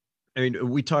 I mean,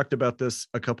 we talked about this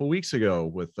a couple weeks ago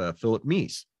with Philip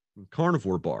Meese,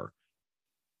 Carnivore Bar.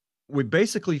 We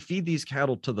basically feed these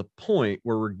cattle to the point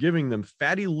where we're giving them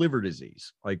fatty liver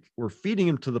disease. Like, we're feeding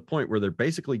them to the point where they're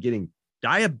basically getting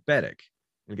diabetic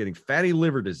and getting fatty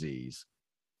liver disease,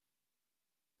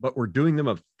 but we're doing them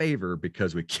a favor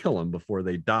because we kill them before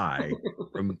they die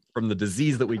from the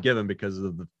disease that we give them because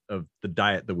of the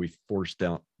diet that we force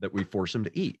them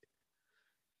to eat.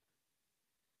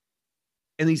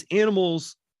 And these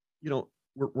animals,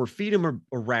 we're feeding them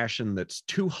a ration that's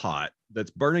too hot,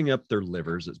 that's burning up their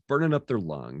livers, that's burning up their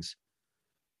lungs.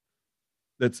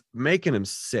 that's making them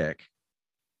sick.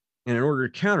 And in order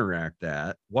to counteract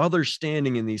that, while they're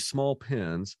standing in these small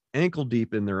pens, ankle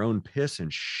deep in their own piss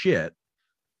and shit,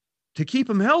 to keep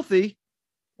them healthy,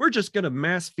 we're just going to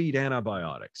mass feed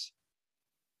antibiotics.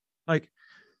 Like,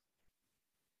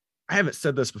 I haven't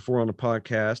said this before on the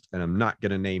podcast, and I'm not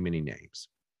going to name any names.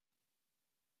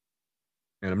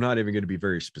 And I'm not even going to be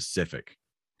very specific.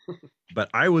 But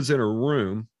I was in a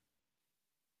room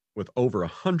with over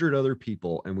 100 other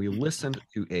people, and we listened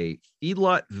to a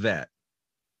feedlot vet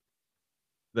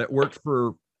that worked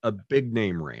for a big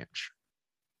name ranch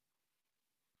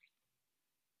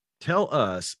tell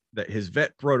us that his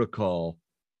vet protocol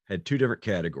had two different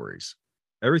categories.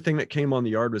 Everything that came on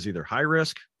the yard was either high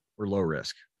risk or low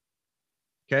risk.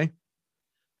 Okay.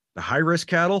 The high risk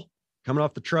cattle coming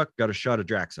off the truck got a shot of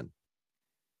Jackson.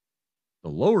 The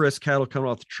low risk cattle coming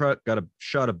off the truck got a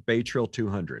shot of Baytril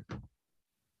 200.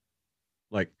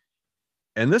 Like,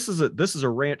 and this is a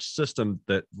ranch system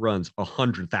that runs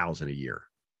 100,000 a year.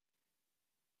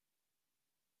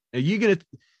 Are you gonna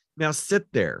now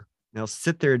sit there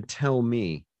and tell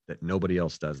me that nobody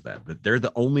else does that they're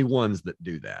the only ones that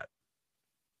do that?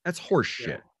 That's horse shit.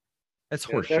 Yeah. That's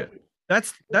horse shit.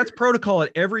 That's protocol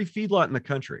at every feedlot in the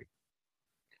country.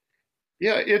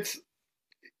 Yeah, it's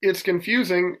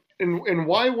confusing. And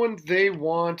why wouldn't they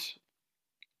want?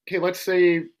 Okay, let's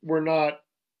say we're not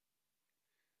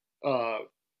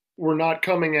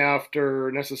coming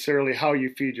after necessarily how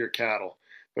you feed your cattle,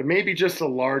 but maybe just the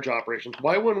large operations.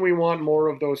 Why wouldn't we want more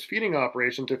of those feeding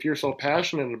operations? If you're so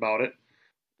passionate about it,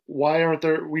 why aren't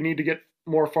there? We need to get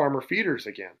more farmer feeders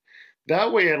again.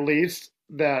 That way, at least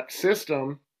that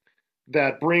system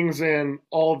that brings in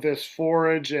all this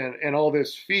forage and all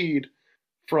this feed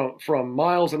from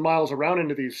miles and miles around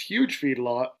into these huge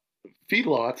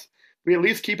feedlots, we at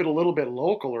least keep it a little bit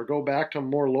local, or go back to a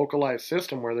more localized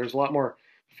system where there's a lot more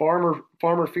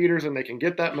farmer feeders, and they can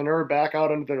get that manure back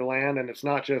out into their land, and it's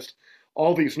not just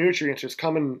all these nutrients just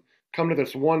come to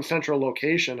this one central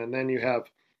location, and then you have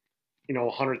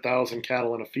 100,000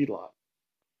 cattle in a feedlot.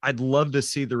 I'd love to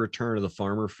see the return of the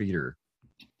farmer feeder,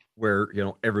 where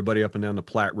everybody up and down the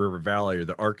Platte River Valley or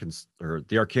the Arkansas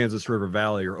River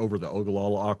Valley or over the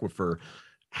Ogallala Aquifer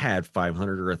had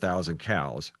 500 or 1,000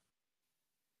 cows.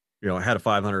 Had a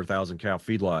 500,000 cow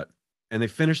feedlot, and they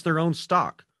finished their own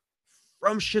stock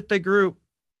from shit they grew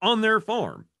on their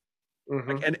farm.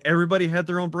 Mm-hmm. And everybody had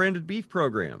their own branded beef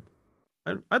program.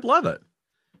 I'd love it.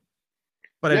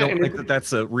 But I don't think that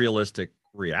that's a realistic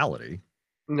reality.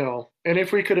 No. And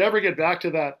if we could ever get back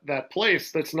to that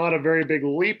place, that's not a very big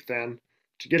leap then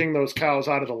to getting those cows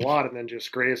out of the lot and then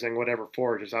just grazing whatever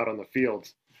forage is out on the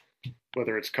fields,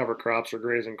 whether it's cover crops or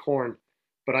grazing corn.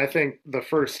 But I think the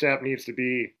first step needs to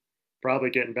be probably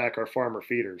getting back our farmer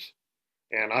feeders.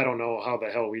 And I don't know how the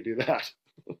hell we do that.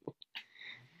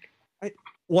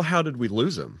 Well, how did we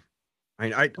lose them?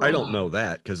 I don't know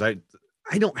that, because I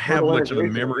don't have much of a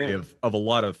memory of a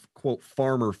lot of, quote,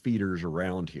 farmer feeders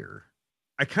around here.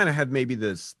 I kind of had maybe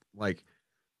this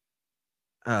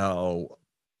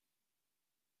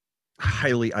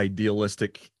highly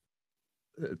idealistic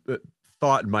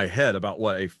thought in my head about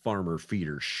what a farmer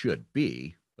feeder should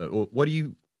be. What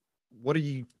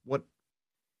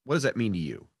does that mean to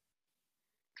you?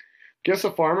 Guess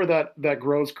a farmer that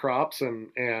grows crops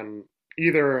and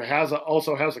either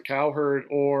also has a cow herd,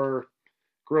 or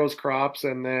grows crops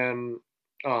and then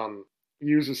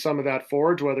uses some of that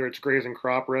forage, whether it's grazing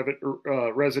crop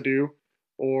residue,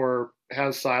 or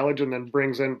has silage and then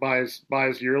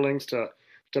buys yearlings to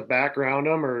background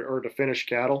them or to finish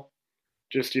cattle,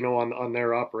 just on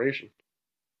their operation.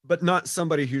 But not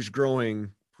somebody who's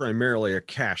growing primarily a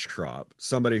cash crop,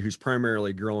 somebody who's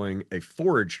primarily growing a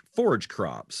forage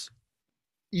crops.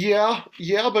 Yeah,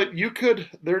 but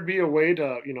there'd be a way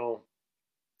to,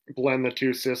 blend the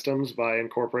two systems by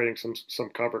incorporating some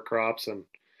cover crops and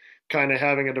kind of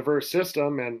having a diverse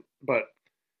system. But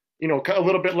a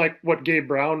little bit like what Gabe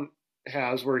Brown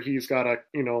has, where he's got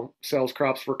sells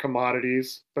crops for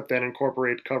commodities, but then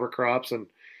incorporate cover crops and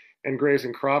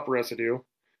grazing crop residue.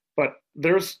 But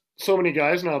there's so many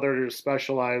guys now that are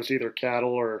specialized either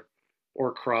cattle or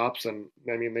crops. And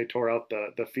I mean, they tore out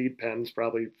the feed pens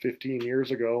probably 15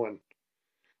 years ago, and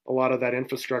a lot of that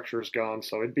infrastructure is gone.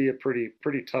 So it'd be a pretty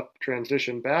tough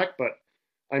transition back. But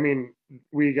I mean,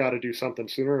 we got to do something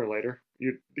sooner or later.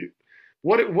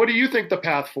 What do you think the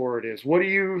path forward is? What do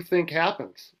you think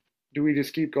happens? Do we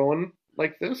just keep going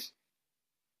like this?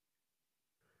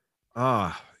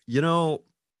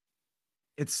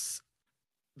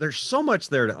 There's so much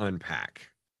there to unpack,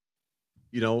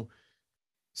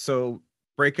 so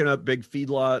breaking up big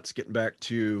feedlots, getting back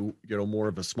to, more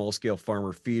of a small scale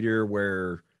farmer feeder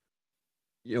where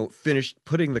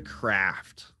putting the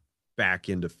craft back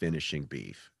into finishing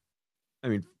beef. I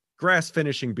mean, grass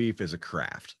finishing beef is a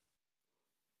craft.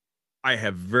 I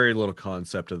have very little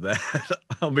concept of that.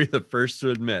 I'll be the first to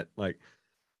admit, like,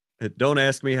 don't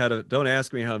ask me how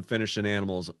I'm finishing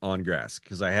animals on grass,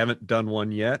 because I haven't done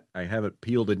one yet. I haven't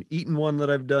peeled and eaten one that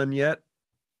I've done yet.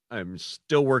 I'm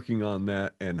still working on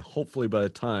that, and hopefully by the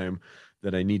time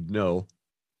that I need to know,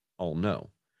 I'll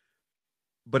know.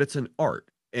 But it's an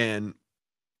art, and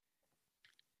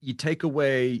you take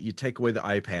away the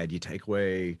iPad, you take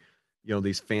away,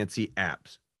 these fancy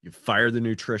apps. You fire the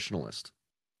nutritionalist.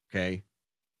 Okay.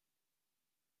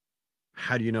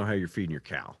 How do you know how you're feeding your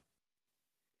cow?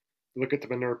 Look at the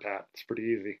manure pat. It's pretty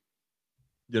easy.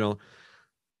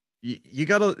 We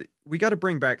gotta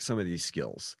bring back some of these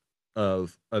skills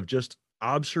of just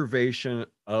observation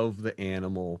of the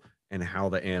animal and how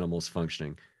the animal's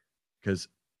functioning. Because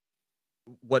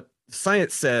what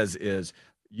science says is,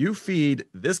 you feed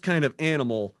this kind of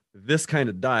animal this kind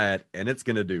of diet and it's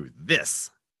going to do this.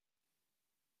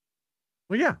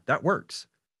 Well, yeah, that works.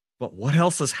 But what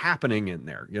else is happening in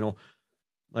there?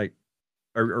 Like,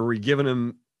 are we giving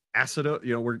them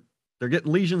they're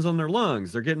getting lesions on their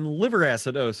lungs. They're getting liver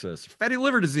acidosis, fatty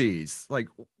liver disease. Like,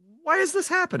 why is this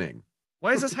happening?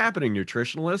 Why is this happening,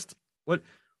 nutritionalist?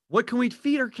 What can we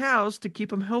feed our cows to keep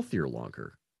them healthier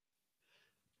longer?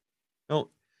 No,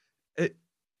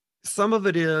 some of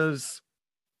it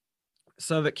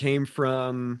came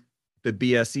from the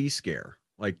BSE scare.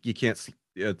 Like,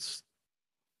 it's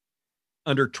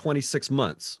under 26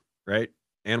 months, right?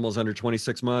 Animals under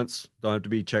 26 months don't have to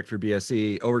be checked for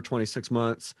BSE. Over 26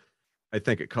 months, I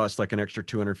think it costs like an extra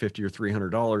 $250 or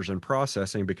 $300 in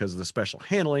processing because of the special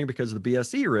handling, because of the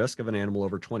BSE risk of an animal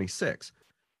over 26.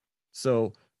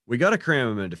 So we got to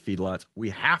cram them into feedlots. We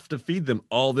have to feed them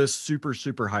all this super,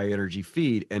 super high energy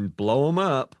feed and blow them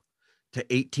up to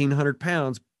 1,800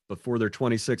 pounds before they're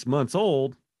 26 months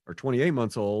old or 28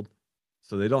 months old.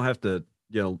 So they don't have to,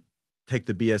 take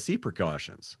the BSE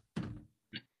precautions.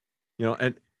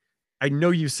 And I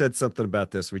know you said something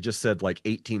about this. We just said like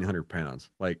 1,800 pounds,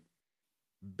 like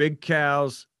big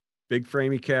cows, big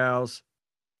framey cows.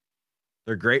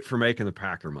 They're great for making the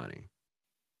packer money.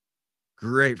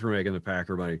 Great for making the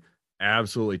packer money.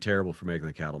 Absolutely terrible for making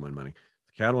the cattleman money.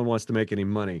 If the cattleman wants to make any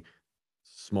money,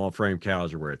 small frame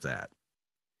cows are where it's at.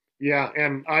 Yeah,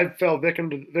 and I fell victim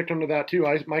to that too.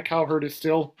 My cow herd is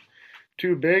still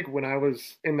too big. When I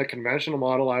was in the conventional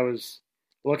model, I was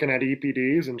looking at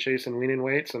EPDs and chasing weaning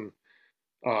weights, and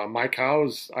my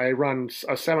cows, I run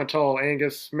a Simmental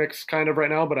Angus mix kind of right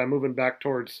now, but I'm moving back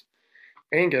towards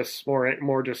Angus,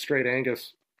 more just straight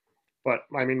Angus. But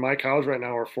I mean, my cows right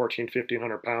now are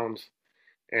 1,500 pounds,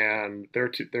 and they're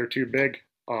too big.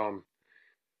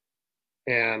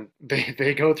 And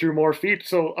they go through more feed.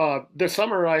 So this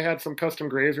summer I had some custom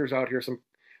grazers out here.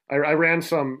 I ran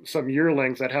some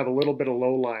yearlings that have a little bit of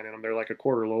low line in them. They're like a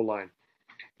quarter low line,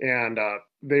 and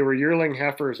they were yearling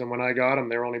heifers. And when I got them,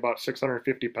 they were only about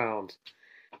 650 pounds.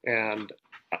 And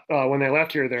when they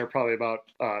left here, they were probably about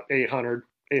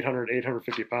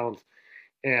 850 pounds.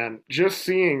 And just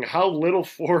seeing how little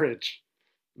forage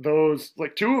those,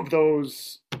 like two of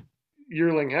those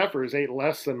yearling heifers ate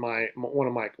less than one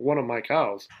of my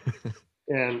cows,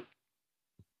 and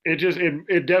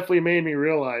it definitely made me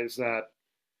realize that,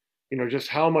 just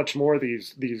how much more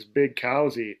these big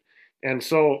cows eat. And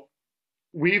so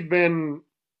we've been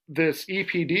this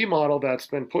EPD model that's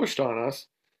been pushed on us,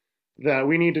 that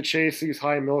we need to chase these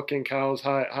high milking cows,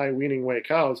 high weaning weight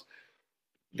cows.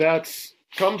 That's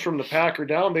comes from the packer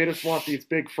down. They just want these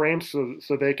big frames so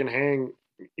they can hang,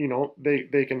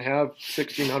 they can have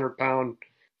 1,600 pound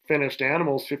finished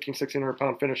animals, 1,600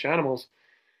 pound finished animals.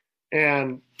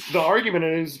 And the argument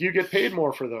is you get paid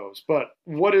more for those. But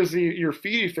what is your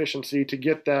feed efficiency to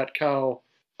get that cow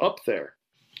up there?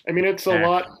 I mean, it's a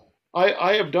lot.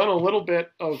 I have done a little bit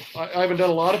of, I haven't done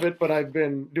a lot of it, but I've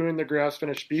been doing the grass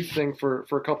finished beef thing for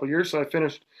a couple of years. So I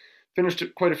finished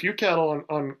quite a few cattle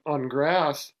on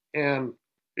grass, and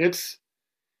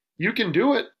you can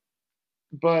do it,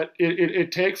 but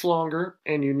it takes longer,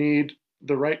 and you need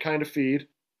the right kind of feed,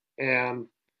 and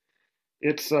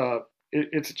it's a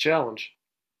challenge.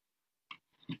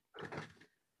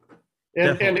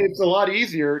 And it's a lot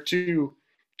easier to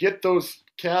get those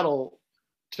cattle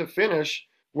to finish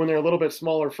when they're a little bit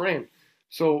smaller frame.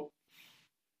 So,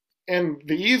 and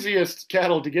the easiest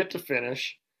cattle to get to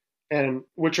finish, and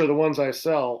which are the ones I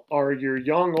sell, are your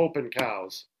young open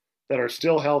cows that are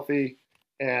still healthy,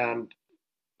 and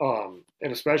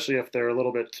especially if they're a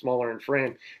little bit smaller in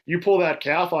frame. You pull that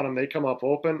calf on them, they come up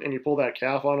open, and you pull that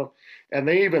calf on them, and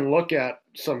they even look at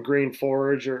some green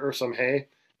forage or some hay,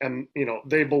 and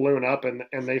they balloon up and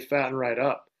they fatten right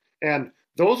up. And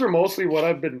those are mostly what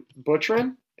I've been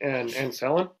butchering and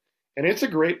selling, and it's a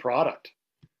great product.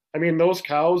 I mean, those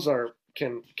cows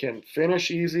can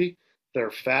finish easy.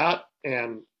 They're fat,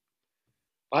 and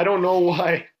I don't know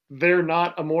why they're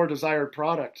not a more desired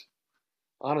product,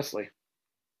 honestly.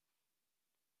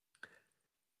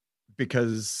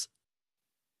 Because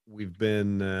we've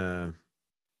been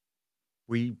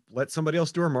we let somebody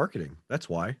else do our marketing. That's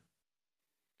why.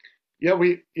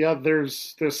 Yeah,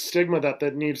 there's this stigma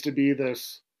that needs to be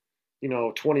this,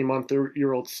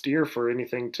 20-month-year-old steer for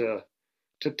anything to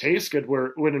taste good,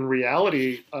 where when in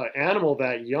reality, animal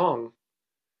that young,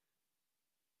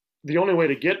 the only way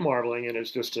to get marbling in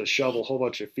is just to shove a whole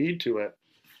bunch of feed to it.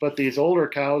 But these older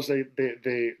cows, they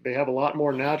have a lot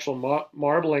more natural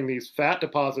marbling, these fat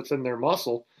deposits in their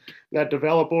muscle that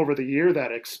develop over the year,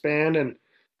 that expand and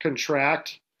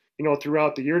contract,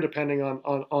 throughout the year, depending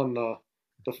on the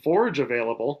forage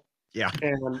available. Yeah.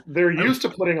 And they're used to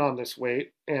putting on this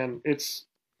weight, and it's.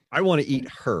 I want to eat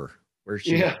her. Where's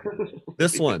she? Yeah.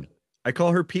 This one. I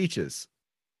call her Peaches.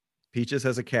 Peaches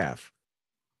has a calf.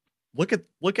 Look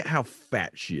at how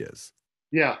fat she is.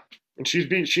 Yeah, and she'd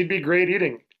be great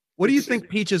eating. What do you think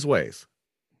Peaches weighs?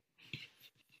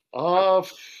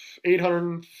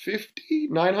 850,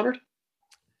 900.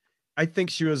 I think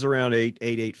she was around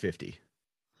 850.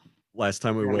 Last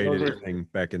time we weighed anything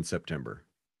back in September.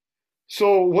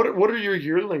 So what are your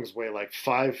yearlings weigh? Like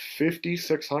 550,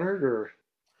 600, or?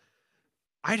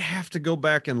 I'd have to go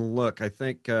back and look. I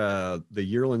think the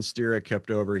yearling steer I kept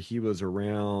over, I think he was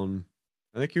around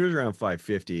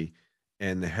 550,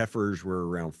 and the heifers were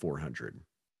around 400.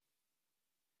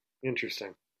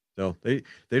 Interesting. So they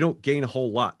don't gain a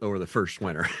whole lot over the first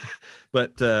winter.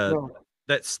 But No.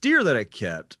 that steer that I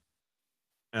kept,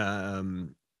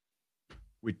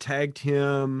 we tagged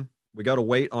him. We got a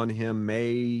weight on him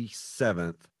May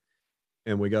 7th,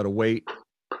 and we got a weight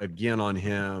again on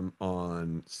him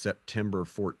on September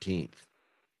 14th.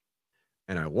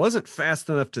 And I wasn't fast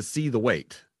enough to see the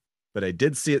weight, but I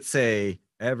did see it say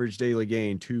average daily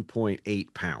gain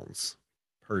 2.8 pounds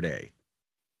per day.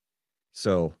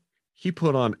 So he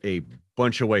put on a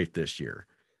bunch of weight this year.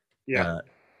 Yeah.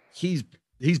 He's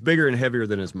bigger and heavier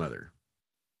than his mother.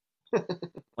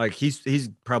 Like he's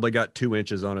probably got 2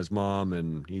 inches on his mom,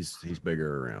 and he's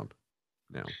bigger around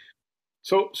now.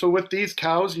 So with these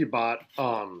cows you bought,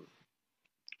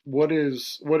 what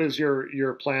is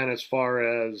your plan as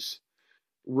far as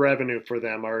revenue for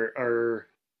them? Are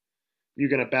you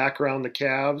going to background the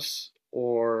calves,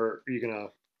 or are you going to,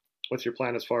 what's your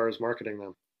plan as far as marketing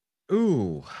them?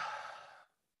 Ooh.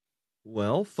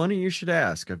 Well, funny you should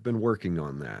ask. I've been working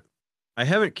on that. I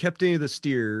haven't kept any of the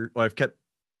steer. Well, I've kept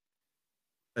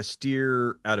a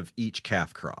steer out of each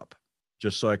calf crop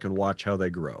just so I can watch how they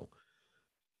grow.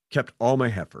 Kept all my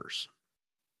heifers.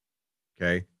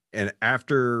 Okay. And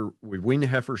after we weaned the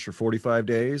heifers for 45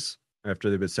 days, after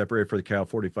they've been separated for the cow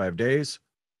 45 days,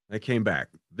 they came back.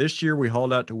 This year we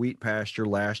hauled out to wheat pasture.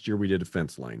 Last year we did a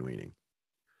fence line weaning.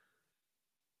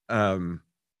 And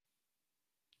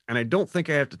I don't think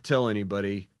I have to tell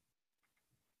anybody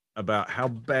about how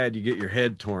bad you get your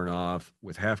head torn off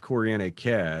with half Coriane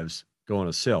calves going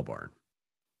to sale barn.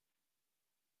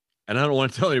 And I don't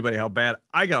want to tell anybody how bad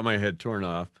I got my head torn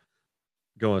off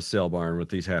going to sale barn with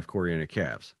these half Coriane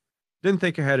calves. Didn't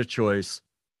think I had a choice.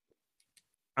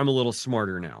 I'm a little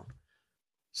smarter now.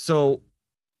 So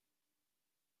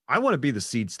I want to be the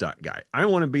seed stock guy. I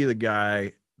want to be the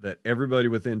guy that everybody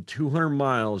within 200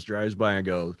 miles drives by and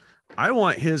goes, I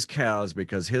want his cows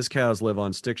because his cows live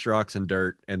on sticks, rocks, and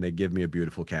dirt, and they give me a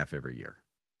beautiful calf every year.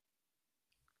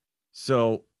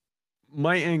 So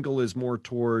my angle is more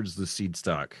towards the seed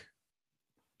stock,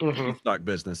 seed stock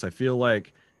business. I feel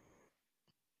like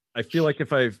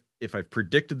if I've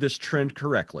predicted this trend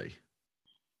correctly,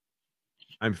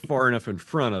 I'm far enough in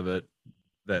front of it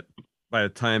that by the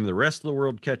time the rest of the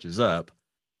world catches up,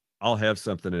 I'll have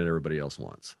something that everybody else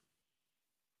wants.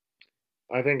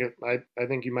 I think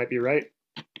you might be right.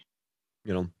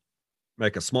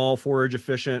 Make a small forage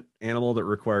efficient animal that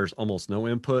requires almost no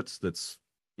inputs, that's,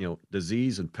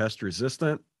 disease and pest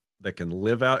resistant, that can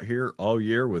live out here all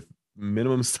year with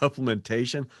minimum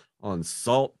supplementation on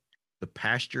salt, the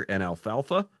pasture, and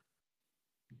alfalfa.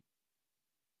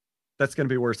 That's going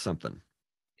to be worth something.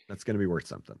 I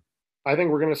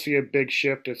think we're going to see a big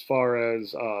shift as far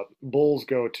as bulls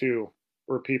go too,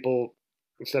 where people,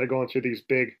 instead of going through these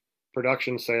big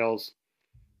production sales,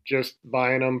 just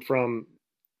buying them from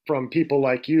people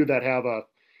like you that have a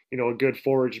good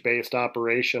forage based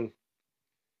operation.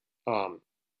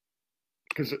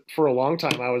 Because for a long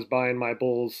time I was buying my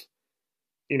bulls,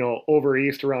 over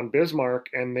east around Bismarck,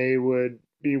 and they would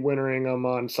be wintering them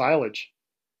on silage.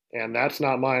 And that's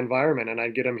not my environment. And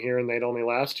I'd get them here and they'd only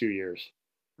last 2 years.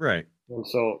 Right. And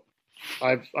so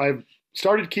I've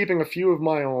started keeping a few of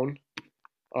my own.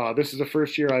 This is the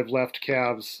first year I've left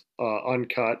calves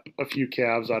uncut, a few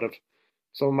calves out of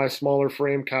some of my smaller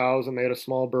frame cows, and they had a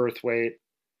small birth weight.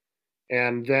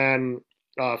 And then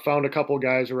found a couple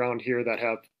guys around here that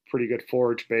have pretty good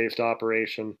forage-based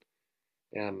operation,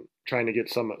 and trying to get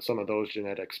some of those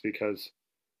genetics, because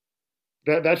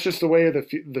that's just the way of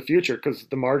the future, because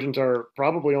the margins are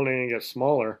probably only going to get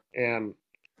smaller, and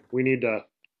we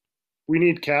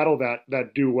need cattle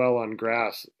that do well on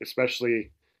grass,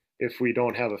 especially if we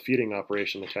don't have a feeding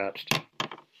operation attached.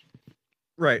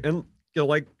 Right. And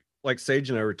like Sage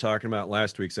and I were talking about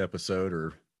last week's episode,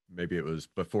 or maybe it was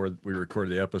before we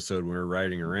recorded the episode when we were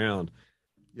riding around,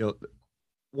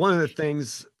 one of the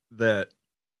things that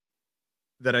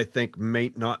I think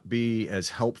may not be as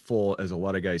helpful as a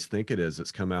lot of guys think it is,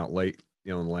 it's come out late,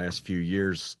 in the last few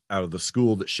years out of the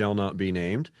school that shall not be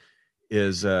named,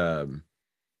 is, they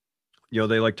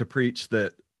like to preach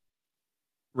that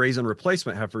raising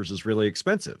replacement heifers is really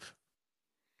expensive.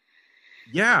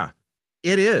 Yeah,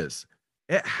 it is.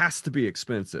 It has to be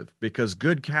expensive, because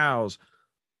good cows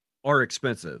are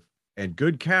expensive and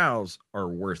good cows are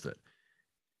worth it.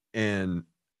 And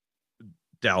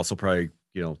Dallas will probably,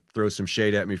 throw some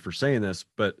shade at me for saying this,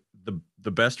 but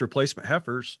the best replacement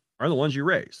heifers are the ones you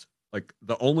raise. Like,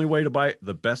 the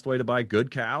best way to buy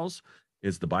good cows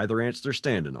is to buy the ranch they're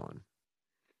standing on.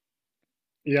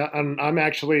 Yeah, I'm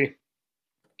actually,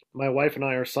 my wife and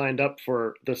I are signed up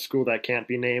for the school that can't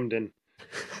be named in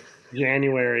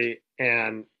January,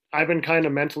 and I've been kind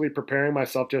of mentally preparing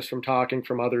myself just from talking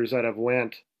from others that have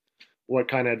went, what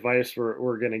kind of advice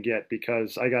we're going to get,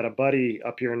 because I got a buddy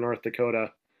up here in North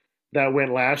Dakota that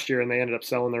went last year, and they ended up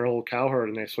selling their whole cow herd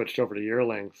and they switched over to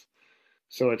yearlings.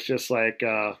 So it's just like,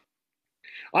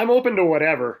 I'm open to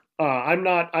whatever. I'm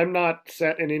not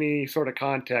set in any sort of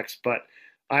context, but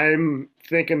I'm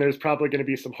thinking there's probably going to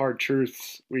be some hard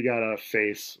truths we gotta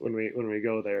face when we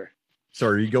go there. So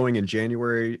are you going in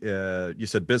January? You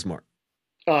said Bismarck.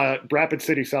 Rapid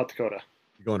City, South Dakota.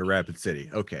 You're going to Rapid City.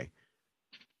 Okay.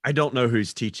 I don't know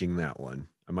who's teaching that one.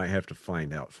 I might have to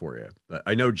find out for you. But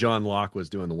I know John Locke was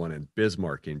doing the one in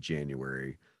Bismarck in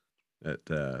January.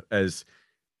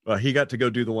 He got to go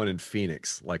do the one in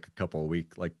Phoenix like a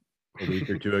week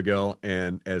or two ago.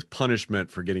 And as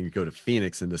punishment for getting to go to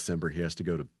Phoenix in December, he has to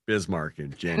go to Bismarck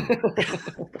in January.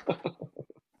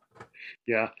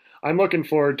 Yeah, I'm looking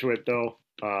forward to it though.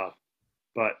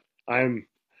 But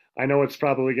I know it's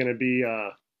probably going to be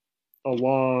a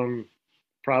long,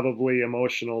 probably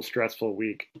emotional, stressful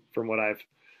week from what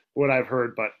I've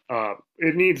heard. But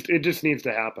it just needs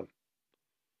to happen.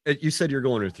 You said you're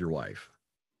going with your wife.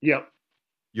 Yep.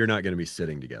 You're not going to be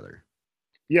sitting together.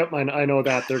 Yep, I know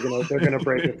that they're gonna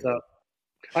break it up.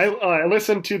 I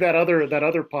listened to that other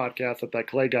podcast that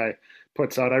Clay guy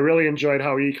puts out. I really enjoyed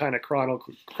how he kind of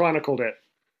chronicled it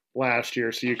last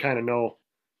year, so you kind of know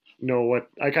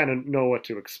what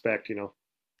to expect.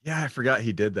 Yeah, I forgot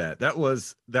he did that. That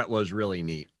was really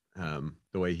neat.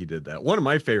 The way he did that. One of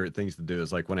my favorite things to do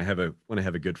is, like, when I have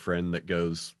a good friend that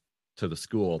goes to the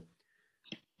school,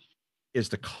 is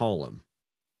to call him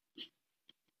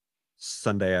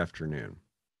Sunday afternoon.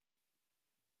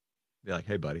 Be like,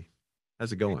 "Hey buddy,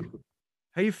 how's it going?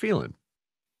 How you feeling?"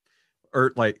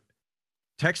 Or like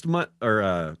text him,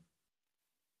 or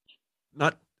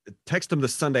not text him the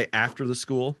Sunday after the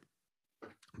school,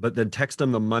 but then text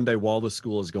him the Monday while the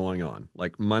school is going on,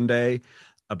 like Monday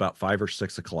about 5 or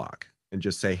 6 o'clock, and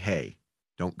just say, "Hey,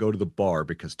 don't go to the bar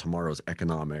because tomorrow's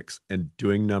economics and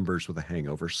doing numbers with a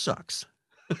hangover sucks."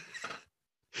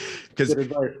 Because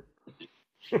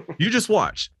you just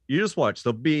watch. You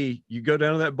go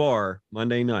down to that bar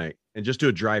Monday night and just do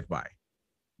a drive-by.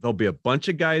 There'll be a bunch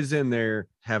of guys in there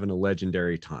having a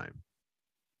legendary time.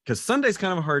 Because Sunday's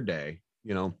kind of a hard day,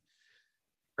 or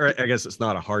I guess it's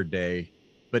not a hard day,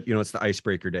 but it's the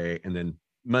icebreaker day. And then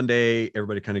Monday,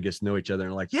 everybody kind of gets to know each other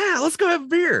and like, "Yeah, let's go have a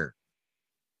beer."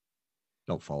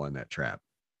 Don't fall in that trap.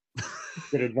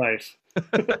 Good advice.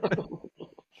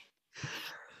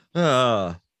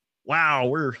 Wow,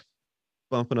 we're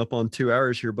bumping up on 2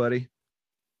 hours here, buddy.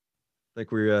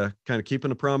 Think we're kind of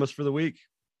keeping a promise for the week.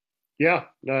 Yeah,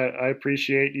 I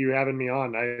appreciate you having me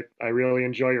on. I really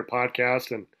enjoy your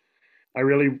podcast, and I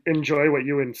really enjoy what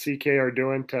you and CK are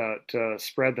doing to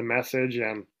spread the message.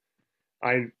 And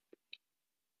I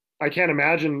can't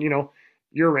imagine,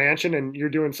 you're ranching and you're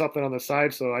doing something on the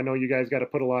side. So I know you guys got to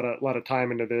put a lot of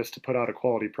time into this to put out a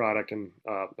quality product, and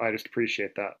I just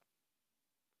appreciate that.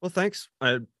 Well, thanks.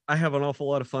 I have an awful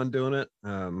lot of fun doing it.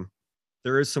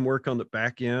 There is some work on the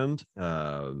back end.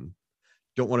 Don't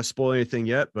want to spoil anything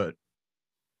yet, but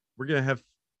we're gonna have.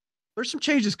 There's some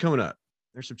changes coming up.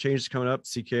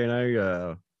 CK and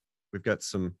I, we've got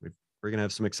some. We're gonna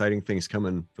have some exciting things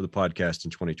coming for the podcast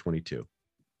in 2022.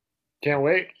 Can't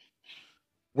wait.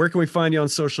 Where can we find you on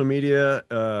social media?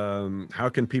 How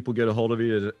can people get a hold of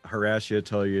you to harass you,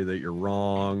 tell you that you're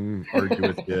wrong, argue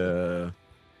with you?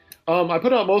 I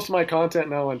put out most of my content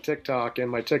now on TikTok, and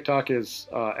my TikTok is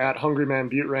at Hungry Man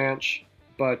Butte Ranch.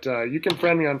 But you can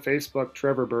friend me on Facebook,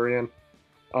 Trevor Burian.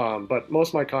 But most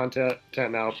of my content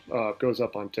now goes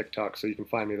up on TikTok, so you can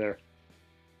find me there.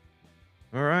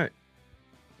 All right.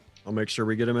 I'll make sure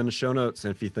we get them in the show notes.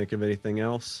 And if you think of anything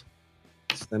else,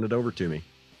 send it over to me.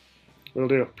 Will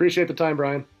do. Appreciate the time,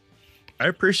 Brian. I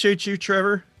appreciate you,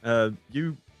 Trevor.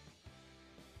 You've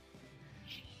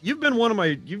been one of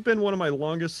my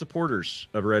longest supporters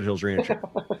of Red Hills Rancher.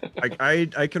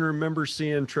 I can remember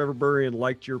seeing Trevor Burian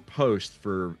liked your post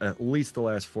for at least the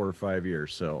last 4 or 5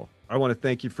 years. So I want to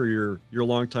thank you for your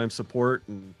longtime support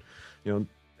and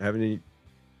having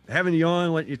you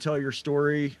on, letting you tell your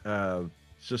story.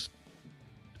 It's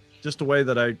just a way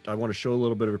that I want to show a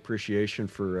little bit of appreciation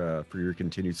for your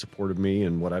continued support of me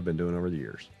and what I've been doing over the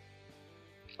years.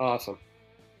 Awesome.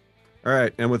 All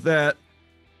right, and with that,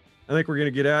 I think we're going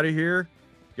to get out of here.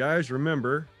 Guys,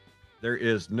 remember, there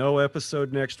is no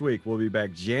episode next week. We'll be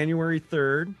back January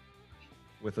 3rd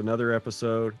with another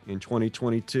episode in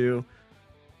 2022.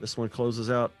 This one closes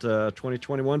out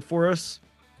 2021 for us.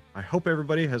 I hope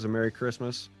everybody has a Merry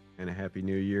Christmas and a Happy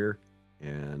New Year,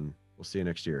 and we'll see you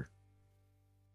next year.